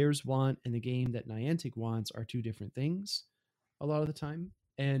the players want and the game that Niantic wants are two different things a lot of the time.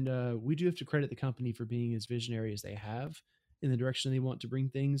 And we do have to credit the company for being as visionary as they have in the direction they want to bring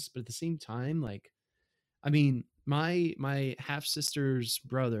things. But at the same time, like, I mean, my half sister's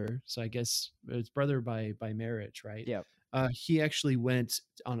brother, so I guess it's brother by marriage, right? Yep. He actually went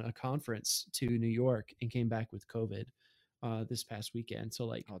on a conference to New York and came back with COVID this past weekend. So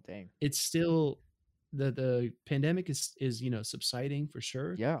like, Oh dang. it's still the pandemic is subsiding for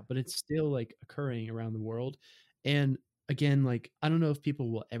sure, Yeah. but it's still like occurring around the world. And again, like I don't know if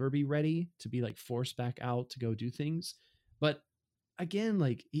people will ever be ready to be like forced back out to go do things, but again,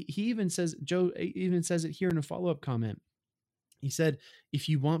 like he even says, Joe even says it here in a follow-up comment. He said, if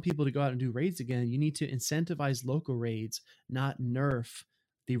you want people to go out and do raids again, you need to incentivize local raids, not nerf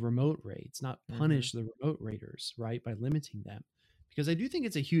the remote raids, not Mm-hmm. punish the remote raiders, right? By limiting them. Because I do think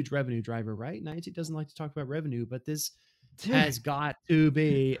it's a huge revenue driver, right? Niantic doesn't like to talk about revenue, but this Dude. has got to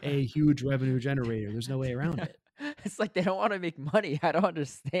be a huge revenue generator. There's no way around it. It's like they don't want to make money. I don't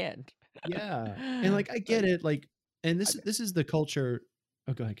understand. Yeah. And like I get Like, it, like, and I this is the culture.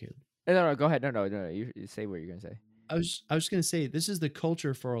 Oh, go ahead, Caleb. no, go ahead. No. You say what you're gonna say. I was just gonna say this is the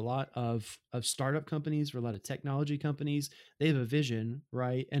culture for a lot of startup companies, for a lot of technology companies. They have a vision,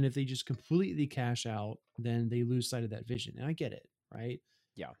 right? And if they just completely cash out, then they lose sight of that vision. And I get it, right?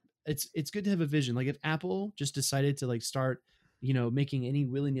 Yeah. It's good to have a vision. Like if Apple just decided to like start, making any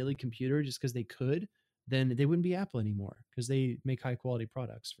willy-nilly computer just because they could, then they wouldn't be Apple anymore because they make high quality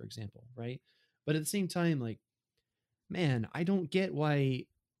products, for example, right? But at the same time, like, man, I don't get why.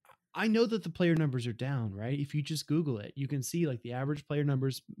 I know that the player numbers are down, right? If you just Google it, you can see like the average player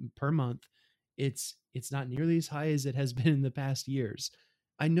numbers per month. It's not nearly as high as it has been in the past years.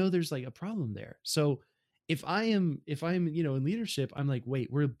 I know there's like a problem there. So if I'm in leadership, I'm like,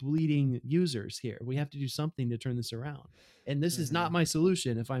 wait, we're bleeding users here. We have to do something to turn this around. And this is Mm-hmm. not my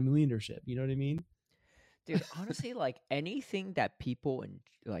solution if I'm in leadership. You know what I mean? Dude, honestly, like anything that people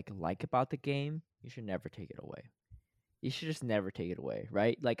like about the game, you should never take it away. You should just never take it away,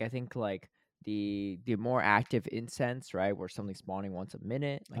 right? Like I think like the more active incense, right, where something's spawning once a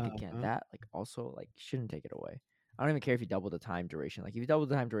minute, like again Uh-huh. that like also like you shouldn't take it away. I don't even care if you double the time duration. Like if you double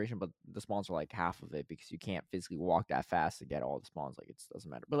the time duration, but the spawns are like half of it because you can't physically walk that fast to get all the spawns. Like it doesn't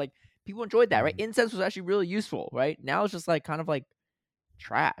matter. But like people enjoyed that, right? Mhm. Incense was actually really useful, right? Now it's just like kind of like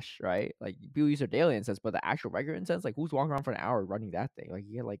trash, right? Like people use their daily incense, but the actual regular incense, like who's walking around for an hour running that thing? Like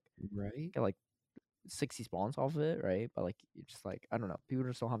you Right? get like 60 spawns off of it, right? But like it's just like I don't know, people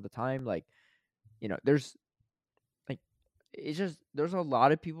just don't have the time. Like there's like it's just there's a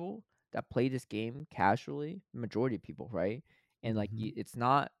lot of people that play this game casually, majority of people, right? And like Mhm. it's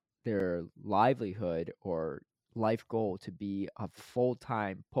not their livelihood or life goal to be a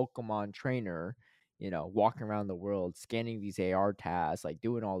full-time Pokemon trainer, walking around the world scanning these AR tasks, like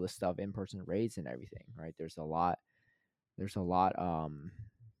doing all this stuff, in-person raids and everything, right? There's a lot I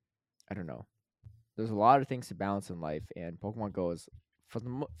don't know, there's a lot of things to balance in life, and Pokemon Go is for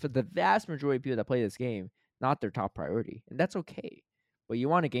the vast majority of people that play this game, not their top priority, and that's okay. But you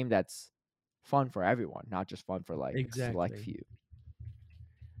want a game that's fun for everyone, not just fun for like a select Exactly. few.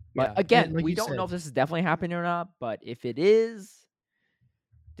 But Yeah. again, And like we you don't know said, if this is definitely happening or not. But if it is,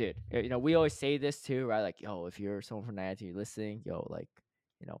 dude, we always say this too, right? Like, yo, if you're someone from Niantic, you're listening, yo, like,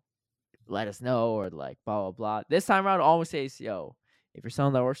 you know, let us know or like blah blah blah. This time around, always says, yo, if you're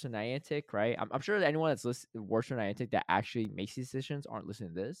someone that works for Niantic, right? I'm sure that anyone that's works for Niantic that actually makes these decisions aren't listening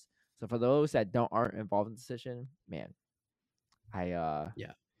to this. So for those that aren't involved in the decision, man, I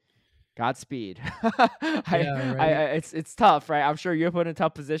yeah. Godspeed. Yeah, right. It's tough, right? I'm sure you're put in a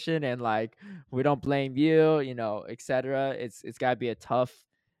tough position, and like we don't blame you, etc. It's gotta be a tough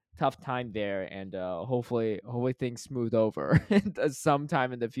time there, and hopefully things smooth over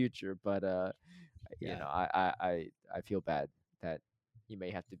sometime in the future. But Yeah. I feel bad that you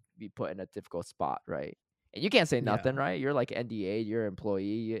may have to be put in a difficult spot, right? And you can't say Yeah. nothing, right? You're like NDA, you're an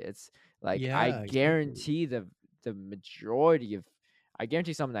employee. It's like I Yeah, exactly. guarantee the majority of I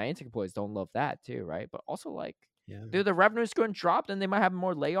guarantee some Niantic employees don't love that too, right? But also like Yeah. dude, the revenue's going to drop, then they might have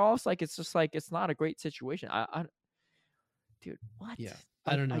more layoffs. Like it's just like it's not a great situation. Dude, what? Yeah.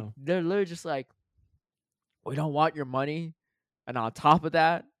 I Like don't know. they're literally just like, we don't want your money. and on top of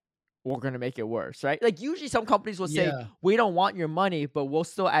that, we're gonna make it worse, right? Like usually some companies will say, Yeah. we don't want your money, but we'll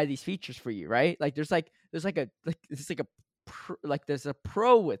still add these features for you, right? Like there's a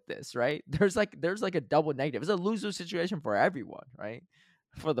pro with this, right? There's a double negative. It's a loser situation for everyone, right?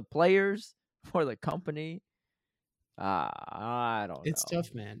 For the players, for the company. I don't It's know.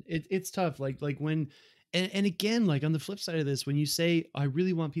 tough, man. It's tough. Like when and again, like on the flip side of this, when you say I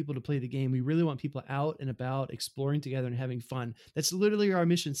really want people to play the game, we really want people out and about exploring together and having fun. That's literally our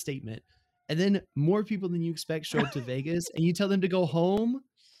mission statement. And then more people than you expect show up to Vegas and you tell them to go home.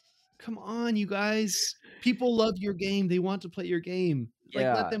 Come on, you guys. People love your game. They want to play your game. Like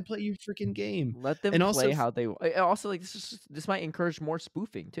let Yeah, them play your freaking game. let them And also play how they. Also, like this might encourage more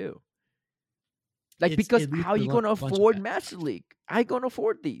spoofing too. Like it's because it leads how are to you gonna a bunch of afford bad Master stuff. League? How you gonna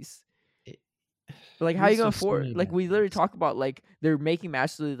afford these? It, Like, it how you leads gonna to so afford? many Like, bad we literally things. talk about like they're making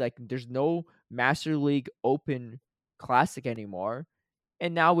Master League like there's no Master League Open Classic anymore,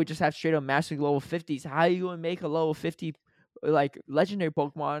 and now we just have straight up Master League level 50s. How you gonna make a level 50 like legendary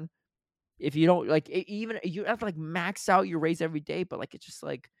Pokemon if you don't like even you have to like max out your race every day? But like it's just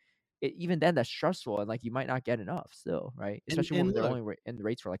like even then that's stressful and like you might not get enough still, right? Especially when And they're look, only in the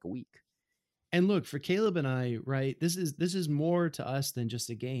rates for like a week. And look, for Caleb and I, right? This is more to us than just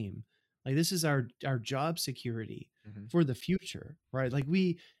a game. Like this is our job security Hmm. for the future, right? Like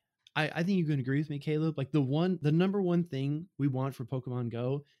I think you can agree with me, Caleb. Like the number one thing we want for Pokemon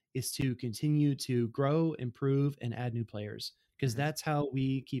Go is to continue to grow, improve, and add new players. Because Hmm. that's how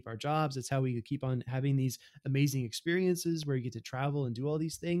we keep our jobs. That's how we keep on having these amazing experiences where you get to travel and do all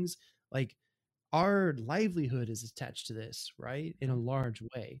these things. Like our livelihood is attached to this, right? In a large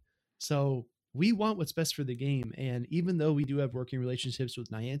way. So we want what's best for the game. And even though we do have working relationships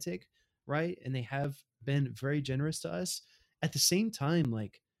with Niantic, right? And they have been very generous to us, at the same time,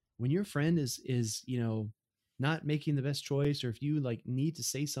 like when your friend is, not making the best choice, or if you like need to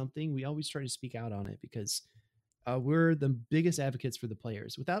say something, we always try to speak out on it because we're the biggest advocates for the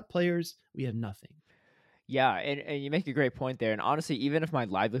players. Without players, we have nothing. Yeah, and you make a great point there. And honestly, even if my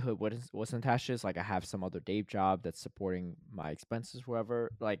livelihood wasn't attached to this, like I have some other day job that's supporting my expenses,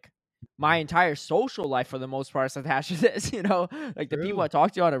 wherever, like my entire social life for the most part is attached to this, like the people True. I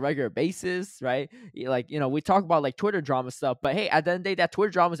talk to on a regular basis, right? Like, we talk about like Twitter drama stuff, but hey, at the end of the day, that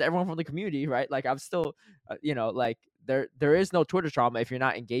Twitter drama is everyone from the community, right? Like I'm still, like there is no Twitter drama if you're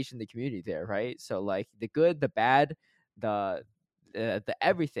not engaged in the community there, right? So like the good, the bad, the the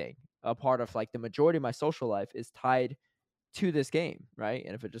everything a part of like the majority of my social life is tied to this game, right?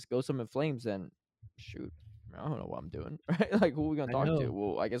 And if it just goes up in flames, then shoot, I don't know what I'm doing, right? Like who are we gonna I talk to? know.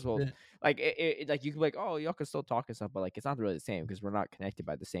 Well, I guess we'll The- like like you can be like, oh, y'all can still talk and stuff, but like it's not really the same because we're not connected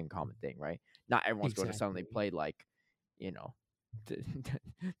by the same common thing, right? Not everyone's going to suddenly exactly. play like, you know, the,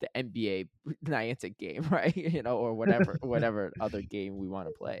 the NBA Niantic game, right? Or whatever other game we want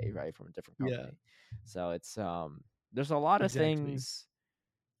to play, right, from a different Yeah, company. So it's there's a lot of exactly. things.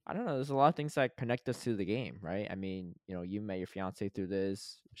 I don't know. There's a lot of things that connect us to the game, right? I mean, you met your fiance through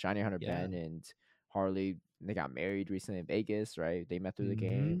this. Shiny Hunter Yeah. Ben and Harley, they got married recently in Vegas, right? They met through the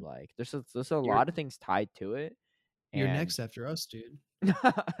game. Mhm. Like, there's a You're lot of things tied to it, you're and next after us, dude.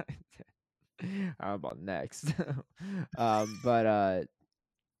 how about next? But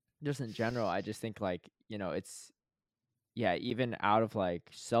just in general, I just think like it's yeah, even out of like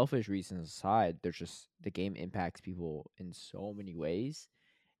selfish reasons aside, there's just the game impacts people in so many ways,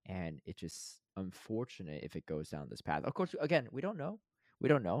 and it's just unfortunate if it goes down this path. Of course, again, we don't know. We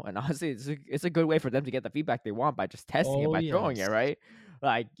don't know, and honestly, it's a good way for them to get the feedback they want by just testing it, Oh, by throwing it, yes. right?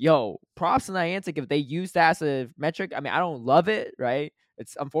 Like, yo, props to Niantic if they use that as a metric. I mean, I don't love it, right?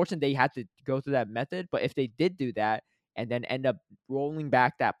 It's unfortunate they had to go through that method, but if they did do that and then end up rolling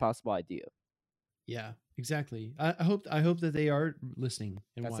back that possible idea, Yeah, exactly. I hope that they are listening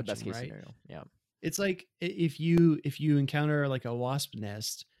and that's the best watching, case right? scenario. Yeah. It's like if you encounter like a wasp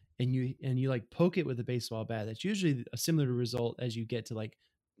nest and you like poke it with a baseball bat, that's usually a similar result as you get to like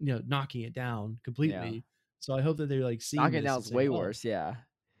knocking it down Yeah. completely. So I hope that they're like seeing Knocking this down and is saying, way "Oh, worse. Yeah.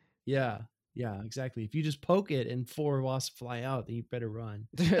 yeah, yeah, exactly. If you just poke it and four wasps fly out, then you better run."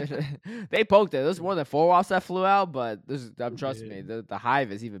 They poked it. There's more than four wasps that flew out, but trust me, Dude, the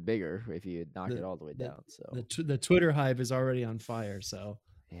hive is even bigger if you knock it the all the way the down. So the Twitter hive is already on fire. So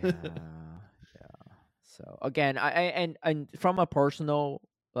yeah, yeah. So again, and from a personal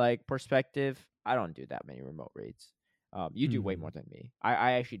like perspective, I don't do that many remote raids. You do way more Mhm, than me.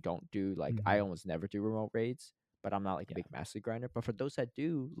 I actually don't do like I mhm. almost never do remote raids, but I'm not like a Yeah, big Master League grinder. But for those that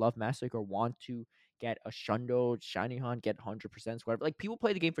do love Master League or want to get a Shundo, Shiny Hunt, get 100%, whatever. Like people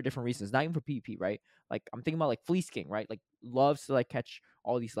play the game for different reasons, not even for PvP, right? Like I'm thinking about like Fleece King, right? Like loves to like catch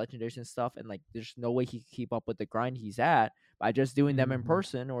all these legendaries and stuff, and like there's no way he can keep up with the grind he's at, by just doing them in Mhm.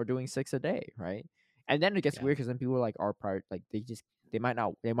 person or doing 6 a day, right? And then it gets Yeah. weird because then people are like, are part like they might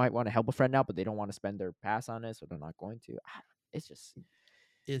not, they might want to help a friend out, but they don't want to spend their pass on it, so they're not going to. It's just,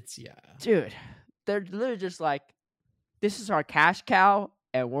 It's yeah. dude, they're literally just like, this is our cash cow,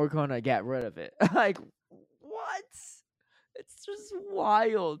 and we're gonna get rid of it. Like, what? It's just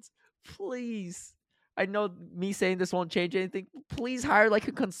wild. Please. I know me saying this won't change anything. Please hire like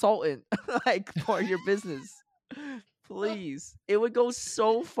a consultant, like for your business. Please. It would go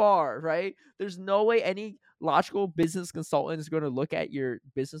so far, right? There's no way any logical business consultant is going to look at your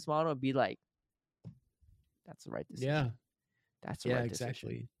business model and be like, that's the right decision. Yeah. That's the Yeah, right decision.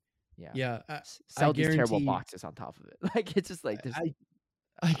 exactly. Yeah. Yeah. I Sell these terrible guarantee boxes on top of it. Like, it's just like, there's,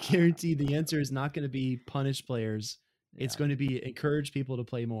 I guarantee the answer is not going to be punish players. It's yeah. going to be encourage people to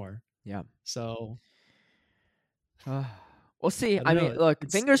play more. Yeah. So We'll see. I I don't mean, know. look,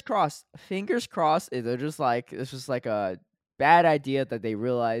 It's fingers crossed. Fingers crossed. They're just like, it's just like a bad idea that they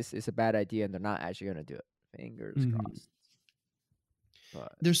realize it's a bad idea and they're not actually gonna do it. Fingers crossed.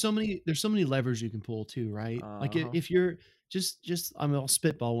 But there's so many levers you can pull too, right? Like if you're just I mean, I'll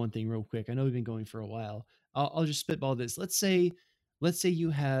spitball one thing real quick. I know we've been going for a while. I'll just spitball this. Let's say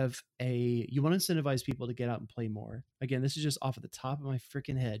you have you want to incentivize people to get out and play more. Again, this is just off of the top of my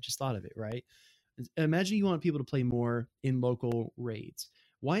freaking head. Just thought of it, right? Imagine you want people to play more in local raids.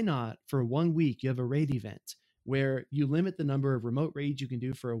 Why not for 1 week you have a raid event where you limit the number of remote raids you can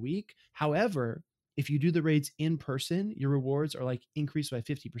do for a week. However, if you do the raids in person, your rewards are like increased by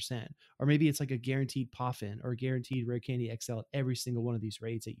 50%. Or maybe it's like a guaranteed poffin or a guaranteed rare candy XL at every single one of these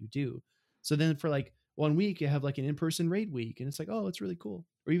raids that you do. So then for like 1 week, you have like an in-person raid week. And it's like, oh, it's really cool.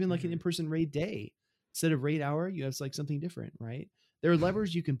 Or even like an in-person raid day. Instead of raid hour, you have like something different, right? There are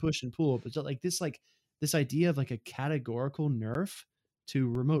levers you can push and pull, but like this idea of like a categorical nerf to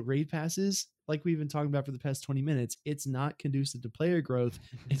remote raid passes, like we've been talking about for the past 20 minutes, it's not conducive to player growth.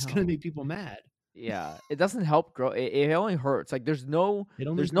 It's going to make people mad. Yeah, it doesn't help grow. It only hurts. Like there's no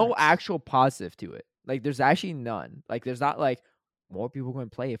hurts. actual positive to it. Like there's actually none. Like there's not like more people going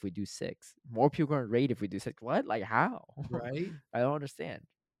to play if we do 6. More people going to raid if we do 6. What? Like how? Right? I don't understand.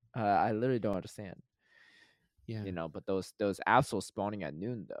 I literally don't understand. Yeah. You know, but those absols spawning at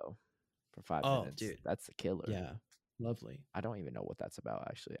noon though for 5 minutes. Dude. That's a killer. Yeah. Lovely. I don't even know what that's about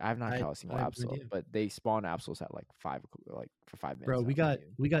actually. I have not caught a single I have no absol, idea. but they spawn absols at like 5 like for 5 minutes. Bro,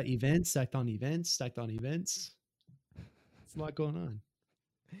 we got events stacked on events, stacked on events. It's a lot going on.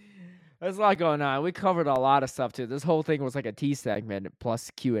 There's a lot going on. We covered a lot of stuff too. This whole thing was like a T segment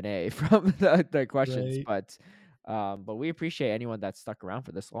plus Q&A from the questions, Right. but we appreciate anyone that stuck around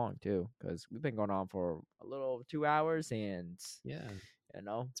for this long too, because we've been going on for a little over 2 hours, and yeah, you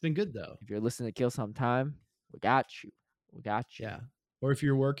know, it's been good though. If you're listening to Kill Some Time, we got you. We got you. Yeah. Or if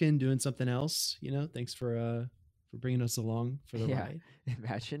you're working doing something else, you know, thanks for bringing us along for the ride.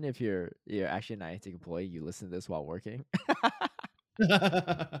 Imagine if you're actually an INTIC employee, you listen to this while working.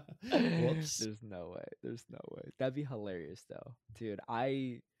 Whoops. There's no way. That'd be hilarious though, dude.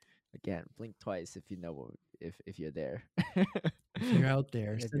 Again, blink twice if you know if you're there. If you're out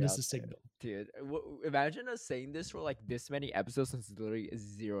there, send us a signal, dude. Imagine us saying this for like this many episodes, since literally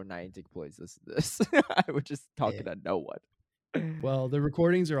 0 INTIC employees listen to this. I would just talking to no one. Well, the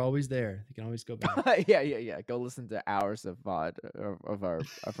recordings are always there. You can always go back. Yeah. Go listen to hours of VOD of our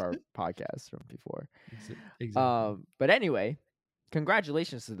podcast from before. Exactly. But anyway,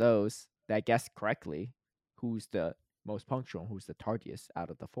 congratulations to those that guessed correctly. Who's the most punctual? Who's the tardiest out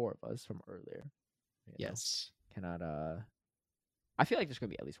of the 4 of us from earlier? Yes. Cannot. I feel like there's gonna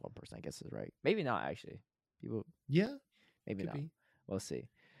be at least one person I guess is right. Maybe not actually. People. Yeah. Maybe not. We'll see.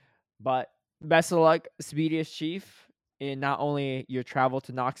 But best of luck, Speediest Chief, in not only your travel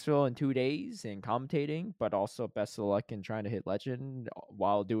to Knoxville in 2 days and commentating, but also best of luck in trying to hit legend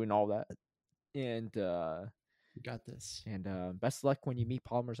while doing all that. And you got this. And best of luck when you meet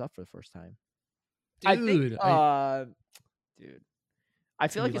Palmer's up for the first time. Dude, I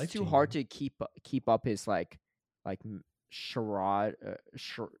feel like it's too hard to keep up his like charade.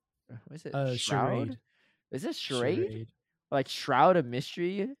 What is it? Charade. Is it charade? Like shroud of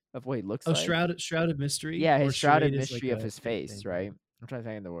mystery of what he looks like. Shroud of mystery. Yeah, his shroud of mystery like of his face, right? Yeah. I'm trying to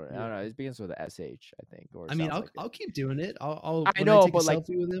think of the word. I don't know. It begins with an SH, I think. Or I mean, I'll keep doing it. I know, take but a like,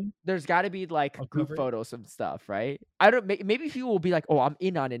 selfie with him, there's got to be like group photos and stuff, right? I don't. Maybe people will be like, "Oh, I'm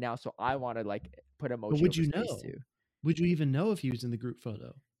in on it now, so I want to like put emoji." But would you know? Too. Would you even know if he was in the group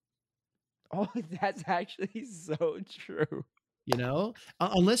photo? Oh, that's actually so true. You know,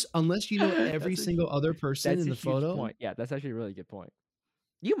 unless you know every single other person in the photo. Point. Yeah, that's actually a really good point.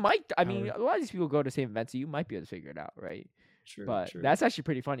 You might. I mean, a lot of these people go to the same events, so you might be able to figure it out, right? True. But that's actually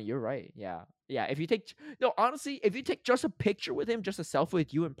pretty funny. You're right. Yeah. Yeah. If you take honestly, if you take just a picture with him, just a selfie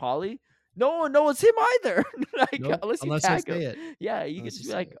with you and Polly, no one knows him either. Like Nope. unless you Unless I tag him. say it. Yeah, you could Unless you just be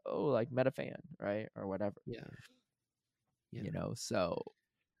say like, it. oh, like meta fan, right? Or whatever. Yeah. So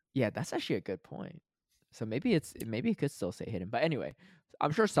yeah, that's actually a good point. So maybe it could still say hidden. But anyway,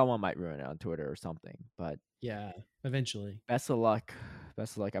 I'm sure someone might ruin it on Twitter or something. But Yeah. Eventually. best of luck.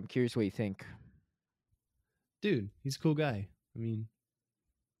 Best of luck. I'm curious what you think. Dude, he's a cool guy. I mean,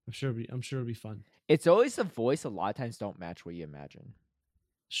 I'm sure it'll be fun. It's always the voice a lot of times don't match what you imagine.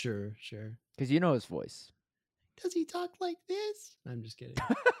 Sure. Because you know his voice. Does he talk like this? I'm just kidding.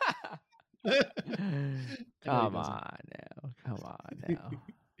 Come on now.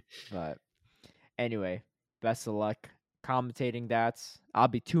 But anyway, best of luck commentating that. I'll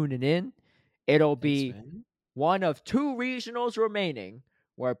be tuning in. It'll be one of 2 regionals remaining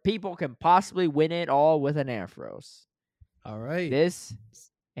where people can possibly win it all with an Ampharos. All right. This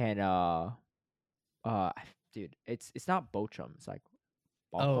and dude, it's not Bochum. It's like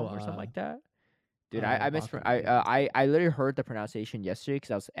Bochum or something like that. Dude, I literally heard the pronunciation yesterday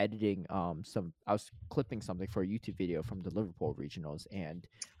because I was editing I was clipping something for a YouTube video from the Liverpool regionals, and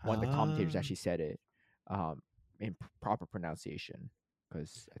one of the commentators actually said it in proper pronunciation,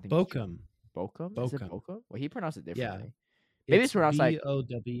 because I think Bochum. Is it Bochum? Well, he pronounced it differently. Yeah. Maybe it's pronounced like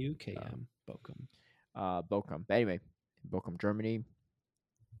Bowkm. Bochum. Bochum. But anyway, Bochum, Germany.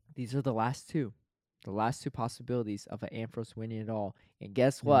 These are the last 2 possibilities of an Ampharos winning it all, and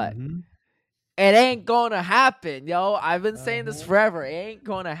guess what? Mm-hmm. It ain't gonna happen, yo. I've been saying this forever. It ain't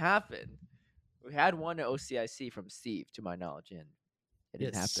gonna happen. We had one at OCIC from Steve, to my knowledge, and it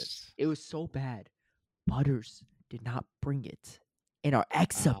didn't happen. It was so bad. Butters did not bring it in our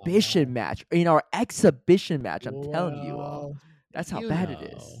exhibition match. I'm telling you all. That's how bad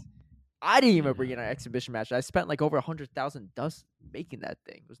it is. I didn't even bring it in our exhibition match. I spent like over 100,000 dust making that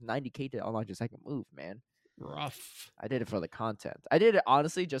thing. It was $90K to unlock the second move, man. Rough. I did it for the content. I did it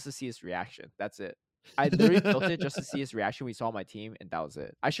honestly just to see his reaction. That's it. I literally built it just to see his reaction when he saw my team, and that was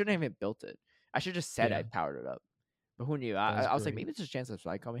it. I shouldn't have even built it. I should just said I powered it up. But who knew? I was like, maybe there's a chance that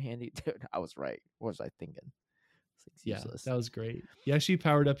flag come in handy. Dude, I was right. What was I thinking? Useless. That was great. You actually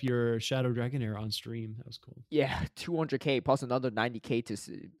powered up your Shadow Dragonair on stream. That was cool. Yeah, 200K plus another 90K to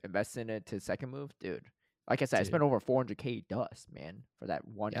invest in it to second move. Dude, like I said, I spent over 400K dust, man, for that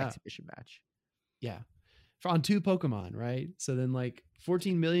one exhibition match. Yeah. On 2 Pokemon, right? So then like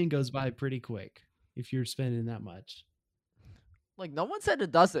 14 million goes by pretty quick if you're spending that much. Like, no one said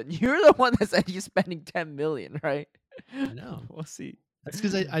it doesn't. You're the one that said you're spending 10 million, right? I know. We'll see. That's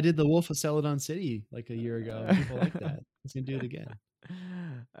because I did the Wolf of Celadon City like a year ago. People like that. I was going to do it again.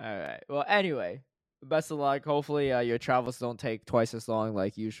 All right. Well, anyway, best of luck. Hopefully your travels don't take twice as long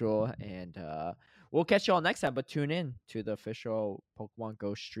like usual. And we'll catch you all next time. But tune in to the official Pokemon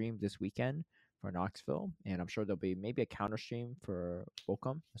Go stream this weekend for Knoxville. And I'm sure there'll be maybe a counter stream for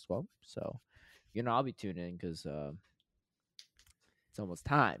Bochum as well. So, I'll be tuning in because it's almost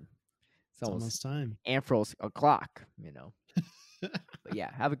time. It's almost time. Ampharos o'clock, But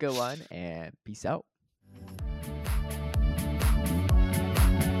yeah, have a good one and peace out.